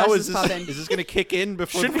right how now? fast Is pop in. this gonna kick in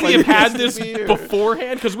before? Shouldn't the we have fire had begins this to be, or-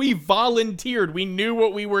 beforehand? Because we volunteered. We knew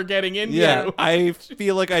what we were getting into. Yeah, I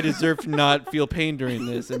feel like I deserve to not feel pain during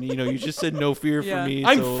this, and you just said no fear Yeah. for me.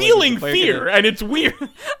 I'm so, like, feeling if I could- fear, and it's weird.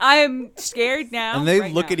 I'm scared now. And they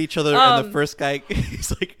right look now. at each other, and the first guy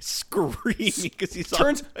is like screaming because he's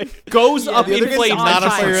Turns, on fire. goes Yeah. up The in other guy's flames, on and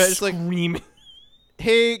just fire. starts It's like- screaming.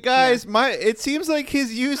 Hey guys, it seems like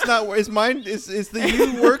his U's not is mine is the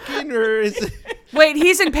U working or is it? Wait,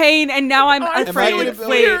 he's in pain, and now I'm Am I afraid. gonna-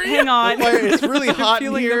 Wait, fear? hang on. It's really hot in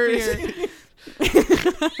feeling here.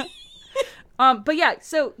 the But yeah,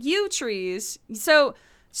 so yew trees. So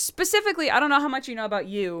specifically, I don't know how much you know about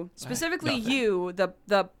yew. Specifically, nothing. yew. The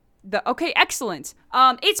okay, excellent.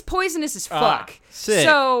 It's poisonous as Ah, fuck. sick.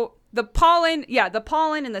 So the pollen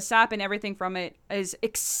and the sap and everything from it is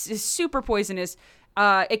super poisonous.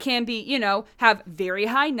 It can be, have very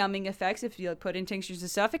high numbing effects if you put in tinctures and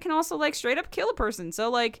stuff. It can also straight up kill a person. So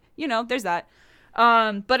there's that.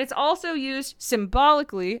 But it's also used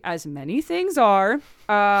symbolically, as many things are,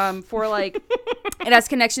 for it has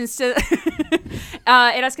connections to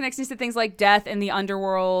things like death and the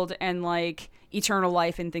underworld and eternal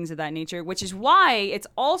life and things of that nature, which is why it's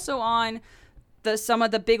also on some of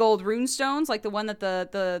the big old rune stones, like the one that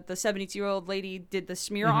the 72-year-old lady did the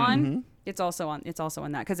smear on. It's also on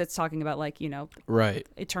that because it's talking about Right.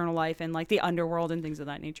 eternal life and the underworld and things of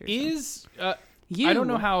that nature. So. Is I You. don't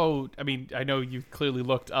know how. I mean, I know you clearly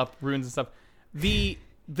looked up runes and stuff. The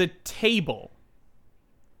table,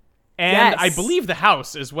 and Yes. I believe the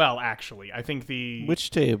house as well. Actually, I think Which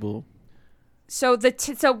table? So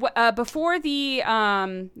before the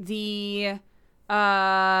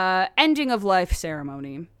ending of life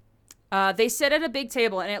ceremony, they sit at a big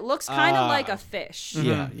table and it looks kind of like a fish.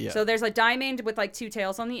 Yeah, yeah. So there's a diamond with two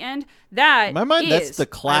tails on the end. That In my mind, that's is- the I wrote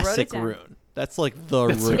it classic down. rune. That's like the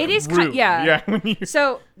rune. It is Rune. yeah. when you-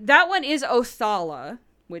 So that one is Othala,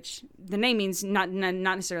 which the name means not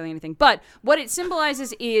necessarily anything, but what it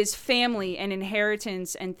symbolizes is family and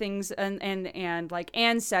inheritance and things and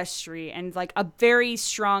ancestry and a very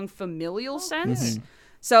strong familial sense.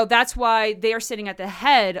 So that's why they are sitting at the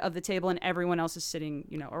head of the table and everyone else is sitting,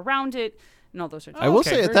 around it and all those sorts of I will Okay,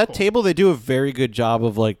 say very at that cool. table they do a very good job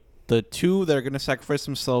of the two that are going to sacrifice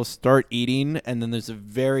themselves start eating, and then there's a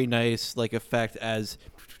very nice effect as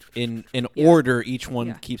in order each one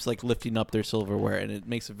Yeah. keeps lifting up their silverware, and it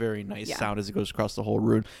makes a very nice Yeah. sound as it goes across the whole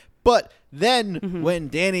rune. But then when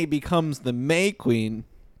Dany becomes the May Queen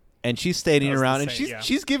and she's standing I was around gonna and say, yeah.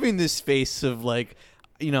 she's giving this face of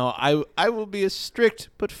I will be a strict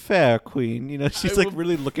but fair queen. She's will-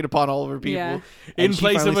 really looking upon all of her people. Yeah. And in she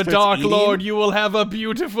place of finally a starts dark eating. lord, you will have a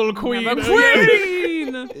beautiful queen. A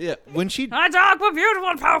queen! Yeah, when she A dark but beautiful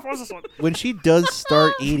and powerful sister. when she does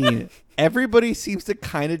start eating, everybody seems to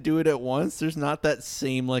kind of do it at once. There's not that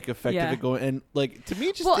same effect Yeah. of it going, and to me,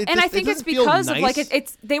 it just Well, it and just, I think it it's doesn't feel because nice. of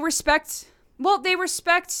it's they respect. Well, they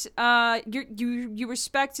respect. You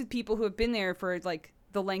respect people who have been there for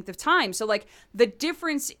the length of time. So the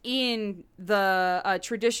difference in the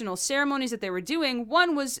traditional ceremonies that they were doing.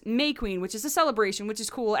 One was May Queen, which is a celebration, which is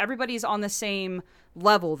cool. Everybody's on the same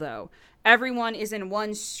level though. Everyone is in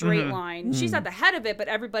one straight line. She's at the head of it, but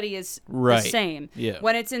everybody is Right. the same. Yeah.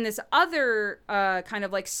 When it's in this other kind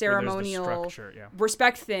of Where there's the ceremonial structure, yeah.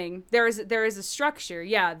 respect thing, there is a structure.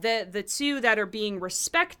 Yeah, the two that are being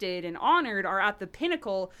respected and honored are at the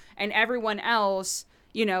pinnacle, and everyone else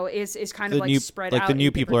is kind of like new, spread like out. the new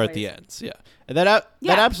in people are different at the ways. ends, yeah, and that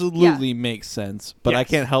absolutely makes sense. But I Yes.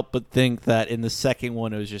 can't help but think that in the second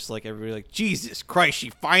one, it was just like everybody like, Jesus Christ, she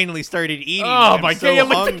finally started eating. Oh I'm my so God,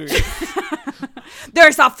 like hungry.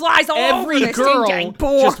 There's the flies all over Every this girl stinking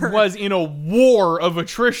board. just was in a war of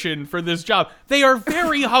attrition for this job. They are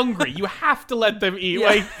very hungry. You have to let them eat.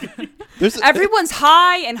 Yeah. Like, Everyone's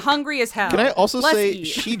high and hungry as hell. Can I also Let's say eat.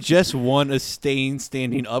 she just won a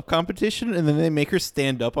standing up competition, and then they make her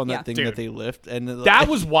stand up on that Yeah. thing Dude. that they lift, and that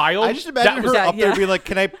was wild. I just imagine That was- her up there yeah. being like,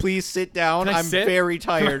 "Can I please sit down? Can I I'm sit?" very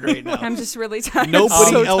tired right now." I'm just really tired.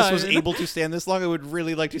 Nobody So else was tired. able to stand this long. I would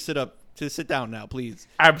really like to sit down now, please.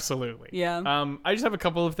 Absolutely. Yeah. I just have a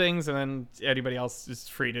couple of things, and then anybody else is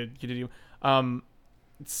free to do.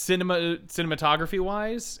 Cinematography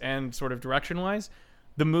wise and sort of direction wise,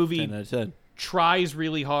 the movie 10 out of 10. tries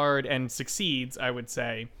really hard and succeeds, I would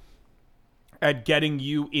say, at getting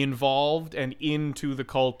you involved and into the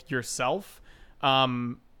cult yourself.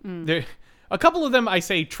 There, a couple of them I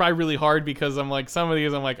say try really hard because I'm like, some of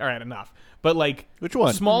these I'm like, all right, enough. But like, Which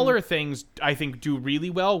one? smaller things I think do really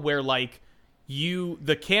well, where like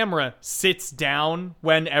the camera sits down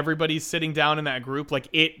when everybody's sitting down in that group, like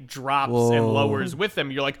it drops and Whoa. lowers with them.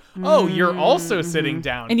 You're like, oh, you're also sitting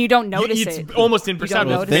down, And you don't notice it's it. almost don't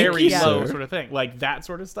imperceptible, notice it. very Thank you, low sir. sort of thing, like that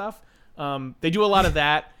sort of stuff. They do a lot of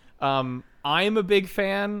that. I'm a big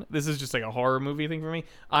fan. This is just like a horror movie thing for me.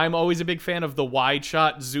 I'm always a big fan of the wide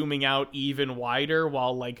shot zooming out even wider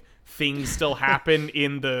while like things still happen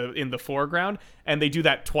in the foreground, and they do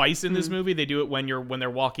that twice in this movie. They do it when they're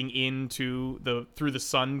walking through the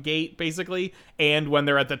sun gate basically, and when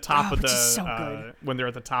they're at the top of which is so good. when they're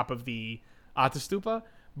at the top of the Atastupa.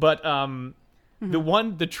 But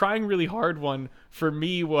the trying really hard one for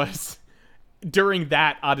me was during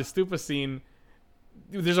that Atastupa scene.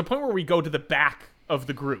 There's a point where we go to the back of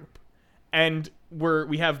the group, and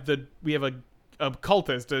we have a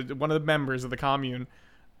cultist, one of the members of the commune,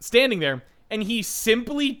 standing there, and he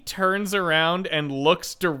simply turns around and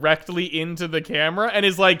looks directly into the camera and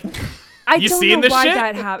is like, I "You don't seeing know this why shit?"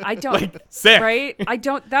 that happened. I don't. Like, sick. Right? I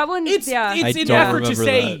don't. That one. It's yeah. it's I an don't effort to remember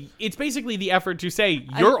say that. it's basically the effort to say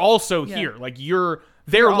you're also yeah. here. Like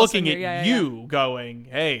they're also looking here, at yeah, yeah, you, going,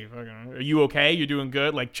 "Hey, are you okay? You're doing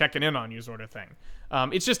good." Like checking in on you, sort of thing.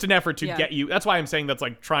 It's just an effort to Yeah. get you. That's why I'm saying that's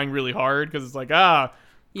like trying really hard, because it's like, Yeah.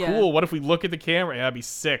 cool. What if we look at the camera? Yeah, that'd be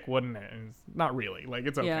sick, wouldn't it? And it's not really. Like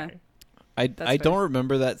it's okay. Yeah. I fair. don't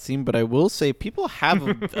remember that scene, but I will say people have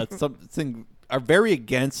something are very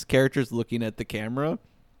against characters looking at the camera.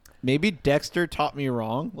 Maybe Dexter taught me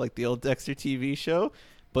wrong, like the old Dexter TV show.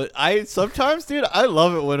 But I sometimes, dude, I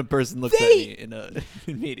love it when a person looks at me in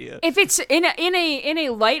media. If it's in a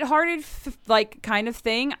lighthearted like kind of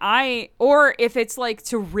thing, or if it's like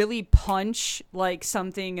to really punch like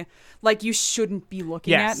something like you shouldn't be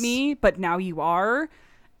looking Yes. at me, but now you are.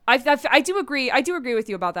 I do agree. I do agree with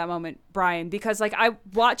you about that moment, Brian, because like I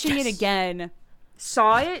watching it again,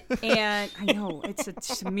 saw it, and I know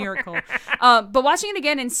it's a miracle. But watching it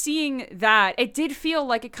again and seeing that, it did feel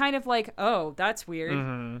like it kind of like, oh, that's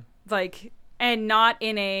weird. Like, and not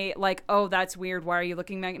in a like, oh, that's weird. Why are you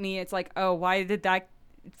looking at me? It's like, oh, why did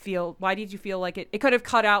you feel like it could have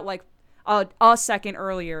cut out like a second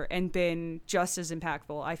earlier and been just as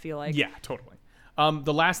impactful, I feel like. Yeah, totally.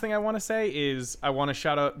 The last thing I want to say is I want to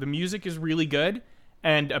shout out the music is really good,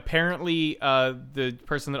 and apparently the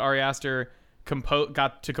person that Ari Aster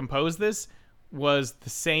got to compose this was the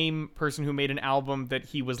same person who made an album that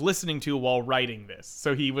he was listening to while writing this.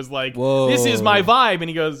 So he was like, Whoa. "This is my vibe," and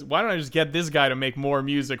he goes, "Why don't I just get this guy to make more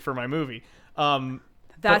music for my movie?" But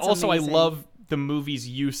That's also amazing. I love the movie's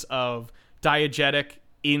use of diegetic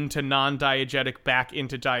into non-diegetic back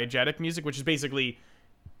into diegetic music, which is basically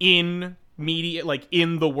in media, like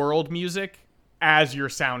in the world music as your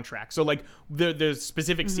soundtrack. So like the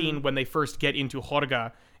specific scene when they first get into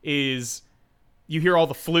Jorga is you hear all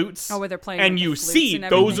the flutes. Oh, where they're playing and with the you flutes see and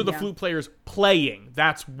those everything, are the yeah. flute players playing.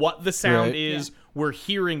 That's what the sound Right. is. Yeah. We're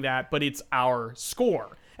hearing that, but it's our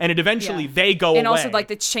score. And it eventually Yeah. they go away. And also like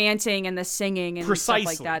the chanting and the singing and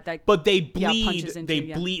Precisely. stuff like that. But they yeah, bleed. punches into, they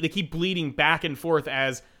yeah. bleed. They keep bleeding back and forth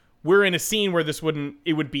as we're in a scene where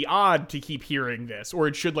it would be odd to keep hearing this, or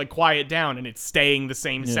it should like quiet down and it's staying the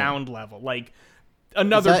same sound level. Like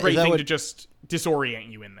another great thing to just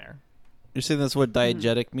disorient you in there. You're saying that's what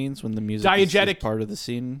diegetic means when the music Diegetic- is part of the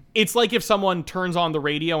scene? It's like if someone turns on the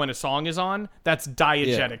radio and a song is on, that's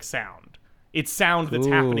diegetic sound. It's sound that's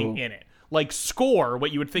happening in it. Like score,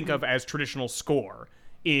 what you would think of as traditional score,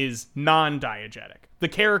 is non-diegetic. The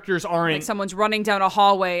characters aren't... Like someone's running down a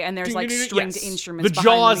hallway and there's like stringed Yes. instruments The behind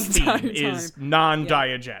Jaws them theme the entire is time.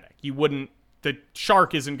 non-diegetic. You wouldn't the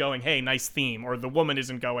shark isn't going, hey, nice theme, or the woman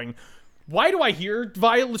isn't going, why do I hear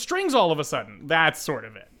violet strings all of a sudden? That's sort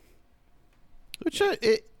of it. Which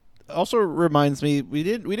it also reminds me, we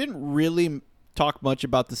didn't really talk much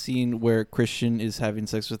about the scene where Christian is having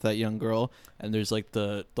sex with that young girl, and there's like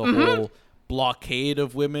the whole blockade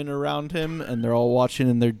of women around him, and they're all watching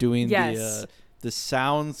and they're doing the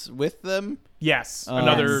sounds with them. Yes,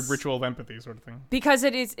 another ritual of empathy sort of thing. Because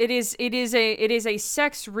it is a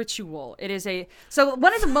sex ritual. So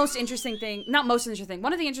one of the most interesting thing, not most interesting,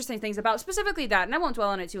 one of the interesting things about specifically that, and I won't dwell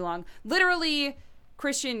on it too long. Literally,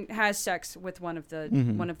 Christian has sex with one of the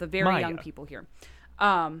very Maya. young people here.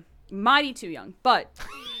 Mighty too young, but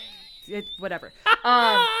whatever.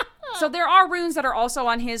 So there are runes that are also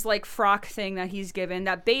on his like frock thing that he's given.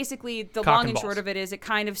 That basically the long and short of it is it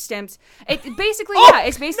kind of stems. It basically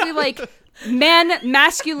it's basically like men,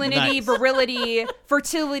 masculinity, virility,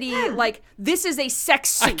 fertility. Like this is a sex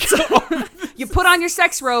suit. You put on your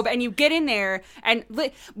sex robe and you get in there. And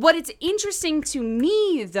what it's interesting to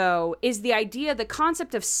me though is the idea, the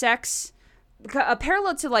concept of sex. A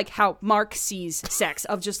parallel to like how Mark sees sex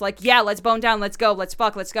of just like, yeah, let's bone down, let's go, let's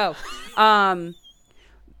fuck, let's go.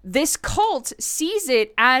 This cult sees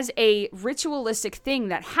it as a ritualistic thing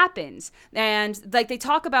that happens. And like they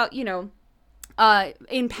talk about, in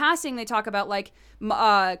passing, they talk about like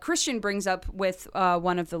Christian brings up with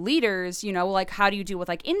one of the leaders, like how do you deal with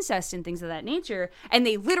like incest and things of that nature? And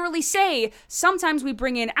they literally say sometimes we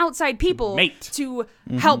bring in outside people to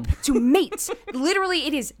help to mate. Literally,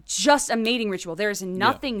 it is just a mating ritual. There is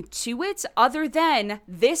nothing to it other than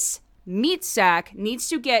this meat sack needs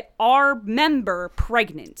to get our member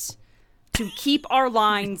pregnant to keep our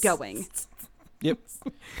line going. Yep.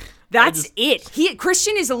 That's it.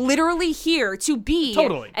 Christian is literally here to be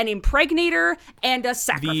an impregnator and a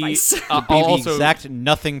sacrifice. The exact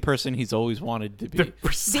nothing person he's always wanted to be.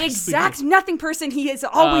 The exact nothing person he has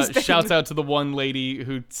always been. Shouts out to the one lady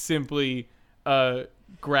who simply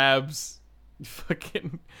grabs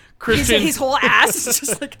fucking Christian. His whole ass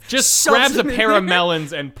just grabs a pair of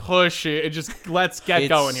melons and push it. Just let's get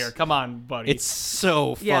going here. Come on, buddy. It's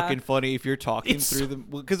so fucking funny if you're talking through them,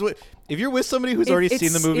 because if you're with somebody who's already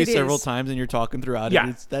seen the movie several times and you're talking throughout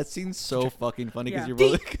it, that scene's so fucking funny because you're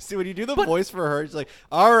both. See, when you do the voice for her, it's like,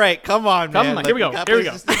 all right, come on, man. Here we go.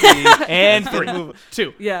 And 3,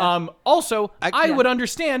 2. Yeah. Also, I would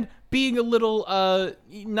understand being a little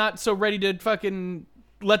not so ready to fucking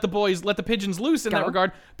let the pigeons loose in that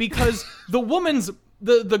regard, because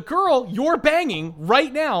the girl you're banging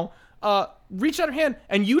right now reached out her hand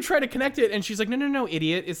and you try to connect it and she's like, no,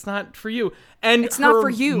 idiot, it's not for you. And it's not for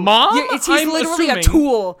you. Mom, he's literally a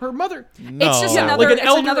tool. Her mother. No. It's just another an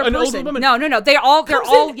person. older woman. No. They're all the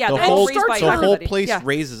whole place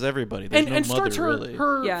raises everybody. There's no and mother, starts really.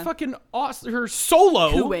 her fucking her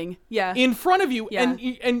solo cooing in front of you.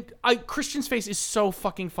 And Christian's face is so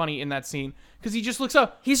fucking funny in that scene because he just looks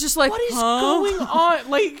up. He's just like, what is going on?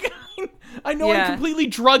 Like, I know I'm completely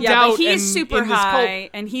drugged out. But he's super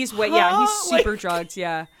high and he's he's super drugged.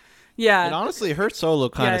 Yeah. And honestly, her solo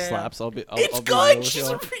kind of slaps. It's good.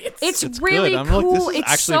 It's really good. cool. This is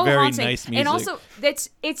it's actually so very haunting. nice music. And also,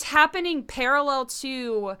 it's happening parallel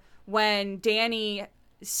to when Danny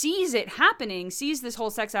sees this whole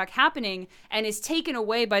sex act happening, and is taken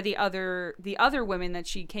away by the other women that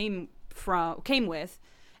she came with,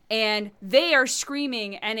 and they are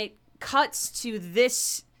screaming, and it cuts to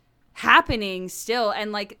this happening still,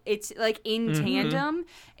 and like it's like in tandem.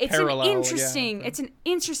 It's parallel, it's an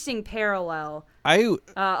interesting parallel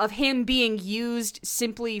of him being used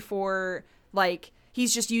simply for like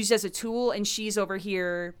he's just used as a tool, and she's over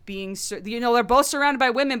here being they're both surrounded by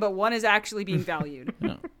women, but one is actually being valued.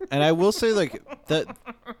 No. And I will say, like, that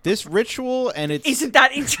this ritual and its isn't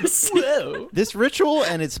that interesting? This ritual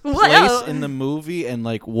and its place in the movie and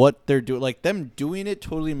like what they're doing, like them doing it,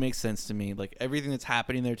 totally makes sense to me. Like everything that's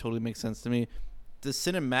happening there totally makes sense to me. The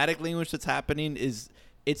cinematic language that's happening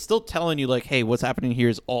it's still telling you like, hey, what's happening here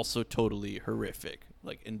is also totally horrific.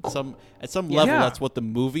 Like at some level, that's what the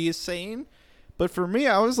movie is saying. But for me,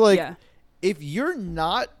 I was like, if you're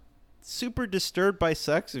not super disturbed by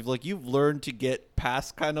sex, if like you've learned to get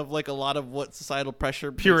past kind of like a lot of what societal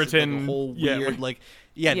pressure, Puritan, like, a whole weird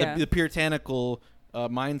the puritanical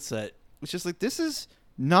mindset. It's just like, this is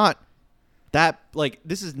not that, like,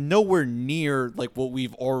 this is nowhere near like what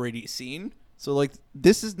we've already seen. So like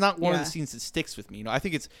this is not one of the scenes that sticks with me. You know, I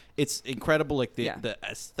think it's incredible, like the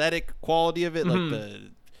aesthetic quality of it,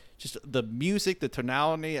 like the music, the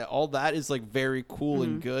tonality, all that is like very cool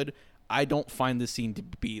and good. I don't find this scene to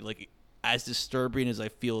be like as disturbing as I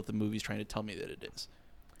feel that the movie's trying to tell me that it is.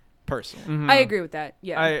 Personally, I agree with that.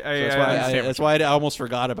 Yeah, that's why I almost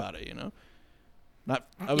forgot about it. You know. I'm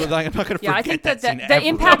not going to forget I think that scene the ever.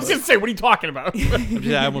 impact- I was gonna say, what are you talking about?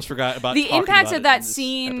 I almost forgot about the talking impact about of it that in this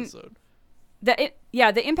scene. episode.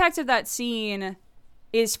 The impact of that scene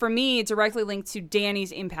is, for me, directly linked to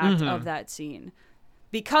Danny's impact of that scene.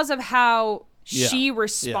 Because of how she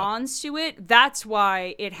responds to it, that's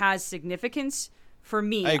why it has significance for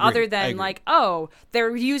me, other than like, oh,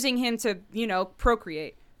 they're using him to,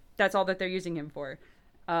 procreate. That's all that they're using him for,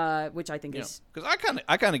 which I think is... Because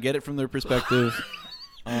I kind of get it from their perspective,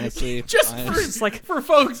 honestly. For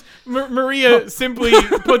folks, Maria simply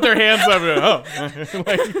put their hands up and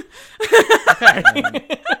okay.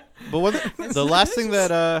 But the last thing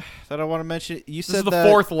that I want to mention, you said this is the that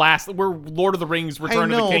fourth last. We're Lord of the Rings: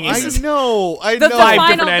 Return of the King. I know. The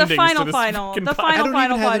different endings the to final, this final, fucking the podcast. I final, don't final,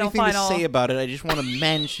 even have final, anything final. to say about it. I just want to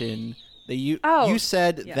mention that you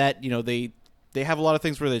said that they have a lot of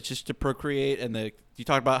things where it's just to procreate, and you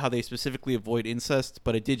talked about how they specifically avoid incest,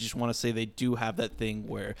 but I did just want to say they do have that thing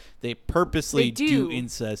where they purposely do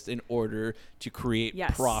incest in order to create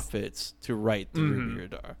profits to write the Ruby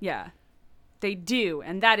Radar. Yeah, they do,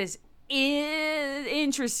 and that is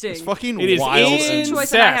interesting. It's fucking it wild. Is and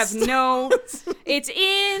choice, and I have no. It's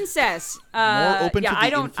incest. More open to the I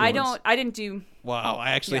didn't do. Wow,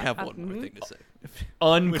 I actually have one more thing to say.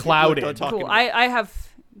 Unclouded. Cool. I have.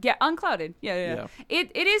 Yeah, unclouded. Yeah.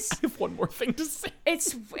 It is. I have one more thing to say.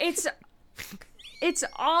 It's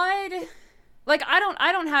odd. Like I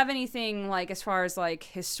don't have anything like as far as like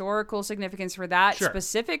historical significance for that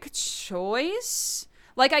specific choice.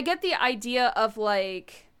 Like I get the idea of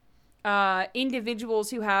like individuals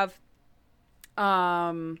who have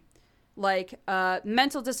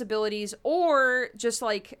mental disabilities or just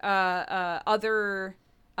like other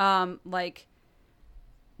like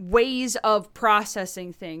ways of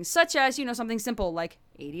processing things, such as something simple like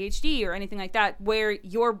ADHD or anything like that, where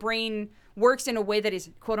your brain works in a way that is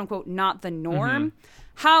quote unquote not the norm.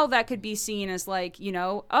 How that could be seen as like,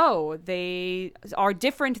 oh, they are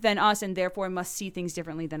different than us and therefore must see things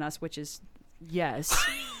differently than us, which is yes.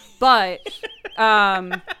 But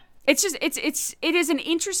it is an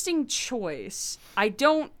interesting choice. I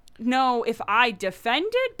don't know if I defend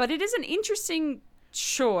it, but it is an interesting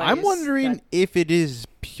choice. I'm wondering if it is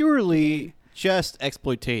purely just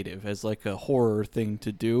exploitative as like a horror thing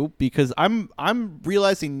to do, because I'm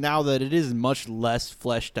realizing now that it is much less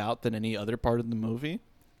fleshed out than any other part of the movie.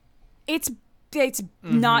 It's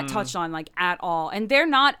not touched on like at all, and they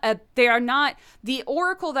are not the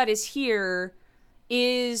Oracle that is here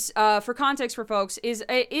is for context for folks is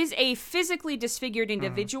a physically disfigured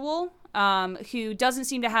individual who doesn't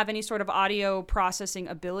seem to have any sort of audio processing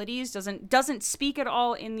abilities, doesn't speak at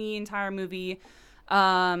all in the entire movie,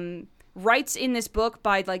 writes in this book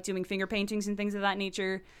by like doing finger paintings and things of that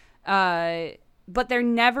nature, but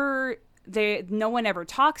no one ever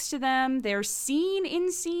talks to them. They're seen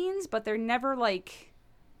in scenes, but they're never like,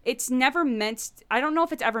 it's never meant, I don't know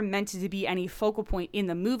if it's ever meant to be any focal point in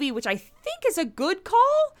the movie, which I think is a good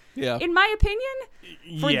call, in my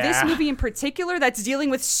opinion, for this movie in particular that's dealing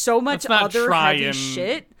with so much other heavy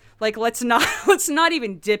shit. Like, let's not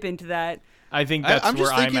even dip into that. I think that's I'm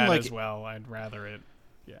where I'm thinking, at like, as well. I'd rather it.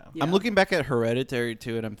 Yeah. I'm looking back at Hereditary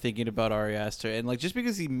too, and I'm thinking about Ari Aster, and like just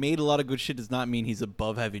because he made a lot of good shit does not mean he's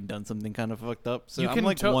above having done something kind of fucked up. So I'm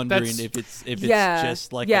like wondering if it's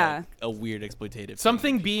just like a weird exploitative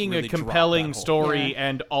something thing, being really a compelling story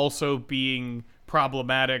and also being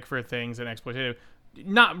problematic for things and exploitative.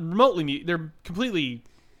 Not remotely,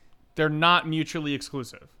 they're not mutually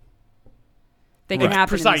exclusive. They can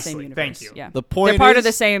happen in the same universe. Thank you. Yeah. The point they're part is, of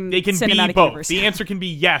the same they can cinematic be both. universe. The answer can be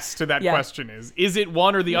yes to that question. Is it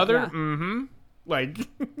one or the other? Yeah. Mm-hmm. Like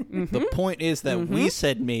the point is that we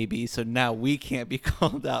said maybe, so now we can't be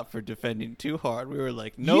called out for defending too hard. We were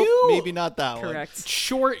like, nope, maybe not that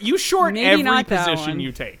Correct. one. You short Maybe every not that position one.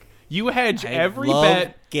 you take. You hedge I every love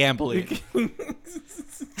bet. Gambling. The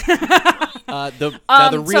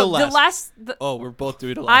real last. Oh, we're both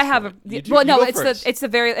doing the last. I have one.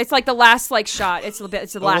 it's like the last like shot. It's the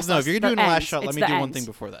last. Well, no, if you're doing the last shot, let me do one thing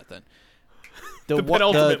before that then. The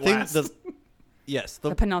penultimate last.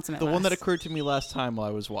 The penultimate. The one that occurred to me last time while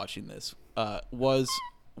I was watching this was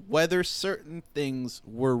whether certain things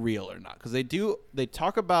were real or not, because they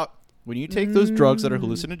talk about when you take those drugs that are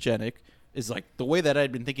hallucinogenic. Is like the way that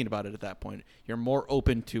I'd been thinking about it at that point. You're more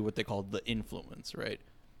open to what they call the influence, right?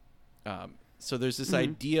 So there's this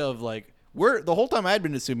idea of like the whole time I'd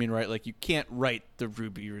been assuming, right? Like you can't write the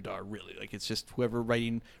Ruby Radar really. Like it's just whoever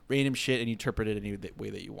writing random shit and you interpret it any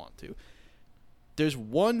way that you want to. There's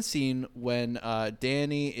one scene when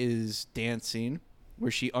Danny is dancing where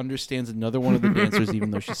she understands another one of the dancers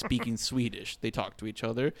even though she's speaking Swedish. They talk to each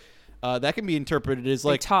other. that can be interpreted as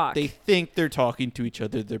like talk. they think they're talking to each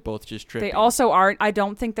other. They're both just tripping. They also aren't. I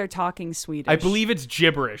don't think they're talking Swedish. I believe it's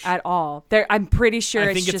gibberish. At all. I'm pretty sure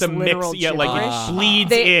I think it's just a mix. literal Yeah, gibberish. like it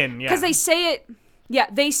bleeds in. Yeah, because they say it. Yeah,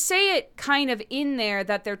 they say it kind of in there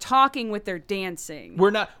that they're talking with their dancing.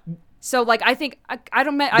 We're not. So like I think I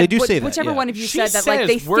don't. They do say that, whichever yeah. one of you She said that. Like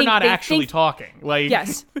they we're think, not they actually think, talking. Like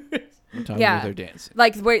Yes. We're talking Yeah. with their dancing.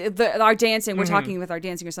 Like our dancing, we're talking with our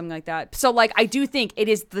dancing or something like that. So like I do think it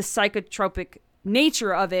is the psychotropic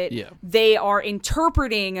nature of it. Yeah. They are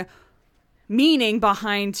interpreting meaning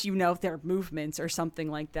behind their movements or something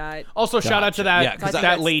like that. Also, shout out to that Yeah, 'cause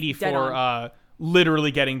that lady dead for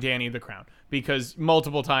literally getting Danny the crown, because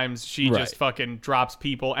multiple times she Right. just fucking drops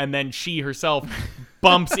people, and then she herself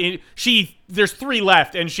bumps in. There's 3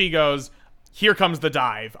 left, and she goes, "Here comes the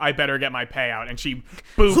dive. I better get my payout," and she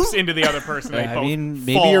boops into the other person. They I both mean,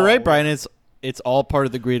 maybe fall. you're right, Brian. It's all part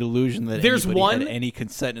of the great illusion that There's anybody one- had any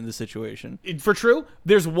consent in the situation. For true,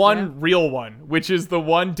 there's one Yeah. real one, which is the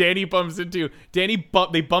one Danny bumps into. They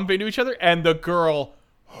bump into each other, and the girl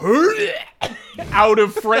out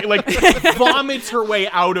of frame, like vomits her way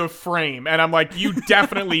out of frame, and I'm like, you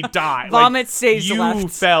definitely die. Vomit like, stage you left.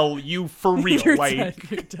 fell, you for real. You're like, dead.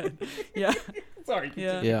 You're dead. Yeah. sorry.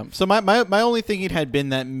 Yeah. Yeah. So my only thinking had been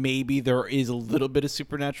that maybe there is a little bit of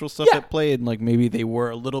supernatural stuff Yeah. at play, and like maybe they were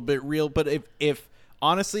a little bit real. But if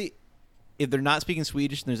honestly, if they're not speaking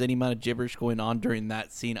Swedish and there's any amount of gibberish going on during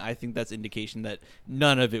that scene, I think that's indication that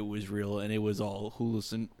none of it was real and it was all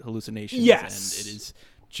hallucinations. Yes. And it is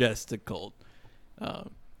just a cult.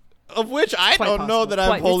 Of which I quite don't know possible. that I'm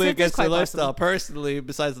Quite- wholly it's against quite their lifestyle possible. personally,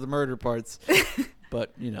 besides the murder parts.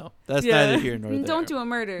 But that's Yeah. neither here nor there. Don't do a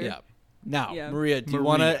murder. Yeah. Now, Yeah. Maria, do you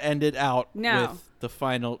want Maria. to end it out Now. with the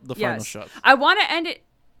final Yes. shot? I want to end it.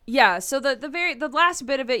 Yeah, so the last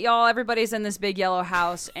bit of it, y'all, everybody's in this big yellow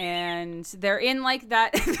house, and they're in like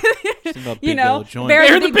that, about you big know, yellow joint. they're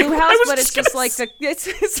They're in the the big big- blue I house, was but it's just just gonna like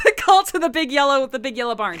it's a cult of the big yellow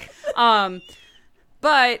barn.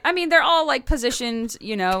 But I mean, they're all like positioned,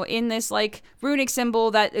 in this like runic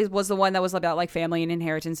symbol was the one that was about like family and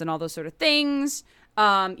inheritance and all those sort of things.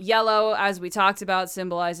 Yellow, as we talked about,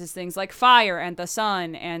 symbolizes things like fire and the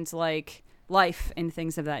sun and like life and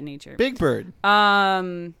things of that nature. Big Bird.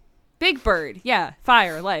 Big Bird, yeah,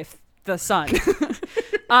 fire, life, the sun.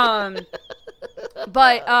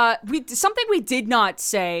 But something we did not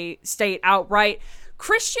state outright.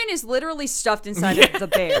 Christian is literally stuffed inside of the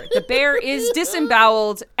bear. The bear is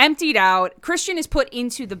disemboweled, emptied out. Christian is put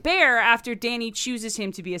into the bear after Danny chooses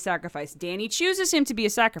him to be a sacrifice. Danny chooses him to be a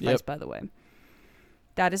sacrifice, Yep. by the way.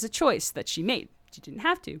 That is a choice that she made. She didn't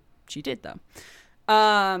have to. She did, though.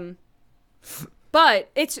 But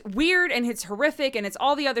it's weird and it's horrific and it's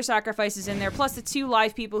all the other sacrifices in there, plus the 2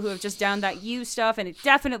 live people who have just downed that U stuff, and it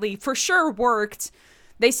definitely, for sure, worked.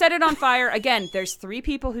 They set it on fire. Again, there's 3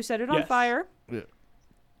 people who set it on Yes. fire. Yeah.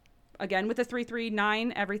 Again, with the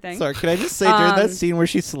 339, everything. Sorry, can I just say during that scene where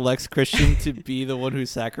she selects Christian to be the one who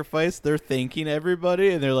sacrificed, they're thanking everybody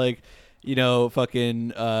and they're like,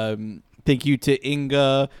 fucking thank you to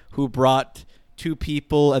Inga who brought 2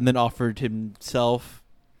 people and then offered himself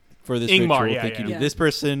for this Ingmar, ritual. yeah, Thank you yeah. to this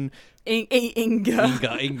person. Inga.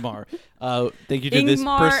 Ingmar. Thank you to this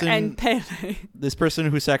Ingmar person and Pele. this person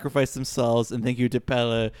who sacrificed themselves, and thank you to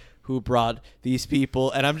Pelle who brought these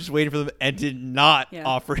people. And I'm just waiting for them and did not Yeah.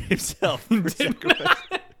 offer himself for sacrifice.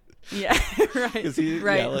 Yeah, right. 'Cause he-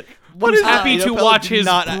 right. yeah, like, What is happy to Pelle watch did his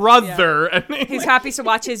not- brother? He's happy to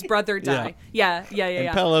watch his brother die. Yeah.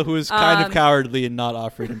 And Pelle, who is kind of Um, cowardly and not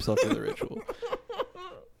offering himself for the ritual.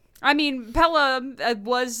 I mean, Pella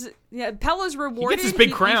Pella's rewarded. his big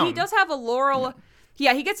He crown. does have a laurel.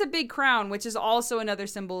 Yeah, he gets a big crown, which is also another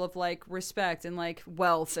symbol of like respect and like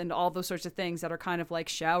wealth and all those sorts of things that are kind of like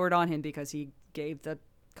showered on him because he gave the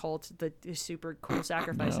cult the super cool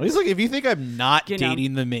sacrifices. He's like, if you think I'm not You know.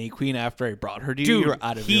 dating the May Queen after I brought her to you, Dude, you're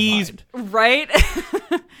out of he's- your mind. Right?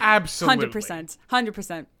 Absolutely.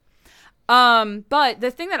 100%. But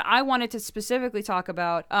the thing that I wanted to specifically talk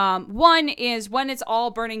about, one is when it's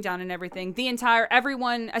all burning down and everything,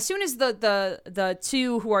 everyone, as soon as the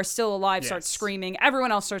 2 who are still alive start Yes. screaming,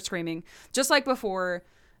 everyone else starts screaming, just like before.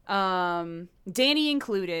 Danny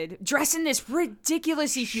included, dressed in this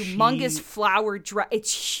ridiculously humongous flower dress.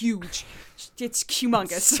 It's huge. It's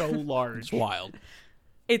humongous. So large. It's wild.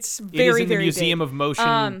 It's It is very, in the very Museum big. of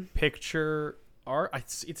Motion Picture Art.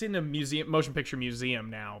 It's in a motion picture museum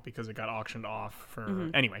now because it got auctioned off for.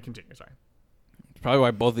 Anyway, continue. Sorry. It's probably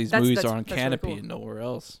why both these That's- movies that's- are on that's really Canopy cool. and nowhere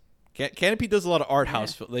else. Canopy does a lot of art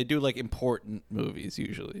house. They do like important movies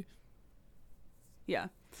usually. Yeah.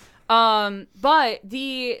 But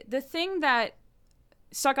the thing that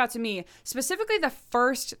stuck out to me, specifically the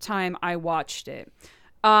first time I watched it.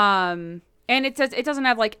 And it doesn't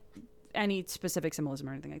have like any specific symbolism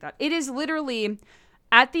or anything like that. It is literally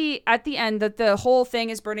at the end that the whole thing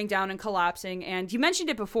is burning down and collapsing. And you mentioned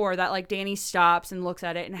it before that like Danny stops and looks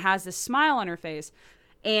at it and has this smile on her face.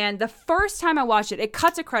 And the first time I watched it, it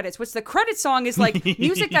cuts to credits, which the credit song is like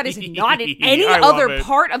music that is not in any other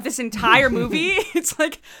part of this entire movie. It's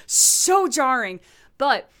like so jarring.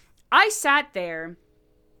 But I sat there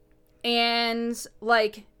and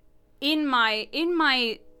like in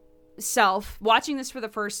my self watching this for the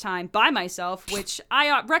first time by myself, which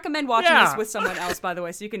I recommend watching this with someone else, by the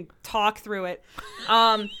way, so you can talk through it.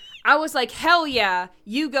 I was like, hell yeah,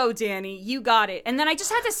 you go, Danny, you got it. And then I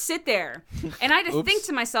just had to sit there and I had to think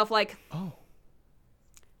to myself like, oh,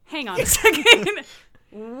 hang on a second.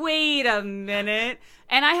 Wait a minute.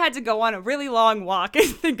 And I had to go on a really long walk and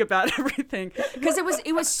think about everything because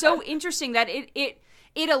it was so interesting that it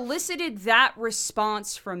elicited that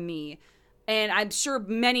response from me. And I'm sure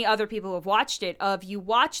many other people have watched it, of you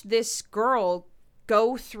watch this girl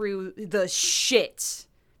go through the shit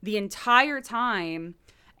the entire time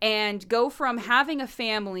and go from having a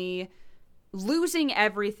family, losing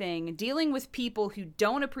everything, dealing with people who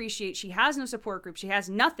don't appreciate, she has no support group, she has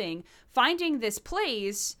nothing, finding this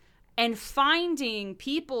place and finding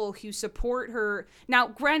people who support her. Now,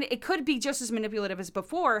 granted, it could be just as manipulative as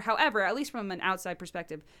before. However, at least from an outside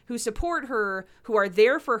perspective, who support her, who are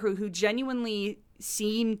there for her, who genuinely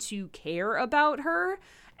seem to care about her,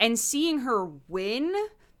 and seeing her win.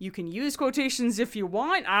 You can use quotations if you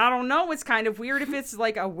want. I don't know. It's kind of weird if it's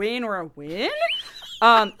like a win or a win.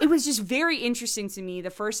 It was just very interesting to me the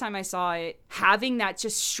first time I saw it, having that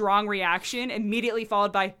just strong reaction immediately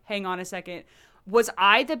followed by, hang on a second. Was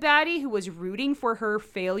I the baddie who was rooting for her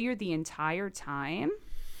failure the entire time?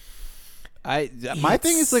 My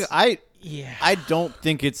thing is like I don't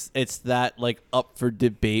think it's that like up for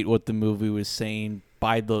debate what the movie was saying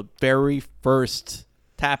by the very first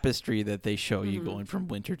tapestry that they show you going from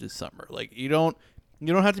winter to summer. Like you don't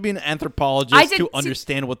have to be an anthropologist to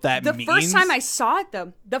understand what that means. The first time I saw it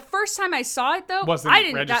though, I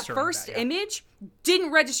didn't. That first image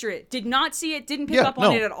didn't register it. Did not see it. Didn't pick up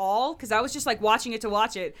on it at all because I was just like watching it to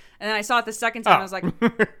watch it, and then I saw it the second time. I was like,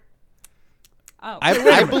 oh.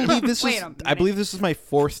 I believe this is. I believe this is my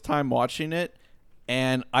fourth time watching it,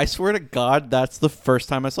 and I swear to God, that's the first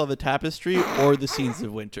time I saw the tapestry or the scenes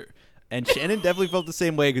of winter. And Shannon definitely felt the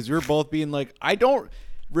same way because we were both being like, I don't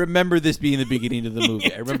remember this being the beginning of the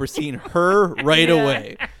movie. I remember seeing her right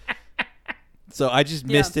away. So I just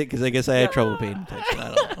missed it because I guess I had trouble paying attention.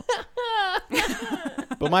 I don't know.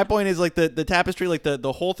 But my point is like the tapestry, like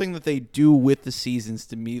the whole thing that they do with the seasons,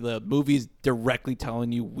 to me, the movie is directly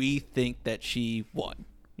telling you we think that she won.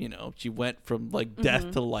 You know, she went from like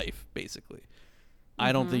death to life, basically.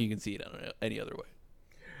 I don't think you can see it any other way.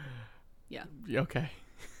 Yeah. Okay.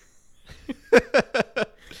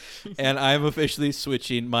 And I'm officially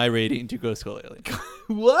switching my rating to Ghost Skull Alien.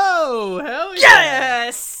 Whoa! Hell yeah!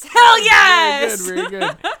 Yes! Hell yes! Very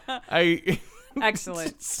good.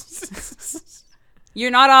 Excellent.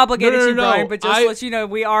 You're not obligated to, Brian, but just to let you know,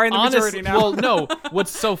 we are in the majority now. Well, no.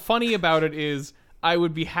 What's so funny about it is I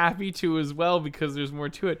would be happy to as well because there's more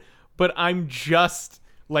to it. But I'm just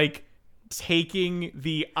like taking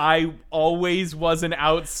the I always was an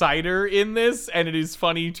outsider in this, and it is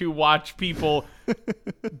funny to watch people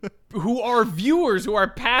who are viewers, who are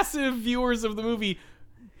passive viewers of the movie,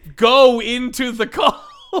 go into the cult.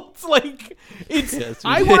 Like it's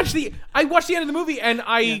I watched the end of the movie and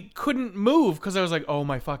I couldn't move because I was like, oh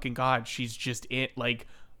my fucking God, she's just in, like,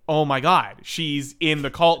 oh my God, she's in the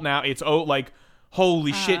cult now. It's like,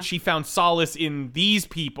 holy shit, she found solace in these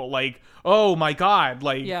people. Like, oh my God,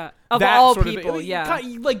 like of that all sort people, of,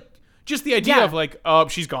 like just the idea of like, oh,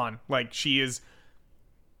 she's gone. Like she is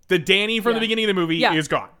the Danny from the beginning of the movie is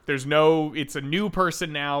gone. There's no, it's a new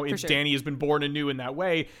person now. It's Danny has been born anew in that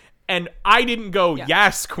way. And I didn't go,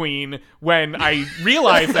 yes, queen, when I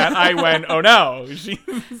realized that. I went, oh no.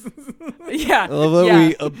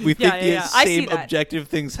 Although we think the same objective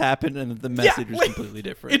things happen and the message was completely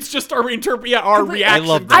different. It's just our our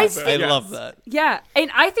reaction. I love that. Yeah, and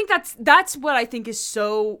I think that's what I think is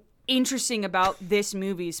so interesting about this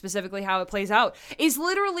movie, specifically how it plays out, is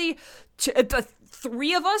literally the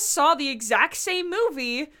three of us saw the exact same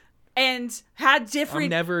movie and had different. I'm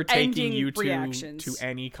never taking you reactions to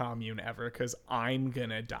any commune ever because I'm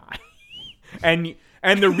gonna die. and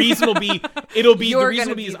the reason will be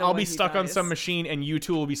I'll be stuck on some machine and you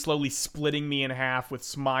two will be slowly splitting me in half with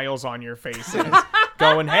smiles on your faces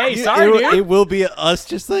going, hey, sorry, dude. It will be us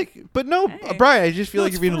just like, but no, Hey. Brian, I just feel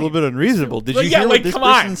like you're being a little bit unreasonable. Did But you yeah, hear like, what this come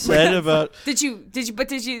person on. said about? Did you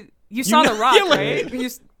saw The Rock, yeah, like- right?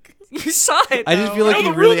 You saw it. I just though. feel like No,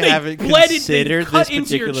 you the really rune they haven't bled into- considered cut this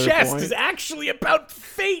into your particular chest point. is actually about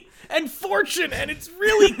fate and fortune, and it's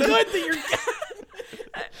really good that you're.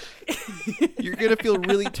 You're gonna feel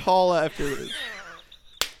really tall after this.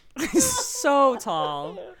 so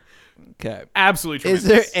tall. Okay. Absolutely Is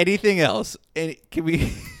tremendous. there anything else? Can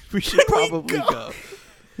we? We should probably go.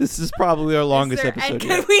 This is probably our longest Is there- episode and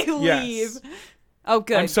yet. can we Yes. leave? Oh,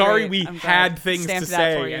 good. I'm sorry great. we I'm glad. had things Stamped to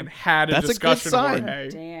that for say you. and had a That's a good discussion. sign. Jorge.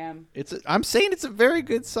 Damn. I'm saying it's a very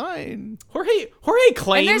good sign. Jorge And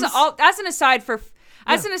claims. there's as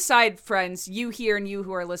an aside, friends, you here and you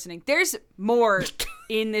who are listening, there's more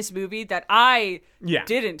in this movie that I Yeah.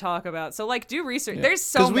 didn't talk about. So like, do research. There's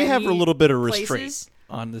so many. we have a little bit of places. restraint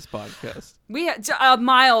on this podcast. We had a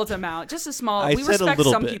mild amount, just a small. I we said a respect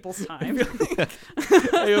little some bit. people's time.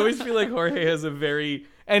 I always feel like Jorge has a very,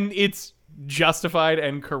 and it's justified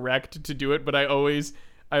and correct to do it, but I always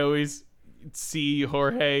see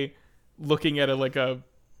Jorge looking at a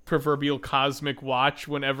proverbial cosmic watch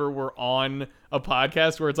whenever we're on a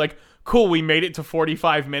podcast where it's like, cool, we made it to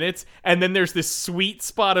 45 minutes, and then there's this sweet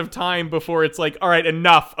spot of time before it's like, all right,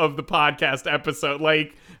 enough of the podcast episode,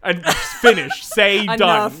 like, and finish, say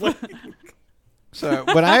done. Enough. So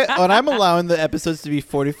when I'm allowing the episodes to be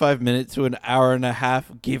 45 minutes to an hour and a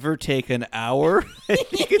half, give or take an hour, I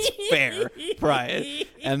think it's fair, Brian.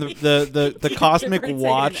 And the cosmic take an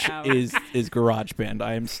watch hour. is GarageBand.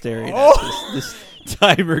 I am staring at this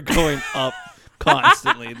timer going up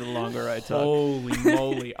constantly the longer I talk. Holy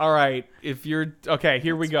moly. All right, if you're okay,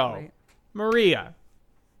 here we go. right. Maria,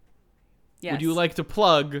 Yes. would you like to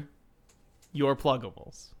plug your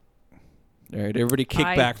pluggables? All right, everybody kick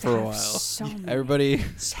I back for a have while. so many. Everybody,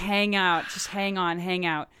 Just hang out. Just hang on. Hang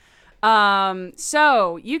out.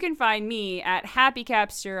 So you can find me at Happy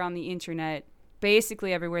Capster on the internet,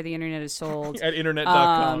 basically everywhere the internet is sold. At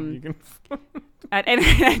internet.com. You can At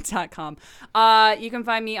internet.com. You can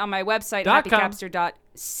find me on my website, .com.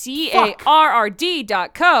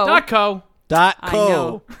 happycapster.carrd.co. .co. I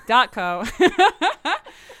know.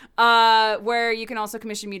 .co. Where you can also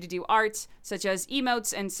commission me to do art, such as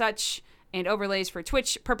emotes and such, and overlays for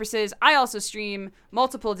Twitch purposes. I also stream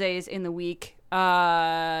multiple days in the week,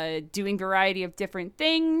 doing variety of different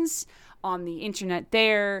things on the internet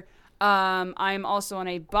there. I'm also on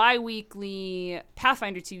a bi-weekly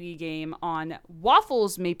Pathfinder 2e game on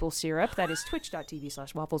Waffles Maple Syrup. That is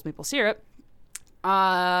twitch.tv/Waffles Maple Syrup.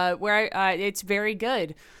 Where it's very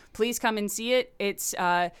good. Please come and see it. It's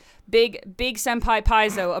big Senpai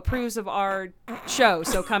Paizo approves of our show,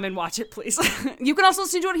 so come and watch it, please. You can also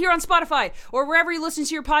listen to it here on Spotify or wherever you listen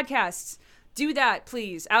to your podcasts. Do that,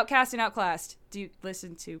 please. Outcast and Outclassed. Do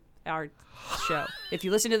listen to our show. If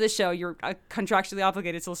you listen to this show, you're contractually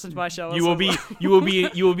obligated to listen to my show. You will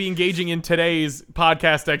be engaging in today's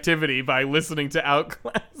podcast activity by listening to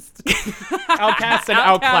Outclassed. Outcast and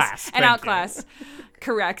Outclassed. And Thank you. Outclass.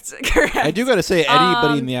 Correct. I do got to say,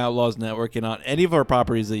 anybody in the Outlaws Network and on any of our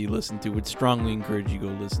properties that you listen to would strongly encourage you go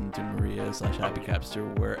listen to Maria/Happy Capster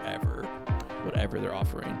whatever they're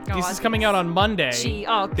offering. This is coming out on Monday.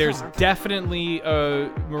 There's God. definitely a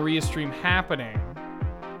Maria stream happening.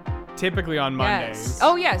 Typically on Mondays. Yes.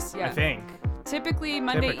 Oh, yes. Yeah. I think. Typically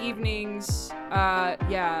Monday evenings.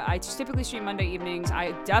 I just typically stream Monday evenings.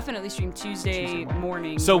 I definitely stream Tuesday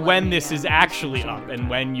morning. So 11 when this a.m. is actually up and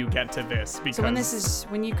when you get to this, because So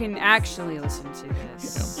when you can actually listen to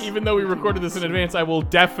this. even though we recorded this in advance, I will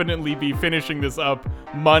definitely be finishing this up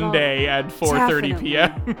Monday at 4:30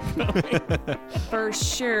 p.m. For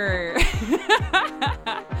sure.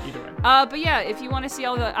 Either way. But yeah, if you want to see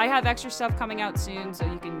I have extra stuff coming out soon, so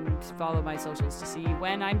you can follow my socials to see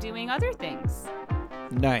when I'm doing other things.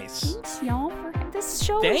 Nice. Thanks, y'all, for this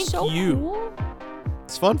show. Thank is so you. Cool.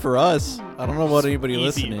 It's fun for us. I don't know about anybody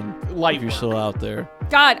Easy. listening. Light if you're work. still out there.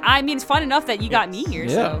 God, I mean, it's fun enough that you got me here. Yeah,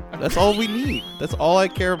 So that's all we need. That's all I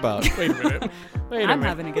care about. Wait a minute. I'm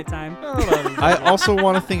having a good time. I also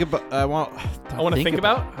want to think about. I want to think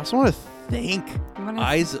about? I also want to think. You wanna-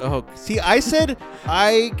 I said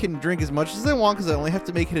I can drink as much as I want because I only have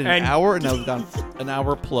to make it an And- hour, and now we've gone an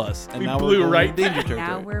hour plus, and We now blew we're going right into danger back.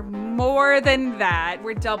 territory. Now we're more than that.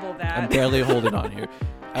 We're double that. I'm barely holding on here.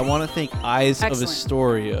 I want to thank Eyes Excellent. of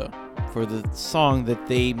Astoria for the song that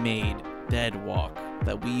they made, Dead Walk.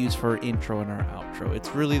 that we use for our intro and our outro. It's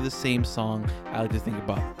really the same song. I like to think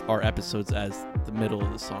about our episodes as the middle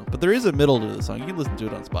of the song. But there is a middle to the song. You can listen to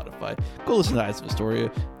it on Spotify. Go listen to Eyes of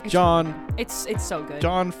Astoria. John. It's so good.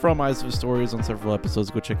 John from Eyes of Astoria is on several episodes.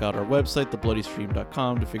 Go check out our website,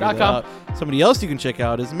 thebloodystream.com, to figure that out. Somebody else you can check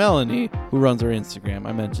out is Melanie, who runs our Instagram.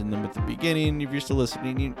 I mentioned them at the beginning. If you're still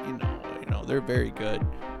listening, you know they're very good.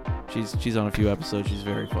 She's on a few episodes. She's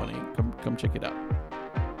very funny. Come check it out.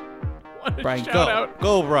 Brian,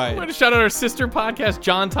 go, Brian. I want to shout out our sister podcast,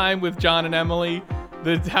 John Time with John and Emily,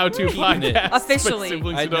 the how-to podcast. Officially.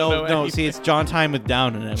 I know. See, it's John Time with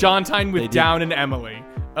Down and Emily. John Time with Down and Emily.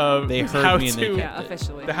 They heard me and they kept it.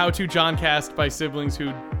 Officially. The How-to Johncast by siblings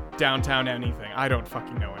who downtown anything. I don't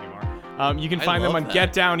fucking know anymore. You can find them on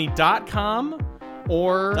getdowny.com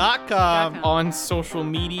or on social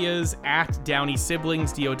medias at Downey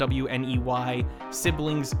Siblings, DOWNEY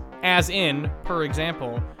siblings, as in, per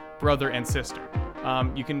example, brother and sister.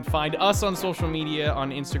 You can find us on social media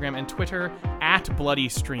on Instagram and Twitter at Bloody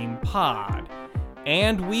Stream Pod.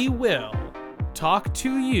 And we will talk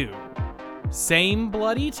to you same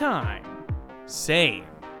bloody time, same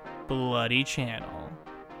bloody channel.